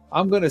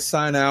 I'm going to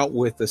sign out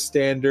with the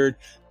standard,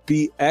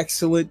 be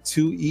excellent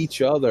to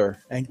each other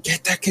and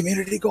get that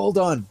community goal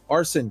done.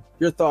 Arson,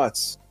 your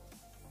thoughts?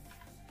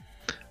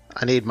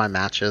 I need my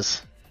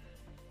matches.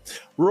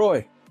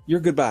 Roy, your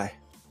goodbye.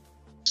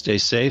 Stay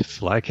safe,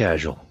 fly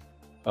casual.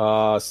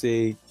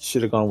 See,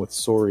 should have gone with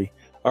sorry.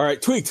 All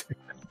right, Tweet.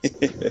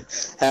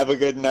 Have a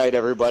good night,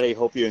 everybody.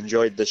 Hope you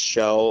enjoyed the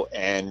show,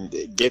 and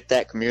get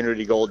that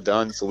community goal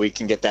done so we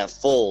can get that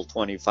full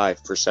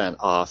 25%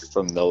 off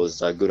from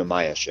those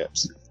Gudamaya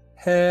ships.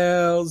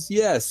 Hells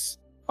yes.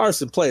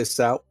 Arson, play us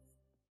out.